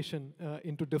segregation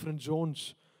into different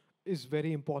zones is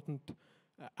very important.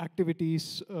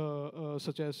 Activities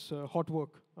such as hot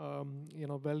work,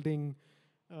 welding,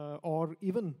 or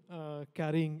even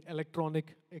carrying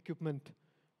electronic equipment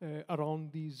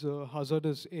around these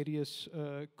hazardous areas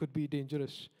could be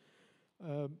dangerous.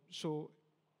 So,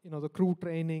 the crew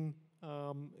training,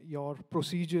 your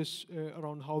procedures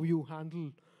around how you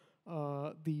handle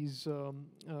these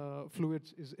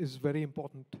fluids is very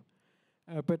important.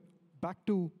 But back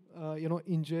to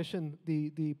ingestion,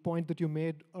 the point that you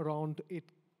made around it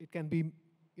can be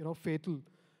fatal.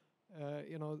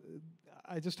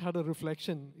 I just had a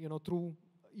reflection. Through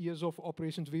years of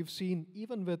operations, we've seen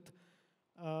even with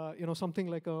something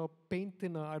like a paint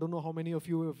thinner. I don't know how many of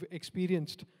you have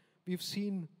experienced. We've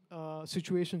seen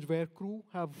situations where crew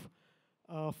have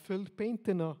filled paint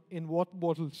thinner in water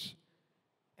bottles,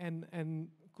 and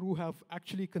crew have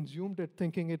actually consumed it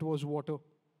thinking it was water.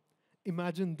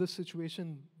 Imagine this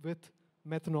situation with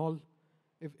methanol.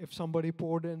 If somebody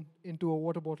poured into a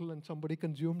water bottle and somebody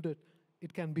consumed it,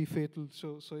 it can be fatal.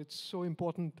 So it's so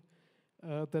important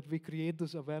that we create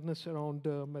this awareness around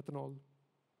methanol.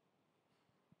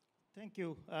 Thank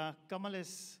you. Kamal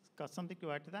has got something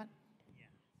to add to that? Yes.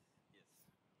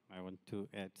 I want to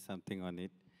add something on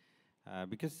it.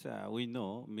 Because we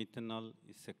know methanol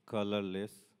is a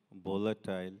colorless,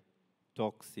 volatile,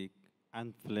 toxic,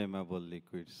 unflammable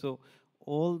liquid. So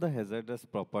all the hazardous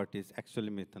properties actually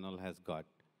methanol has got.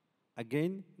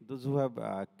 Again, those who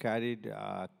have carried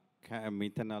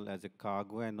methanol as a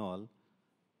cargo and all,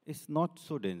 it's not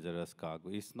so dangerous cargo.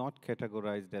 It's not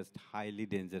categorized as highly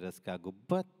dangerous cargo,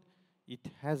 but it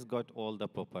has got all the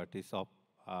properties of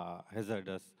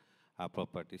hazardous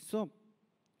properties. So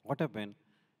what happened?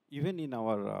 Even in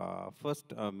our first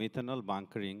methanol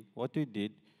bunkering, what we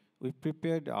did, we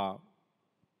prepared a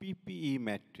PPE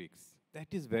matrix. That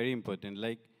is very important,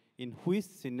 like in which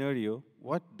scenario,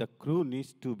 what the crew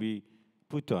needs to be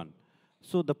put on.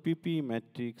 So the PPE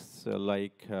matrix,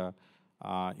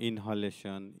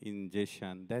 inhalation,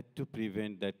 ingestion, that to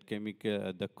prevent that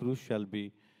chemical, the crew shall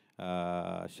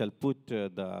put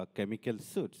the chemical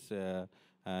suits,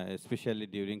 especially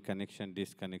during connection,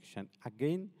 disconnection.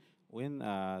 Again, when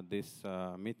this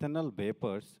methanol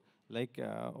vapors,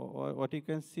 what you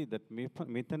can see, that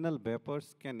methanol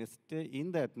vapors can stay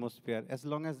in the atmosphere as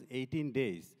long as 18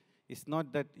 days. It's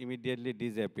not that immediately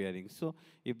disappearing. So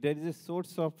if there is a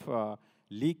source of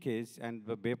leakage and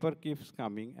the vapor keeps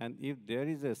coming, and if there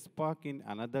is a spark in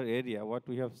another area, what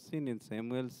we have seen in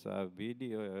Samuel's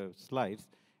video slides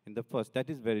in the first, that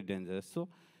is very dangerous. So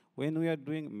when we are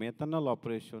doing methanol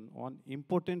operation, one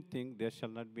important thing, there shall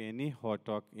not be any hot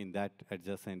talk in that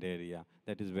adjacent area.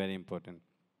 That is very important.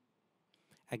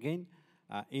 Again,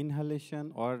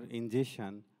 inhalation or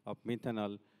ingestion of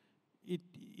methanol, it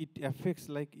affects,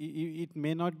 it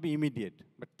may not be immediate,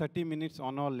 but 30 minutes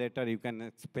on or later you can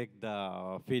expect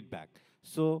the feedback.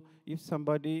 So if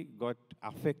somebody got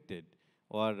affected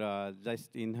or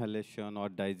just inhalation or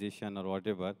digestion or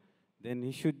whatever, then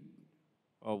he should,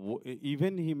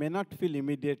 even he may not feel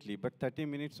immediately, but 30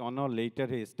 minutes on or later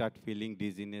he start feeling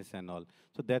dizziness and all.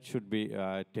 So that should be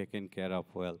taken care of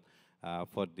well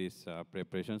for this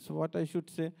preparation. So what I should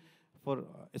say, for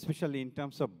especially in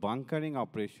terms of bunkering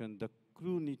operation, the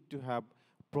crew need to have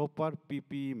proper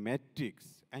PPE metrics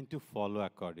and to follow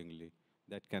accordingly.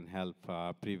 That can help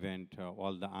prevent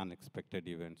all the unexpected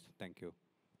events. Thank you.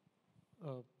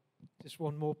 Just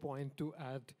one more point to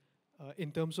add.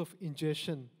 In terms of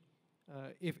ingestion,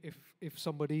 if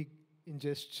somebody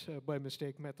ingests by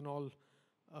mistake methanol,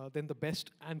 then the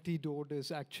best antidote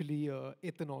is actually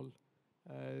ethanol.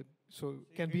 So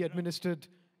can be administered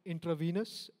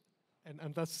intravenous,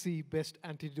 and that's the best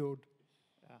antidote.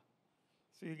 Yeah.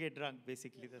 So you get drunk,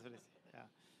 basically. That's what it is. Yeah.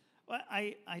 Well,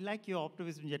 I like your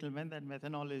optimism, gentlemen, that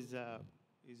methanol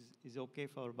is okay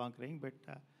for bunkering, but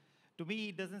to me,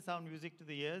 it doesn't sound music to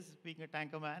the ears. Being a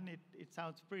tanker man, it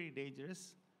sounds pretty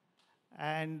dangerous.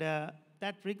 And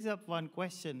that brings up one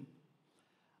question.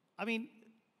 I mean,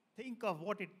 think of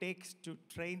what it takes to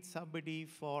train somebody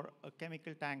for a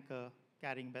chemical tanker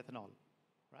carrying methanol,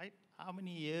 right? How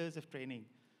many years of training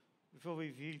before we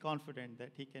feel confident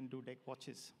that he can do deck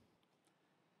watches?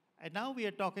 And now we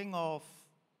are talking of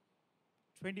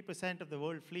 20% of the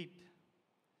world fleet,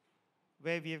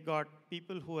 where we have got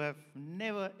people who have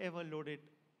never, ever loaded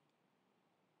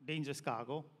dangerous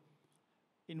cargo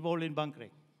involved in bunkering,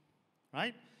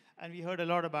 right? And we heard a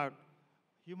lot about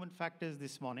human factors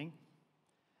this morning.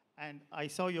 And I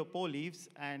saw your poll leaves,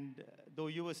 and though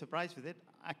you were surprised with it,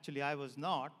 actually I was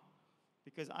not,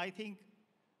 because I think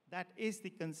that is the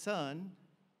concern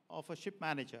of a ship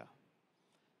manager.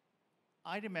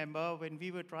 I remember when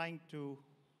we were trying to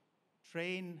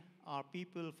train our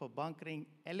people for bunkering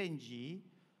LNG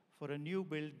for a new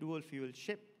build dual fuel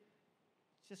ship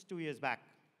just 2 years back.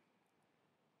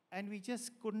 And we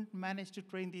just couldn't manage to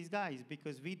train these guys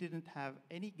because we didn't have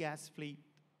any gas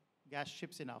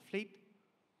ships in our fleet.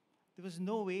 There was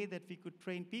no way that we could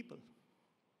train people.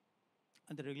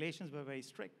 And the regulations were very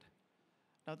strict.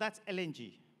 Now that's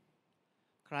LNG,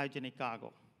 cryogenic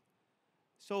cargo.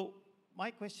 So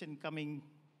my question, coming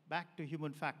back to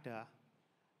human factor,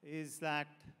 is that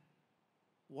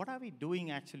what are we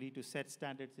doing actually to set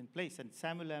standards in place? And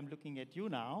Samuel, I'm looking at you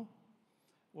now.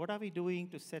 What are we doing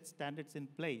to set standards in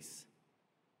place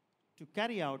to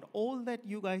carry out all that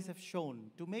you guys have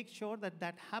shown, to make sure that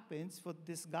that happens for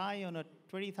this guy on a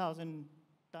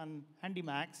 20,000-ton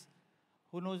Handymax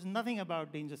who knows nothing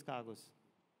about dangerous cargoes?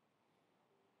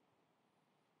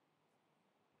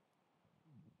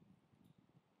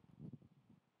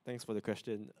 Thanks for the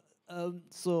question.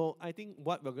 So I think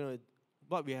what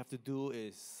we have to do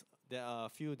is there are a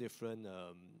few different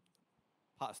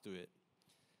parts to it.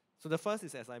 So the first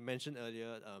is, as I mentioned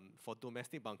earlier, for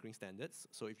domestic bunkering standards.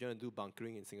 So if you want to do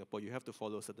bunkering in Singapore, you have to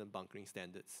follow certain bunkering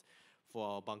standards for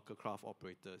our bunker craft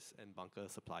operators and bunker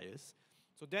suppliers.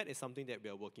 So that is something that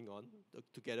we are working on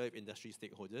together with industry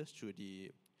stakeholders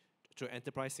through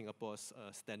Enterprise Singapore's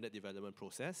standard development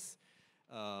process.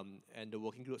 And the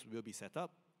working groups will be set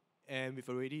up. And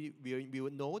we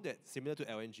would know that similar to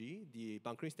LNG, the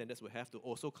bunkering standards will have to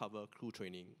also cover crew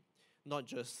training. Not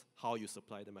just how you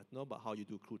supply the methanol, but how you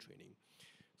do crew training.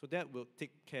 So that will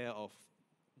take care of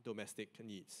domestic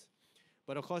needs.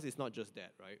 But of course, it's not just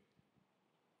that, right?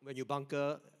 When you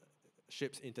bunker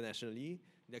ships internationally,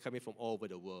 they're coming from all over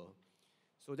the world.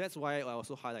 So that's why I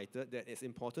also highlighted that it's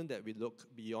important that we look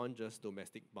beyond just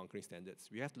domestic bunkering standards.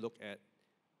 We have to look at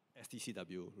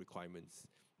STCW requirements.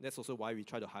 That's also why we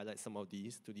try to highlight some of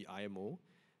these to the IMO,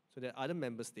 so that other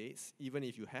member states, even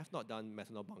if you have not done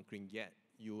methanol bunkering yet,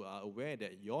 you are aware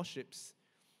that your ships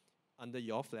under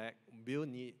your flag will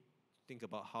need to think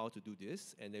about how to do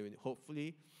this, and then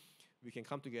hopefully we can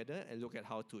come together and look at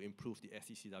how to improve the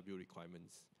STCW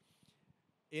requirements.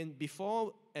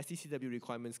 Before STCW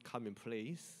requirements come in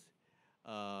place,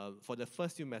 for the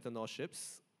first few methanol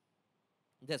ships,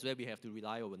 that's where we have to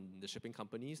rely on the shipping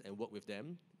companies and work with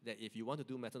them, that if you want to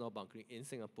do methanol bunkering in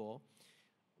Singapore,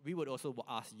 we would also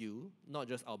ask you, not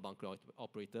just our bunker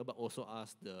operator, but also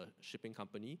ask the shipping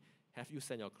company, have you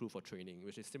sent your crew for training,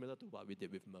 which is similar to what we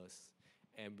did with MERS.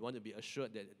 And we want to be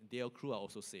assured that their crew are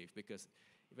also safe, because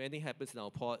if anything happens in our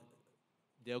port,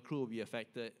 their crew will be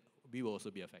affected, we will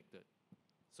also be affected.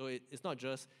 So it's not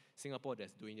just Singapore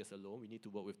that's doing this alone, we need to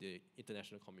work with the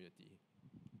international community.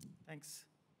 Thanks.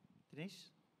 Dinesh?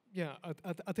 Yeah,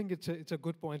 I think it's a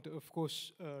good point. Of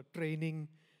course, training,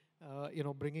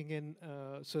 bringing in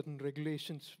certain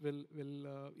regulations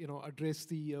will address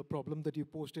the problem that you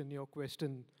posed in your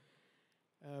question.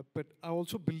 But I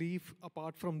also believe,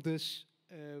 apart from this,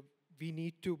 we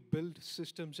need to build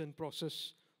systems and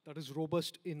process that is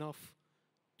robust enough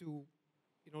to,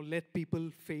 let people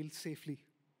fail safely.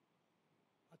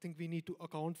 I think we need to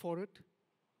account for it,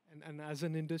 and as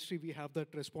an industry, we have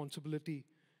that responsibility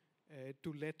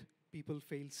to let people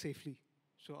fail safely.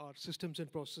 So our systems and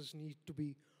processes need to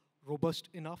be robust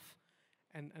enough.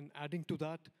 And adding to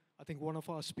that, I think one of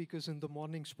our speakers in the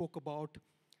morning spoke about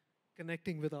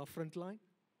connecting with our frontline.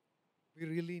 We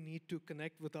really need to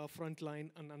connect with our frontline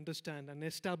and understand and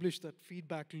establish that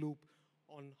feedback loop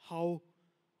on how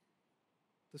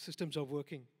the systems are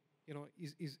working.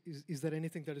 Is there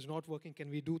anything that is not working? Can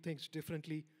we do things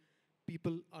differently?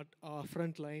 People at our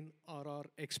frontline are our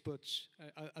experts.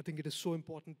 I think it is so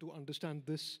important to understand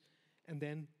this and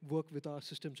then work with our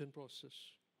systems and process.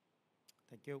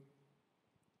 Thank you.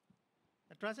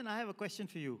 Rajan, I have a question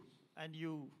for you, and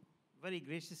you very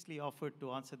graciously offered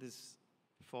to answer this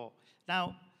before.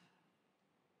 Now,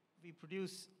 we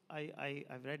produce,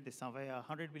 I've read this somewhere,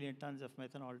 100 million tons of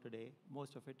methanol today.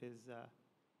 Most of it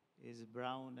is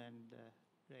brown and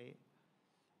gray.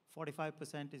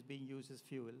 45% is being used as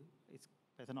fuel.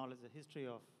 Methanol is a history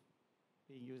of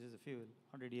being used as a fuel,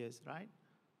 100 years, right?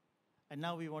 And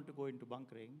now we want to go into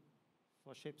bunkering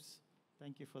for ships.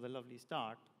 Thank you for the lovely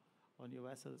start on your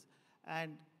vessels.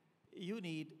 And you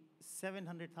need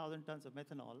 700,000 tons of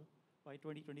methanol by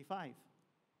 2025.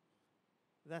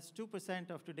 That's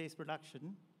 2% of today's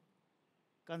production,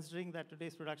 considering that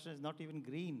today's production is not even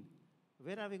green.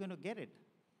 Where are we going to get it?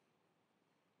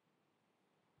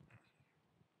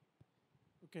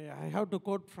 Okay, I have to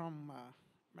quote from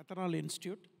Methanol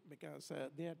Institute, because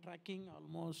they are tracking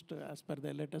almost, as per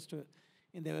the latest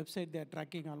In their website, they're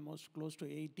tracking almost close to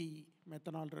 80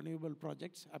 methanol renewable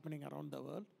projects happening around the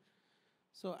world.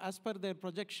 So as per their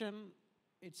projection,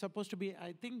 it's supposed to be,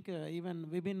 I think even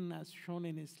Vibin has shown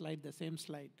in his slide, the same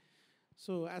slide.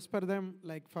 So as per them,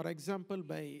 like for example,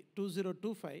 by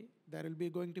 2025, there will be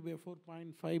going to be a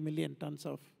 4.5 million tons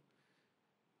of,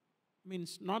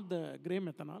 means not the gray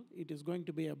methanol, it is going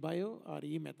to be a bio or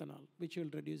e-methanol, which will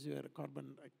reduce your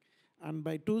carbon. And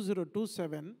by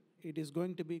 2027, it is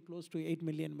going to be close to 8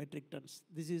 million metric tons.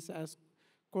 This is as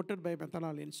quoted by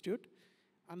Methanol Institute.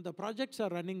 And the projects are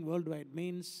running worldwide,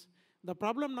 means the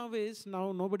problem now is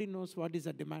nobody knows what is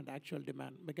the demand, actual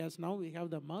demand, because now we have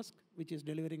the Musk, which is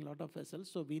delivering a lot of vessels,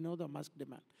 so we know the Musk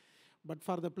demand. But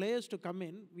for the players to come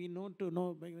in, we know to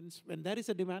know when there is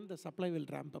a demand, the supply will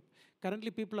ramp up.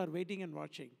 Currently, people are waiting and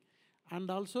watching. And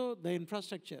also the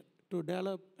infrastructure to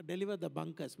deliver the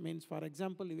bunkers, means for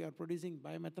example, if you are producing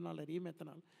biomethanol or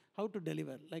e-methanol, how to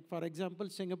deliver. Like for example,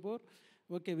 Singapore,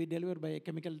 okay, we deliver by a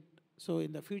chemical. So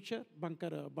in the future, bunker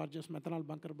barges, methanol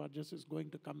bunker barges is going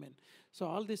to come in. So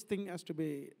all this thing has to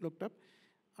be looked up.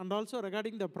 And also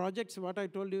regarding the projects, what I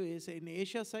told you is in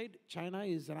Asia side, China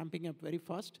is ramping up very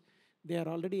fast. There are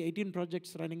already 18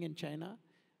 projects running in China.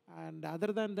 And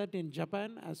other than that, in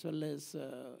Japan as well as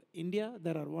India,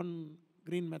 there are 1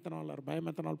 green methanol or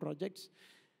biomethanol projects.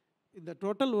 In the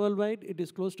total worldwide, it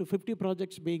is close to 50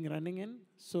 projects being running in.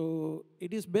 So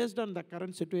it is based on the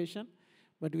current situation,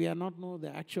 but we are not know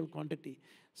the actual quantity.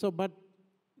 So, but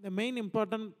the main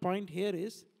important point here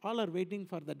is all are waiting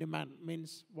for the demand,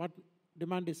 means what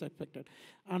demand is expected.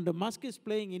 And Musk is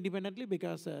playing independently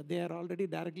because they are already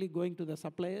directly going to the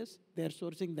suppliers, they are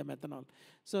sourcing the methanol.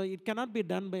 So it cannot be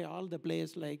done by all the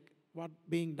players like what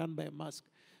being done by Musk.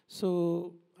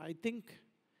 So I think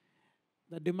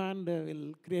the demand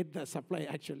will create the supply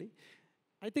actually.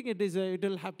 I think it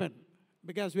will happen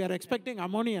because we are expecting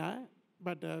ammonia,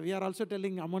 but we are also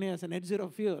telling ammonia as a net zero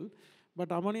fuel,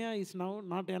 but ammonia is now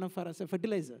not enough for as a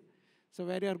fertilizer. So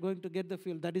where you are going to get the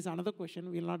fuel, that is another question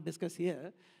we will not discuss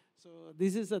here. So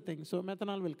this is the thing. So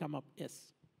methanol will come up,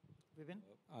 yes. Vivin?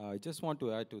 I just want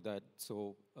to add to that.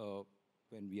 So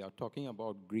when we are talking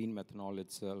about green methanol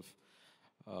itself,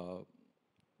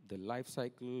 the life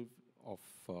cycle of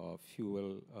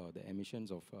fuel, the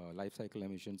emissions of life cycle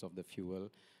emissions of the fuel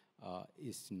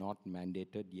is not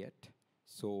mandated yet.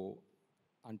 So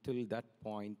until that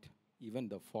point, even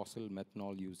the fossil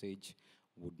methanol usage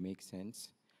would make sense.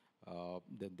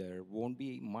 That there won't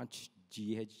be much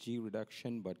GHG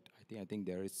reduction, but I think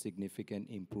there is significant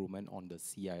improvement on the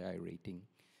CII rating.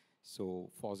 So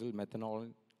fossil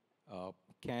methanol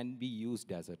can be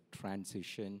used as a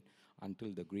transition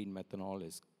until the green methanol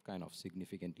is kind of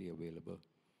significantly available.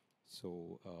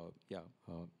 So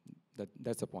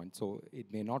that's the point. So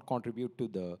it may not contribute to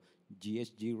the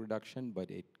GHG reduction,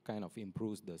 but it kind of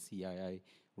improves the CII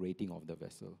rating of the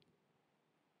vessel.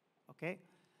 Okay.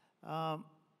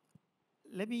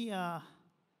 Let me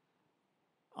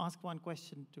ask one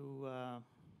question to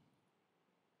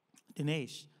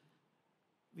Dinesh.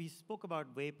 We spoke about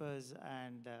vapors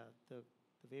and the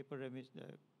vapor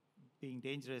being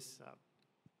dangerous.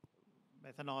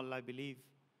 Methanol, I believe,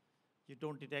 you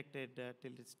don't detect it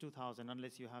till it's 2000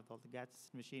 unless you have all the gas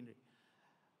machinery.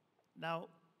 Now,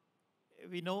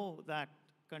 we know that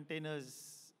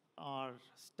containers are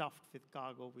stuffed with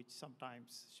cargo, which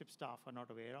sometimes ship staff are not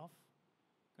aware of.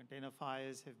 Container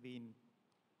fires have been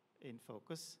in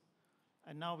focus.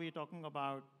 And now we're talking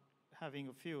about having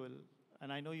a fuel.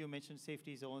 And I know you mentioned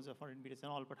safety zones of 400 meters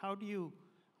and all, but how do you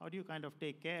kind of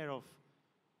take care of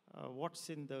what's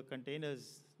in the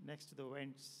containers next to the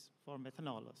vents for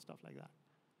methanol or stuff like that?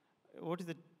 What is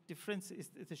the difference? Is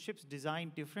the ships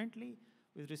designed differently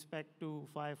with respect to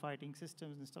firefighting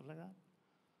systems and stuff like that?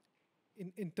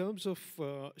 In terms of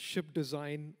ship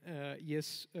design,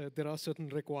 yes, there are certain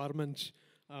requirements.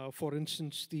 For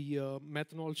instance, the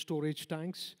methanol storage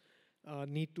tanks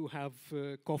need to have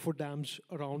cofferdams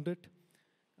around it.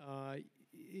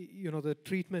 The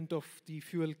treatment of the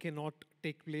fuel cannot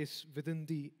take place within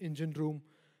the engine room,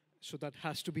 so that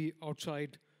has to be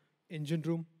outside engine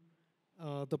room.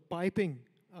 The piping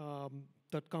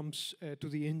that comes to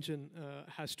the engine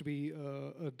has to be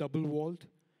double-walled.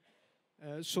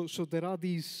 So there are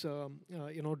these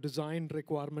design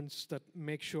requirements that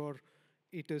make sure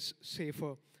it is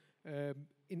safer.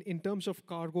 In terms of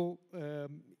cargo,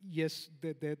 yes,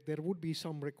 there would be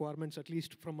some requirements, at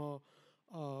least from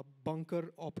a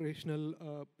bunker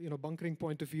operational, bunkering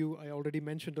point of view. I already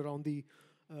mentioned around the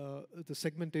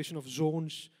segmentation of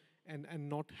zones and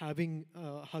not having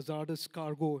hazardous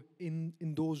cargo in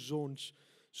those zones.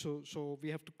 So we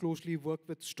have to closely work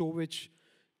with stowage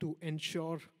to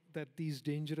ensure that these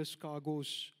dangerous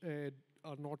cargoes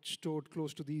are not stored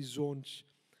close to these zones.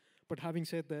 But having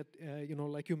said that,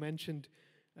 like you mentioned,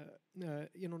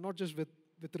 not just with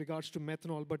regards to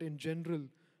methanol, but in general,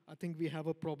 I think we have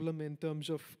a problem in terms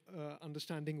of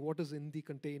understanding what is in the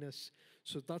containers.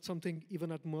 So that's something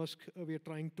even at Maersk we are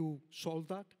trying to solve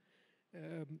that.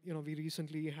 We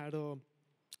recently had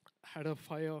a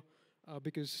fire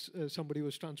because somebody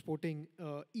was transporting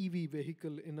a EV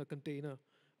vehicle in a container,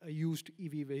 a used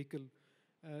EV vehicle.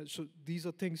 So these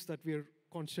are things that we're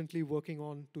constantly working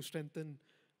on to strengthen,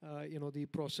 the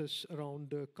process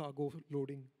around cargo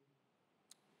loading.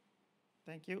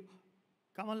 Thank you.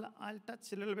 Kamal, I'll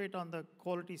touch a little bit on the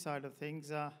quality side of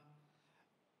things.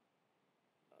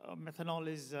 Methanol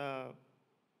is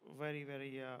very,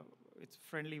 very, it's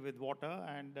friendly with water,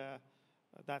 and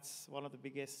that's one of the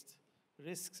biggest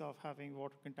risks of having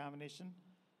water contamination.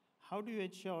 How do you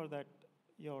ensure that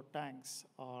your tanks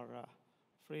are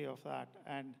free of that?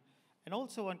 And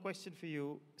also one question for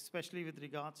you, especially with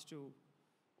regards to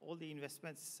all the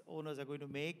investments owners are going to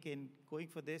make in going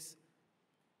for this.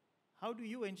 How do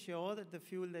you ensure that the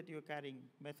fuel that you're carrying,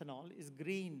 methanol, is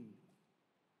green?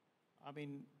 I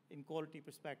mean, in quality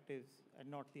perspectives and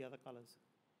not the other colors.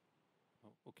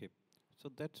 Okay,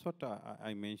 so that's what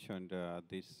I mentioned.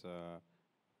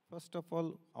 First of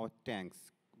all, our tanks,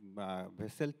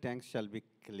 vessel tanks shall be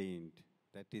cleaned.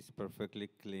 That is perfectly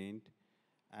cleaned.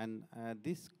 And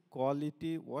this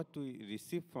quality, what we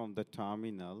receive from the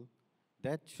terminal,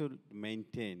 that should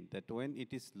maintain that when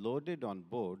it is loaded on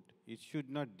board, it should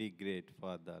not degrade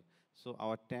further. So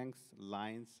our tanks,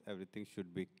 lines, everything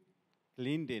should be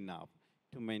cleaned enough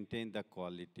to maintain the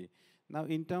quality. Now,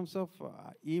 in terms of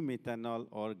e-methanol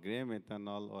or gray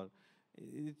methanol, or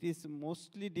it is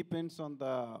mostly depends on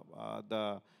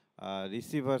the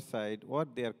receiver side,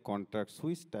 what their contracts,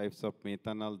 which types of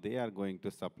methanol they are going to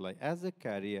supply. As a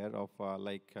carrier of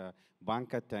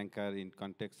bunker tanker, in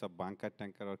context of bunker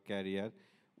tanker or carrier,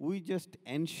 we just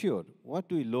ensure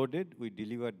what we loaded, we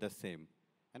deliver the same.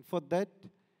 And for that,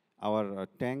 our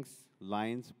tanks,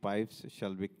 lines, pipes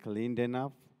shall be cleaned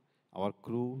enough, our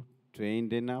crew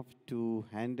trained enough to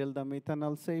handle the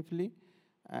methanol safely,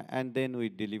 and then we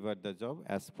deliver the job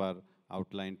as per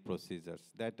outlined procedures.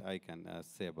 That I can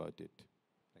say about it.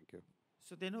 Thank you.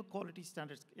 So there are no quality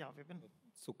standards. Yeah, Vipin.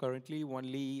 So currently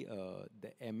only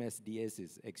the MSDS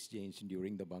is exchanged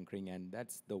during the bunkering, and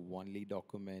that's the only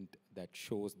document that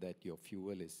shows that your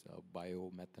fuel is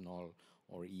biomethanol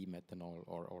or e-methanol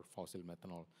or fossil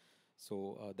methanol.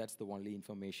 So that's the only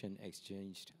information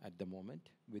exchanged at the moment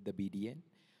with the BDN.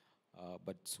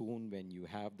 But soon when you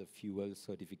have the fuel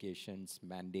certifications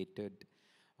mandated,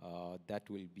 that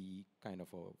will be kind of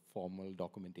a formal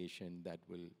documentation that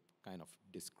will kind of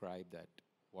describe that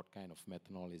what kind of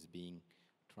methanol is being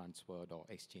transferred or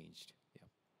exchanged. Yeah.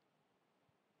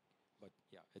 But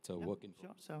yeah, it's a work in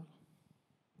progress. Sure,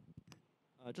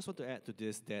 so. I just want to add to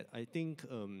this that I think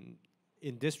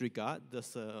in this regard,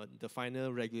 the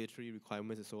final regulatory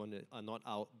requirements and so on are not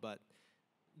out, but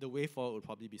the way forward will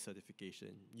probably be certification.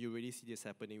 You already see this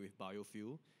happening with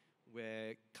biofuel,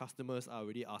 where customers are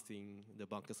already asking the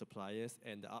bunker suppliers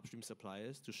and the upstream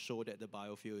suppliers to show that the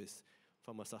biofuel is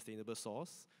from a sustainable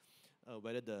source,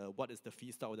 what is the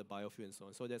feedstock of the biofuel and so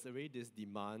on. So there's already this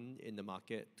demand in the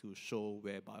market to show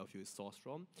where biofuel is sourced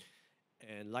from.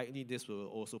 And likely this will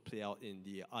also play out in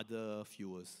the other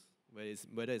fuels,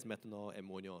 whether it's methanol,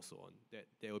 ammonia, or so on, that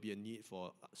there will be a need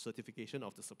for certification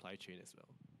of the supply chain as well.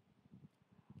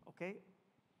 Okay,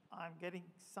 I'm getting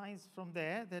signs from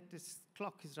there that this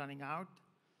clock is running out.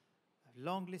 A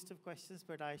long list of questions,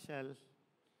 but I shall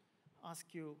ask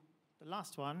you the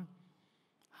last one.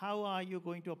 How are you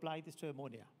going to apply this to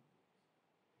ammonia?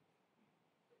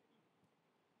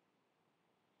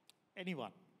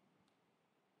 Anyone?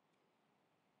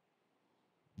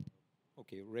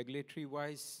 Okay,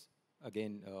 regulatory-wise,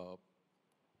 again,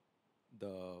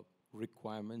 the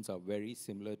requirements are very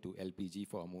similar to LPG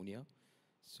for ammonia.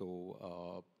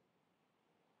 So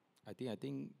I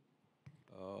think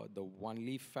the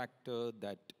only factor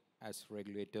that as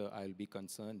regulator I'll be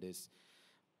concerned is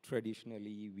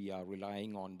traditionally we are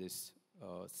relying on this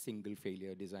single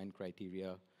failure design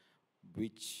criteria,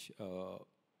 which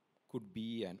could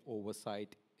be an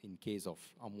oversight in case of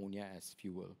ammonia as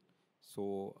fuel.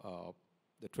 So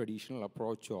the traditional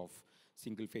approach of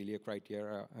single failure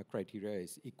criteria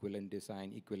is equivalent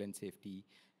design, equivalent safety,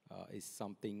 is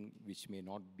something which may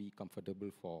not be comfortable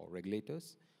for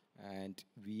regulators. And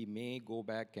we may go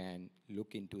back and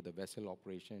look into the vessel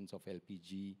operations of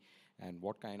LPG and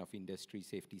what kind of industry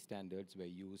safety standards were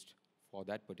used for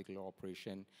that particular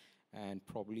operation. And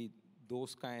probably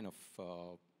those kind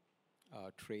of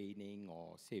training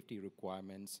or safety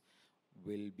requirements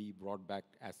will be brought back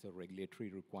as a regulatory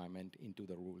requirement into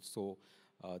the rules. So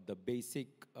the basic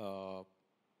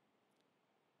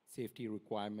safety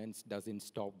requirements doesn't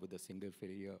stop with a single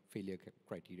failure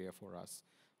criteria for us.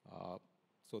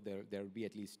 So there will be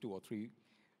at least 2 or 3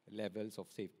 levels of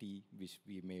safety which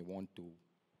we may want to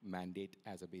mandate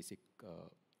as a basic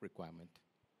requirement.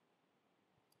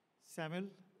 Samuel,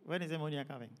 when is ammonia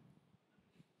coming?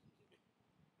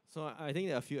 So I think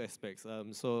there are a few aspects.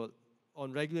 So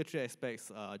on regulatory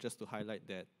aspects, just to highlight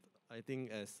that, I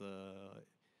think as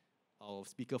our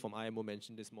speaker from IMO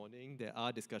mentioned this morning, there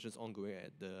are discussions ongoing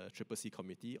at the CCC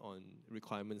committee on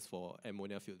requirements for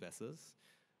ammonia-fueled vessels.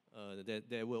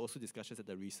 There were also discussions at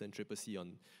the recent CCC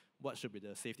on what should be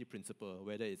the safety principle,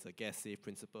 whether it's a gas-safe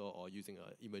principle or using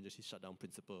an emergency shutdown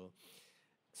principle.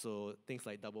 So things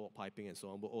like double piping and so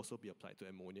on will also be applied to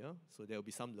ammonia. So there will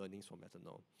be some learnings from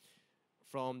methanol.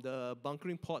 From the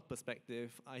bunkering port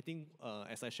perspective, I think,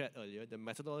 as I shared earlier, the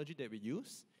methodology that we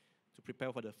use to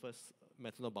prepare for the first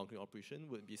methanol bunkering operation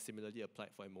would be similarly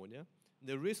applied for ammonia.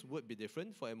 The risk would be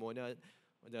different. For ammonia,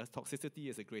 the toxicity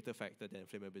is a greater factor than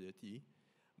flammability.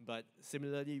 But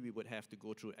similarly, we would have to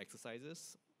go through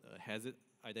exercises, hazard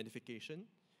identification.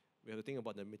 We have to think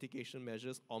about the mitigation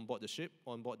measures on board the ship,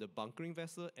 on board the bunkering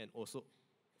vessel, and also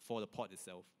for the port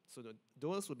itself. So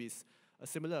those would be a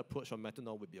similar approach on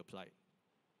methanol would be applied.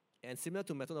 And similar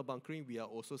to methanol bunkering, we are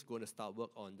also going to start work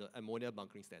on the ammonia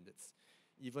bunkering standards.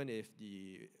 Even if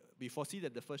we foresee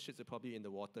that the first ships are probably in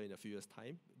the water in a few years'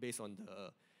 time, based on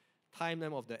the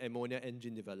timeline of the ammonia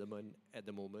engine development at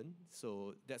the moment.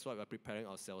 So that's what we're preparing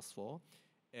ourselves for.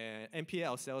 And MPA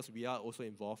ourselves, we are also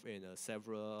involved in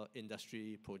several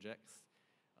industry projects.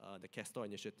 The Castor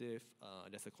Initiative,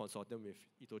 there's a consortium with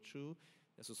Itochu.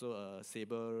 There's also a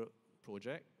Sabre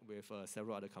project with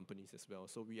several other companies as well.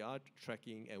 So we are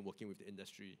tracking and working with the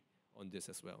industry on this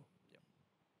as well. Yeah.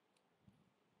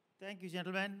 Thank you,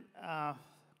 gentlemen.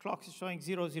 Clock is showing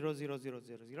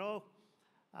 0:00:00:00.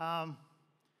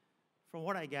 From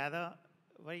what I gather,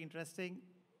 very interesting.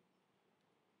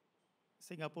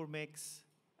 Singapore makes,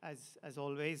 as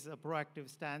always, a proactive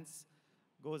stance,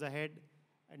 goes ahead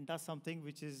and does something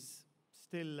which is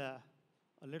still a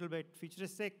little bit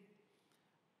futuristic.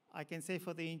 I can say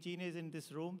for the engineers in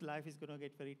this room, life is going to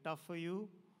get very tough for you.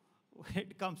 When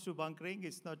it comes to bunkering,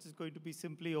 it's not just going to be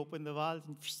simply open the valves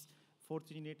and fourth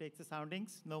engineer takes the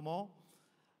soundings, no more.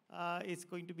 It's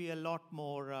going to be a lot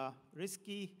more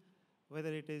risky,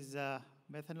 whether it is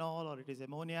methanol or it is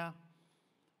ammonia.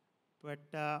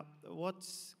 But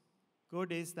what's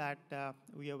good is that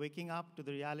we are waking up to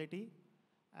the reality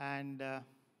and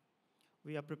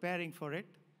we are preparing for it.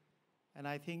 And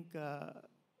I think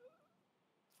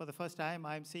for the first time,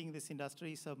 I'm seeing this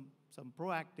industry some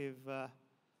proactive,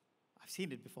 I've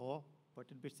seen it before, but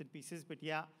in bits and pieces, but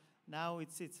yeah, now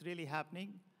it's really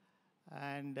happening.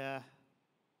 And yeah,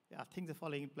 things are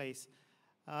falling in place.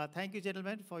 Thank you,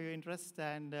 gentlemen, for your interest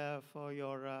and for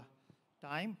your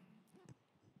time.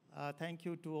 Thank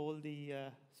you to all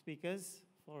the speakers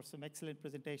for some excellent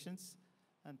presentations.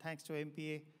 And thanks to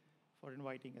MPA for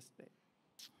inviting us today.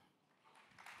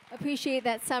 Appreciate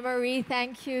that summary.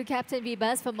 Thank you, Captain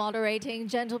Vibas, for moderating.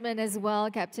 Gentlemen as well,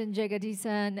 Captain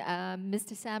Jagadisan,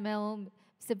 Mr. Samuel,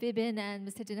 Mr. Vibin, and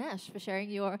Mr. Dinesh for sharing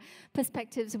your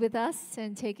perspectives with us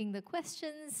and taking the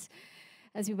questions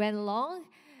as we went along.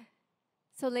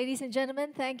 So ladies and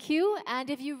gentlemen, thank you. And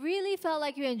if you really felt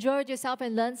like you enjoyed yourself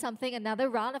and learned something, another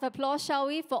round of applause, shall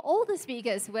we, for all the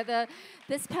speakers, whether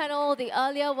this panel, the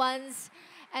earlier ones,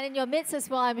 and in your midst as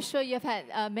well, I'm sure you've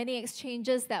had many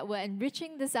exchanges that were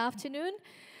enriching this afternoon.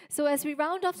 So as we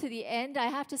round off to the end, I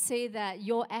have to say that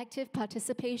your active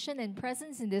participation and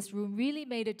presence in this room really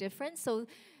made a difference. So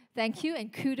thank you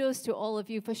and kudos to all of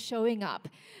you for showing up.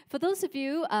 For those of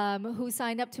you who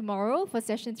signed up tomorrow for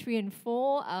session 3 and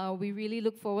 4, we really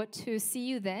look forward to see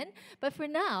you then. But for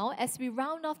now, as we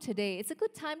round off today, it's a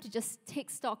good time to just take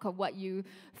stock of what you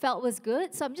felt was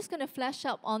good. So I'm just going to flash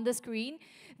up on the screen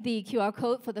the QR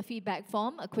code for the feedback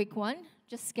form, a quick one.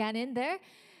 Just scan in there.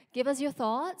 Give us your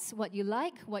thoughts, what you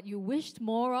like, what you wished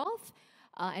more of,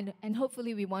 and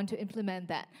hopefully we want to implement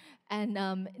that. And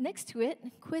next to it,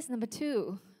 quiz number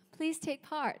 2. Please take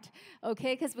part,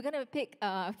 okay? Because we're going to pick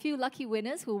a few lucky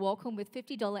winners who will walk home with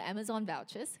 $50 Amazon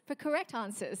vouchers for correct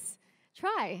answers.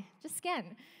 Try, just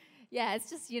scan. Yeah,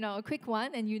 it's just, a quick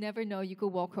one, and you never know, you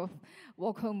could walk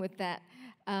home with that.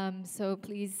 So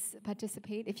please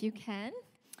participate if you can.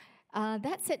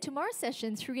 That's it. Tomorrow's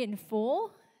session 3 and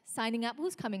 4. Signing up.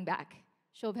 Who's coming back?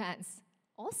 Show of hands.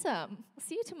 Awesome.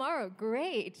 See you tomorrow.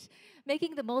 Great.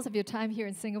 Making the most of your time here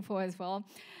in Singapore as well.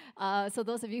 So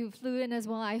those of you who flew in as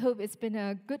well, I hope it's been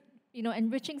a good,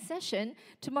 enriching session.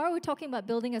 Tomorrow we're talking about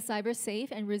building a cyber-safe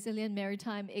and resilient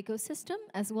maritime ecosystem,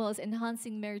 as well as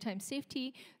enhancing maritime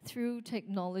safety through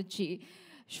technology.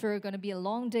 Sure, going to be a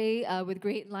long day with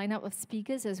great lineup of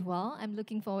speakers as well. I'm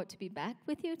looking forward to be back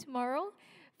with you tomorrow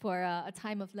for a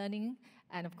time of learning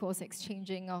and, of course,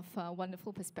 exchanging of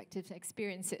wonderful perspectives and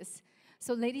experiences.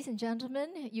 So, ladies and gentlemen,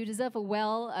 you deserve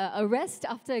a rest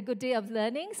after a good day of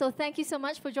learning. So, thank you so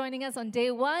much for joining us on day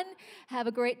one. Have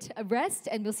a great rest,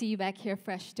 and we'll see you back here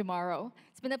fresh tomorrow.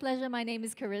 It's been a pleasure. My name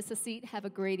is Carissa Seat. Have a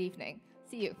great evening.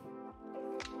 See you.